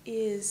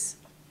is,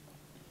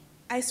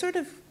 I sort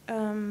of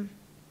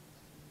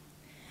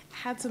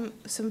had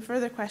some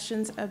further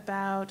questions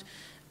about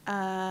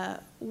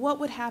what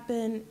would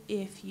happen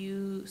if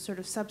you sort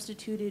of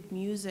substituted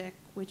music,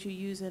 which you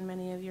use in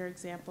many of your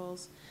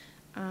examples,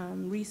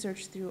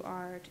 research through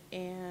art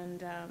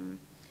and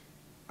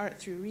art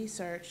through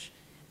research,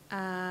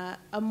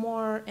 a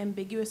more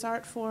ambiguous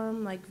art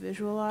form like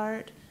visual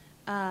art,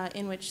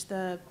 in which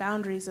the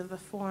boundaries of the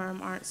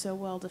form aren't so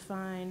well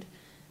defined.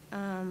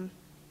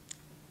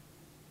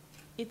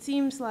 It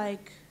seems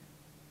like,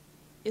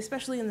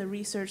 especially in the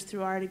research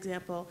through art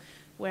example,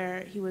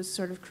 where he was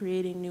sort of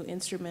creating new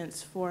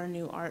instruments for a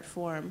new art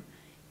form,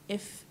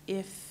 if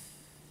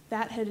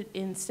that had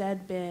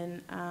instead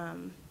been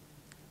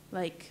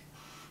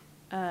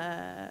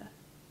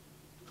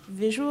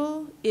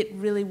visual, it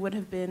really would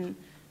have been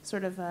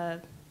sort of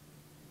a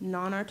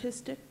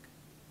non-artistic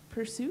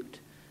pursuit,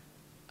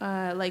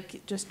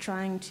 like just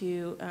trying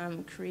to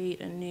create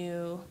a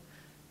new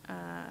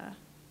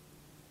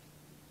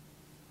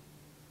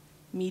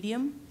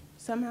medium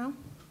somehow.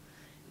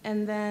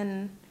 And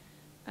then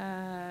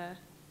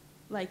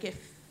like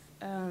if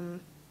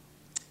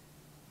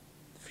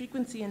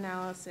frequency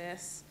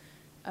analysis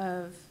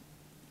of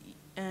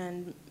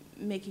and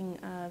making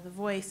the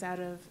voice out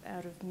of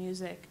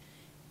music,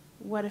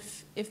 what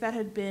if that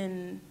had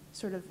been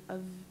sort of a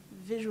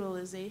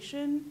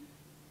visualization,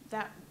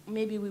 that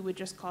maybe we would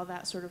just call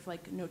that sort of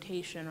like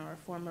notation or a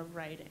form of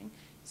writing.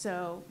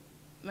 So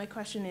my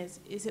question is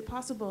it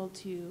possible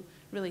to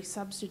really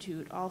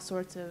substitute all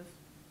sorts of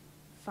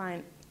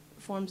fine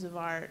forms of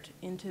art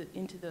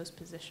into those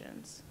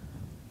positions?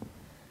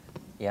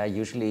 Yeah,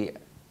 usually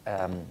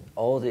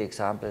all the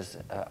examples,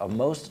 or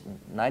most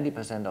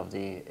 90% of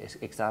the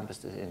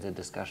examples in the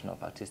discussion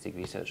of artistic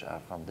research are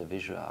from the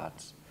visual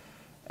arts.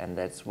 And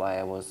that's why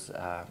I was,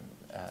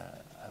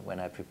 when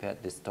I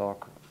prepared this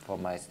talk for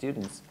my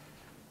students,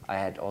 I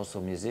had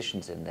also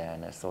musicians in there,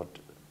 and I thought,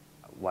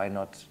 why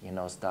not,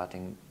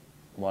 starting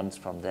ones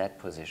from that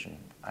position.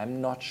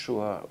 I'm not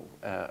sure.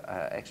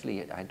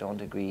 Actually, I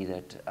don't agree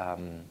that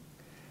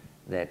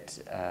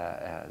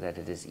that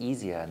it is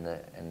easier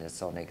in the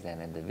sonic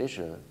than in the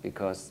visual,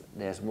 because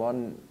there's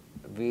one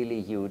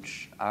really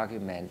huge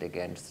argument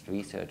against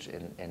research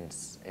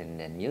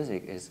in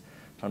music is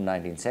from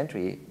 19th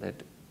century,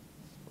 that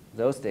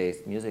those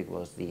days music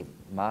was the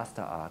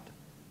master art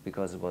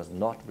because it was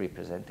not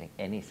representing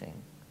anything.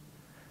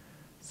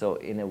 So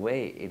in a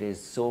way, it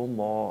is so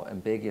more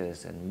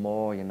ambiguous and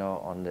more, you know,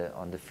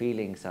 on the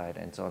feeling side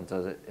and so on.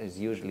 So that is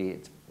usually,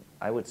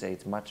 I would say,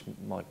 it's much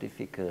more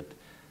difficult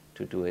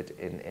to do it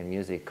in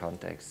music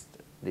context.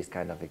 These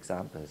kind of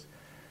examples.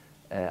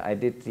 I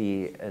did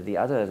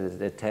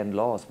the 10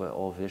 laws were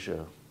all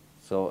visual.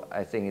 So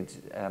I think it's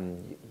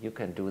you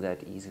can do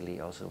that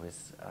easily also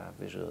with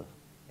visual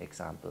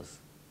examples.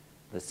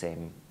 The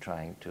same,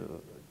 trying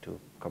to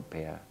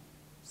compare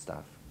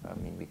stuff. I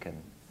mean, we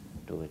can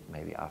do it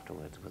maybe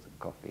afterwards with a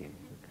coffee and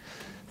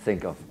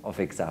think of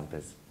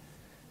examples.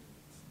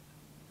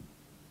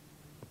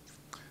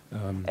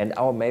 And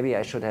maybe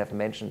I should have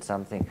mentioned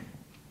something.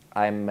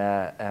 I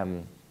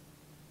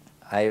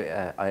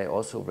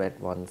also read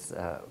once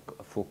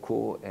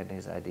Foucault and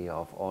his idea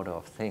of order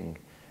of thing.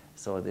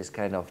 So this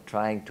kind of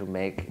trying to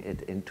make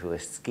it into a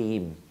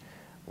scheme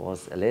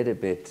was a little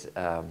bit,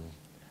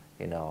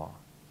 you know,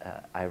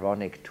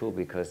 ironic too,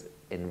 because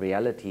in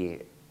reality,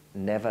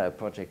 never a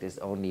project is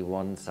only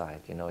one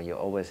side. You know, you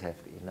always have,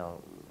 you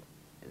know,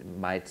 it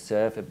might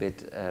serve a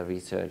bit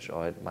research,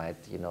 or it might,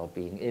 you know,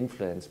 being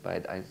influenced by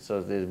it.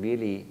 So there's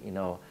really, you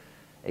know,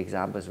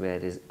 examples where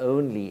it is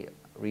only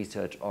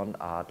research on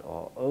art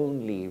or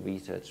only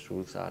research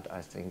through art.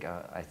 I think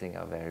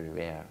are very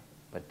rare.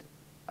 But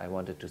I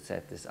wanted to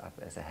set this up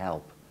as a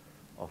help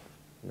of,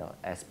 you know,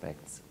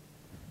 aspects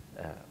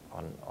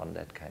on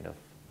that kind of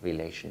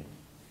relation.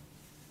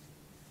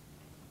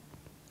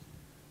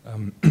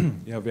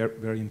 Yeah,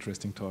 very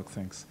interesting talk,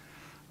 thanks.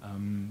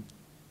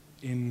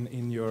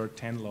 In your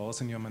 10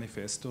 laws in your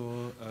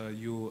manifesto,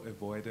 you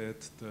avoided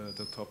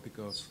the topic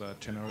of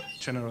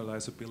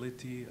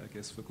generalizability, I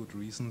guess for good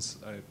reasons.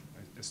 I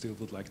still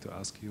would like to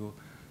ask you,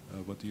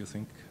 what do you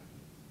think?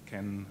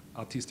 Can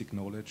artistic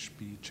knowledge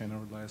be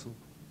generalizable?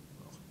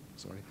 Oh,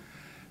 sorry.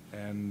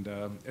 And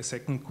a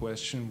second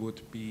question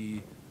would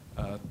be,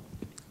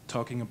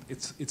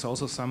 it's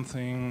also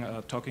something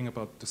talking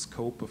about the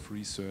scope of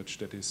research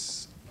that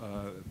is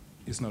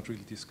not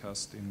really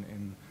discussed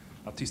in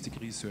artistic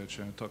research.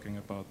 Talking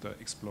about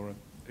exploratory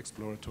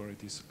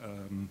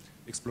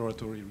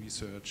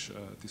research,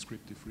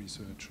 descriptive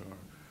research,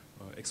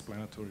 or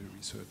explanatory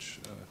research.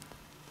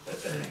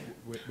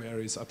 Where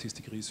is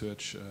artistic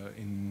research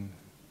in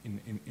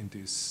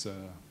this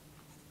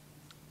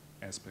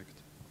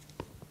aspect?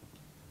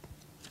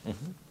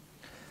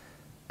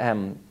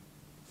 Mm-hmm.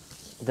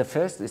 The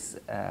first is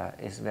a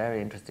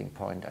very interesting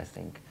point, I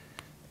think,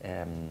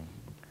 and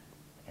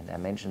I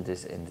mentioned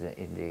this in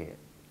the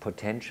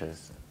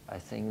potentials. I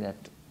think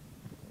that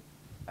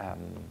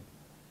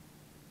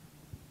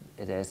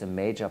there's a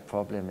major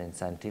problem in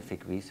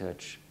scientific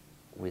research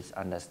with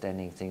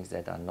understanding things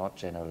that are not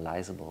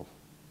generalizable,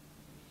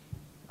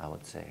 I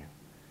would say,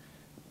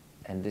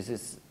 and this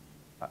is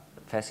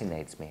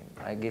fascinates me.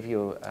 I give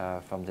you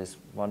from this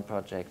one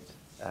project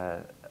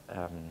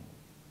an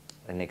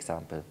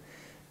example.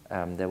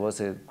 There was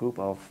a group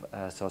of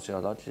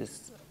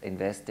sociologists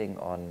investing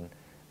on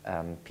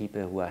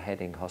people who are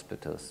heading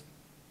hospitals,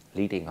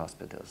 leading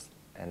hospitals.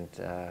 And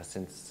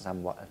since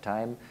some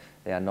time,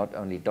 there are not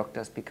only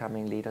doctors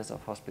becoming leaders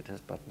of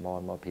hospitals, but more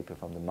and more people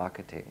from the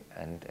marketing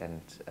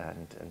and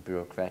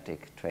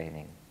bureaucratic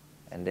training.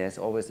 And there's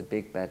always a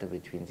big battle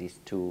between these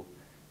two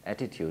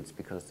attitudes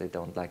because they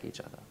don't like each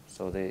other.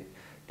 So they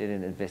did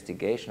an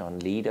investigation on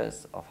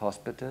leaders of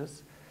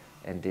hospitals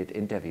and did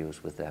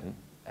interviews with them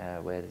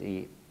where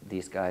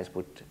these guys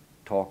would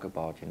talk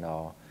about, you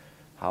know,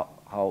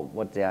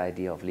 what their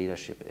idea of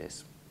leadership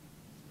is.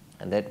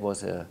 And that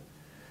was a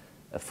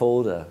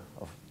folder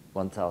of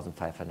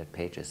 1,500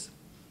 pages.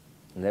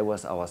 And that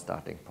was our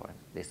starting point,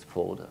 this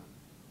folder.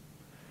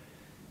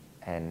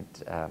 And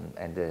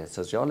the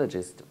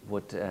sociologist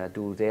would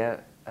do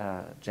their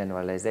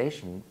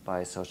generalization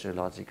by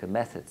sociological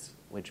methods,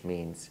 which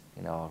means,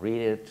 you know,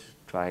 read it,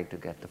 trying to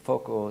get the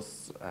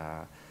focus,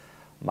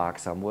 mark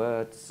some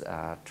words,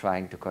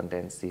 trying to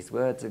condense these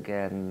words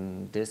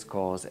again,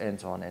 discourse, and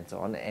so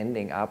on,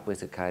 ending up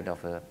with a kind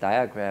of a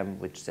diagram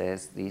which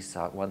says these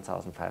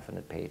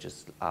 1,500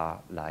 pages are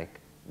like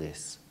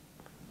this.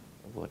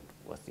 What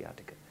was the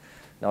article?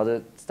 Now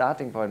the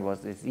starting point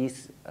was that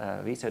these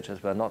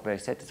researchers were not very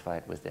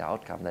satisfied with their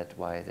outcome. That's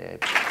why they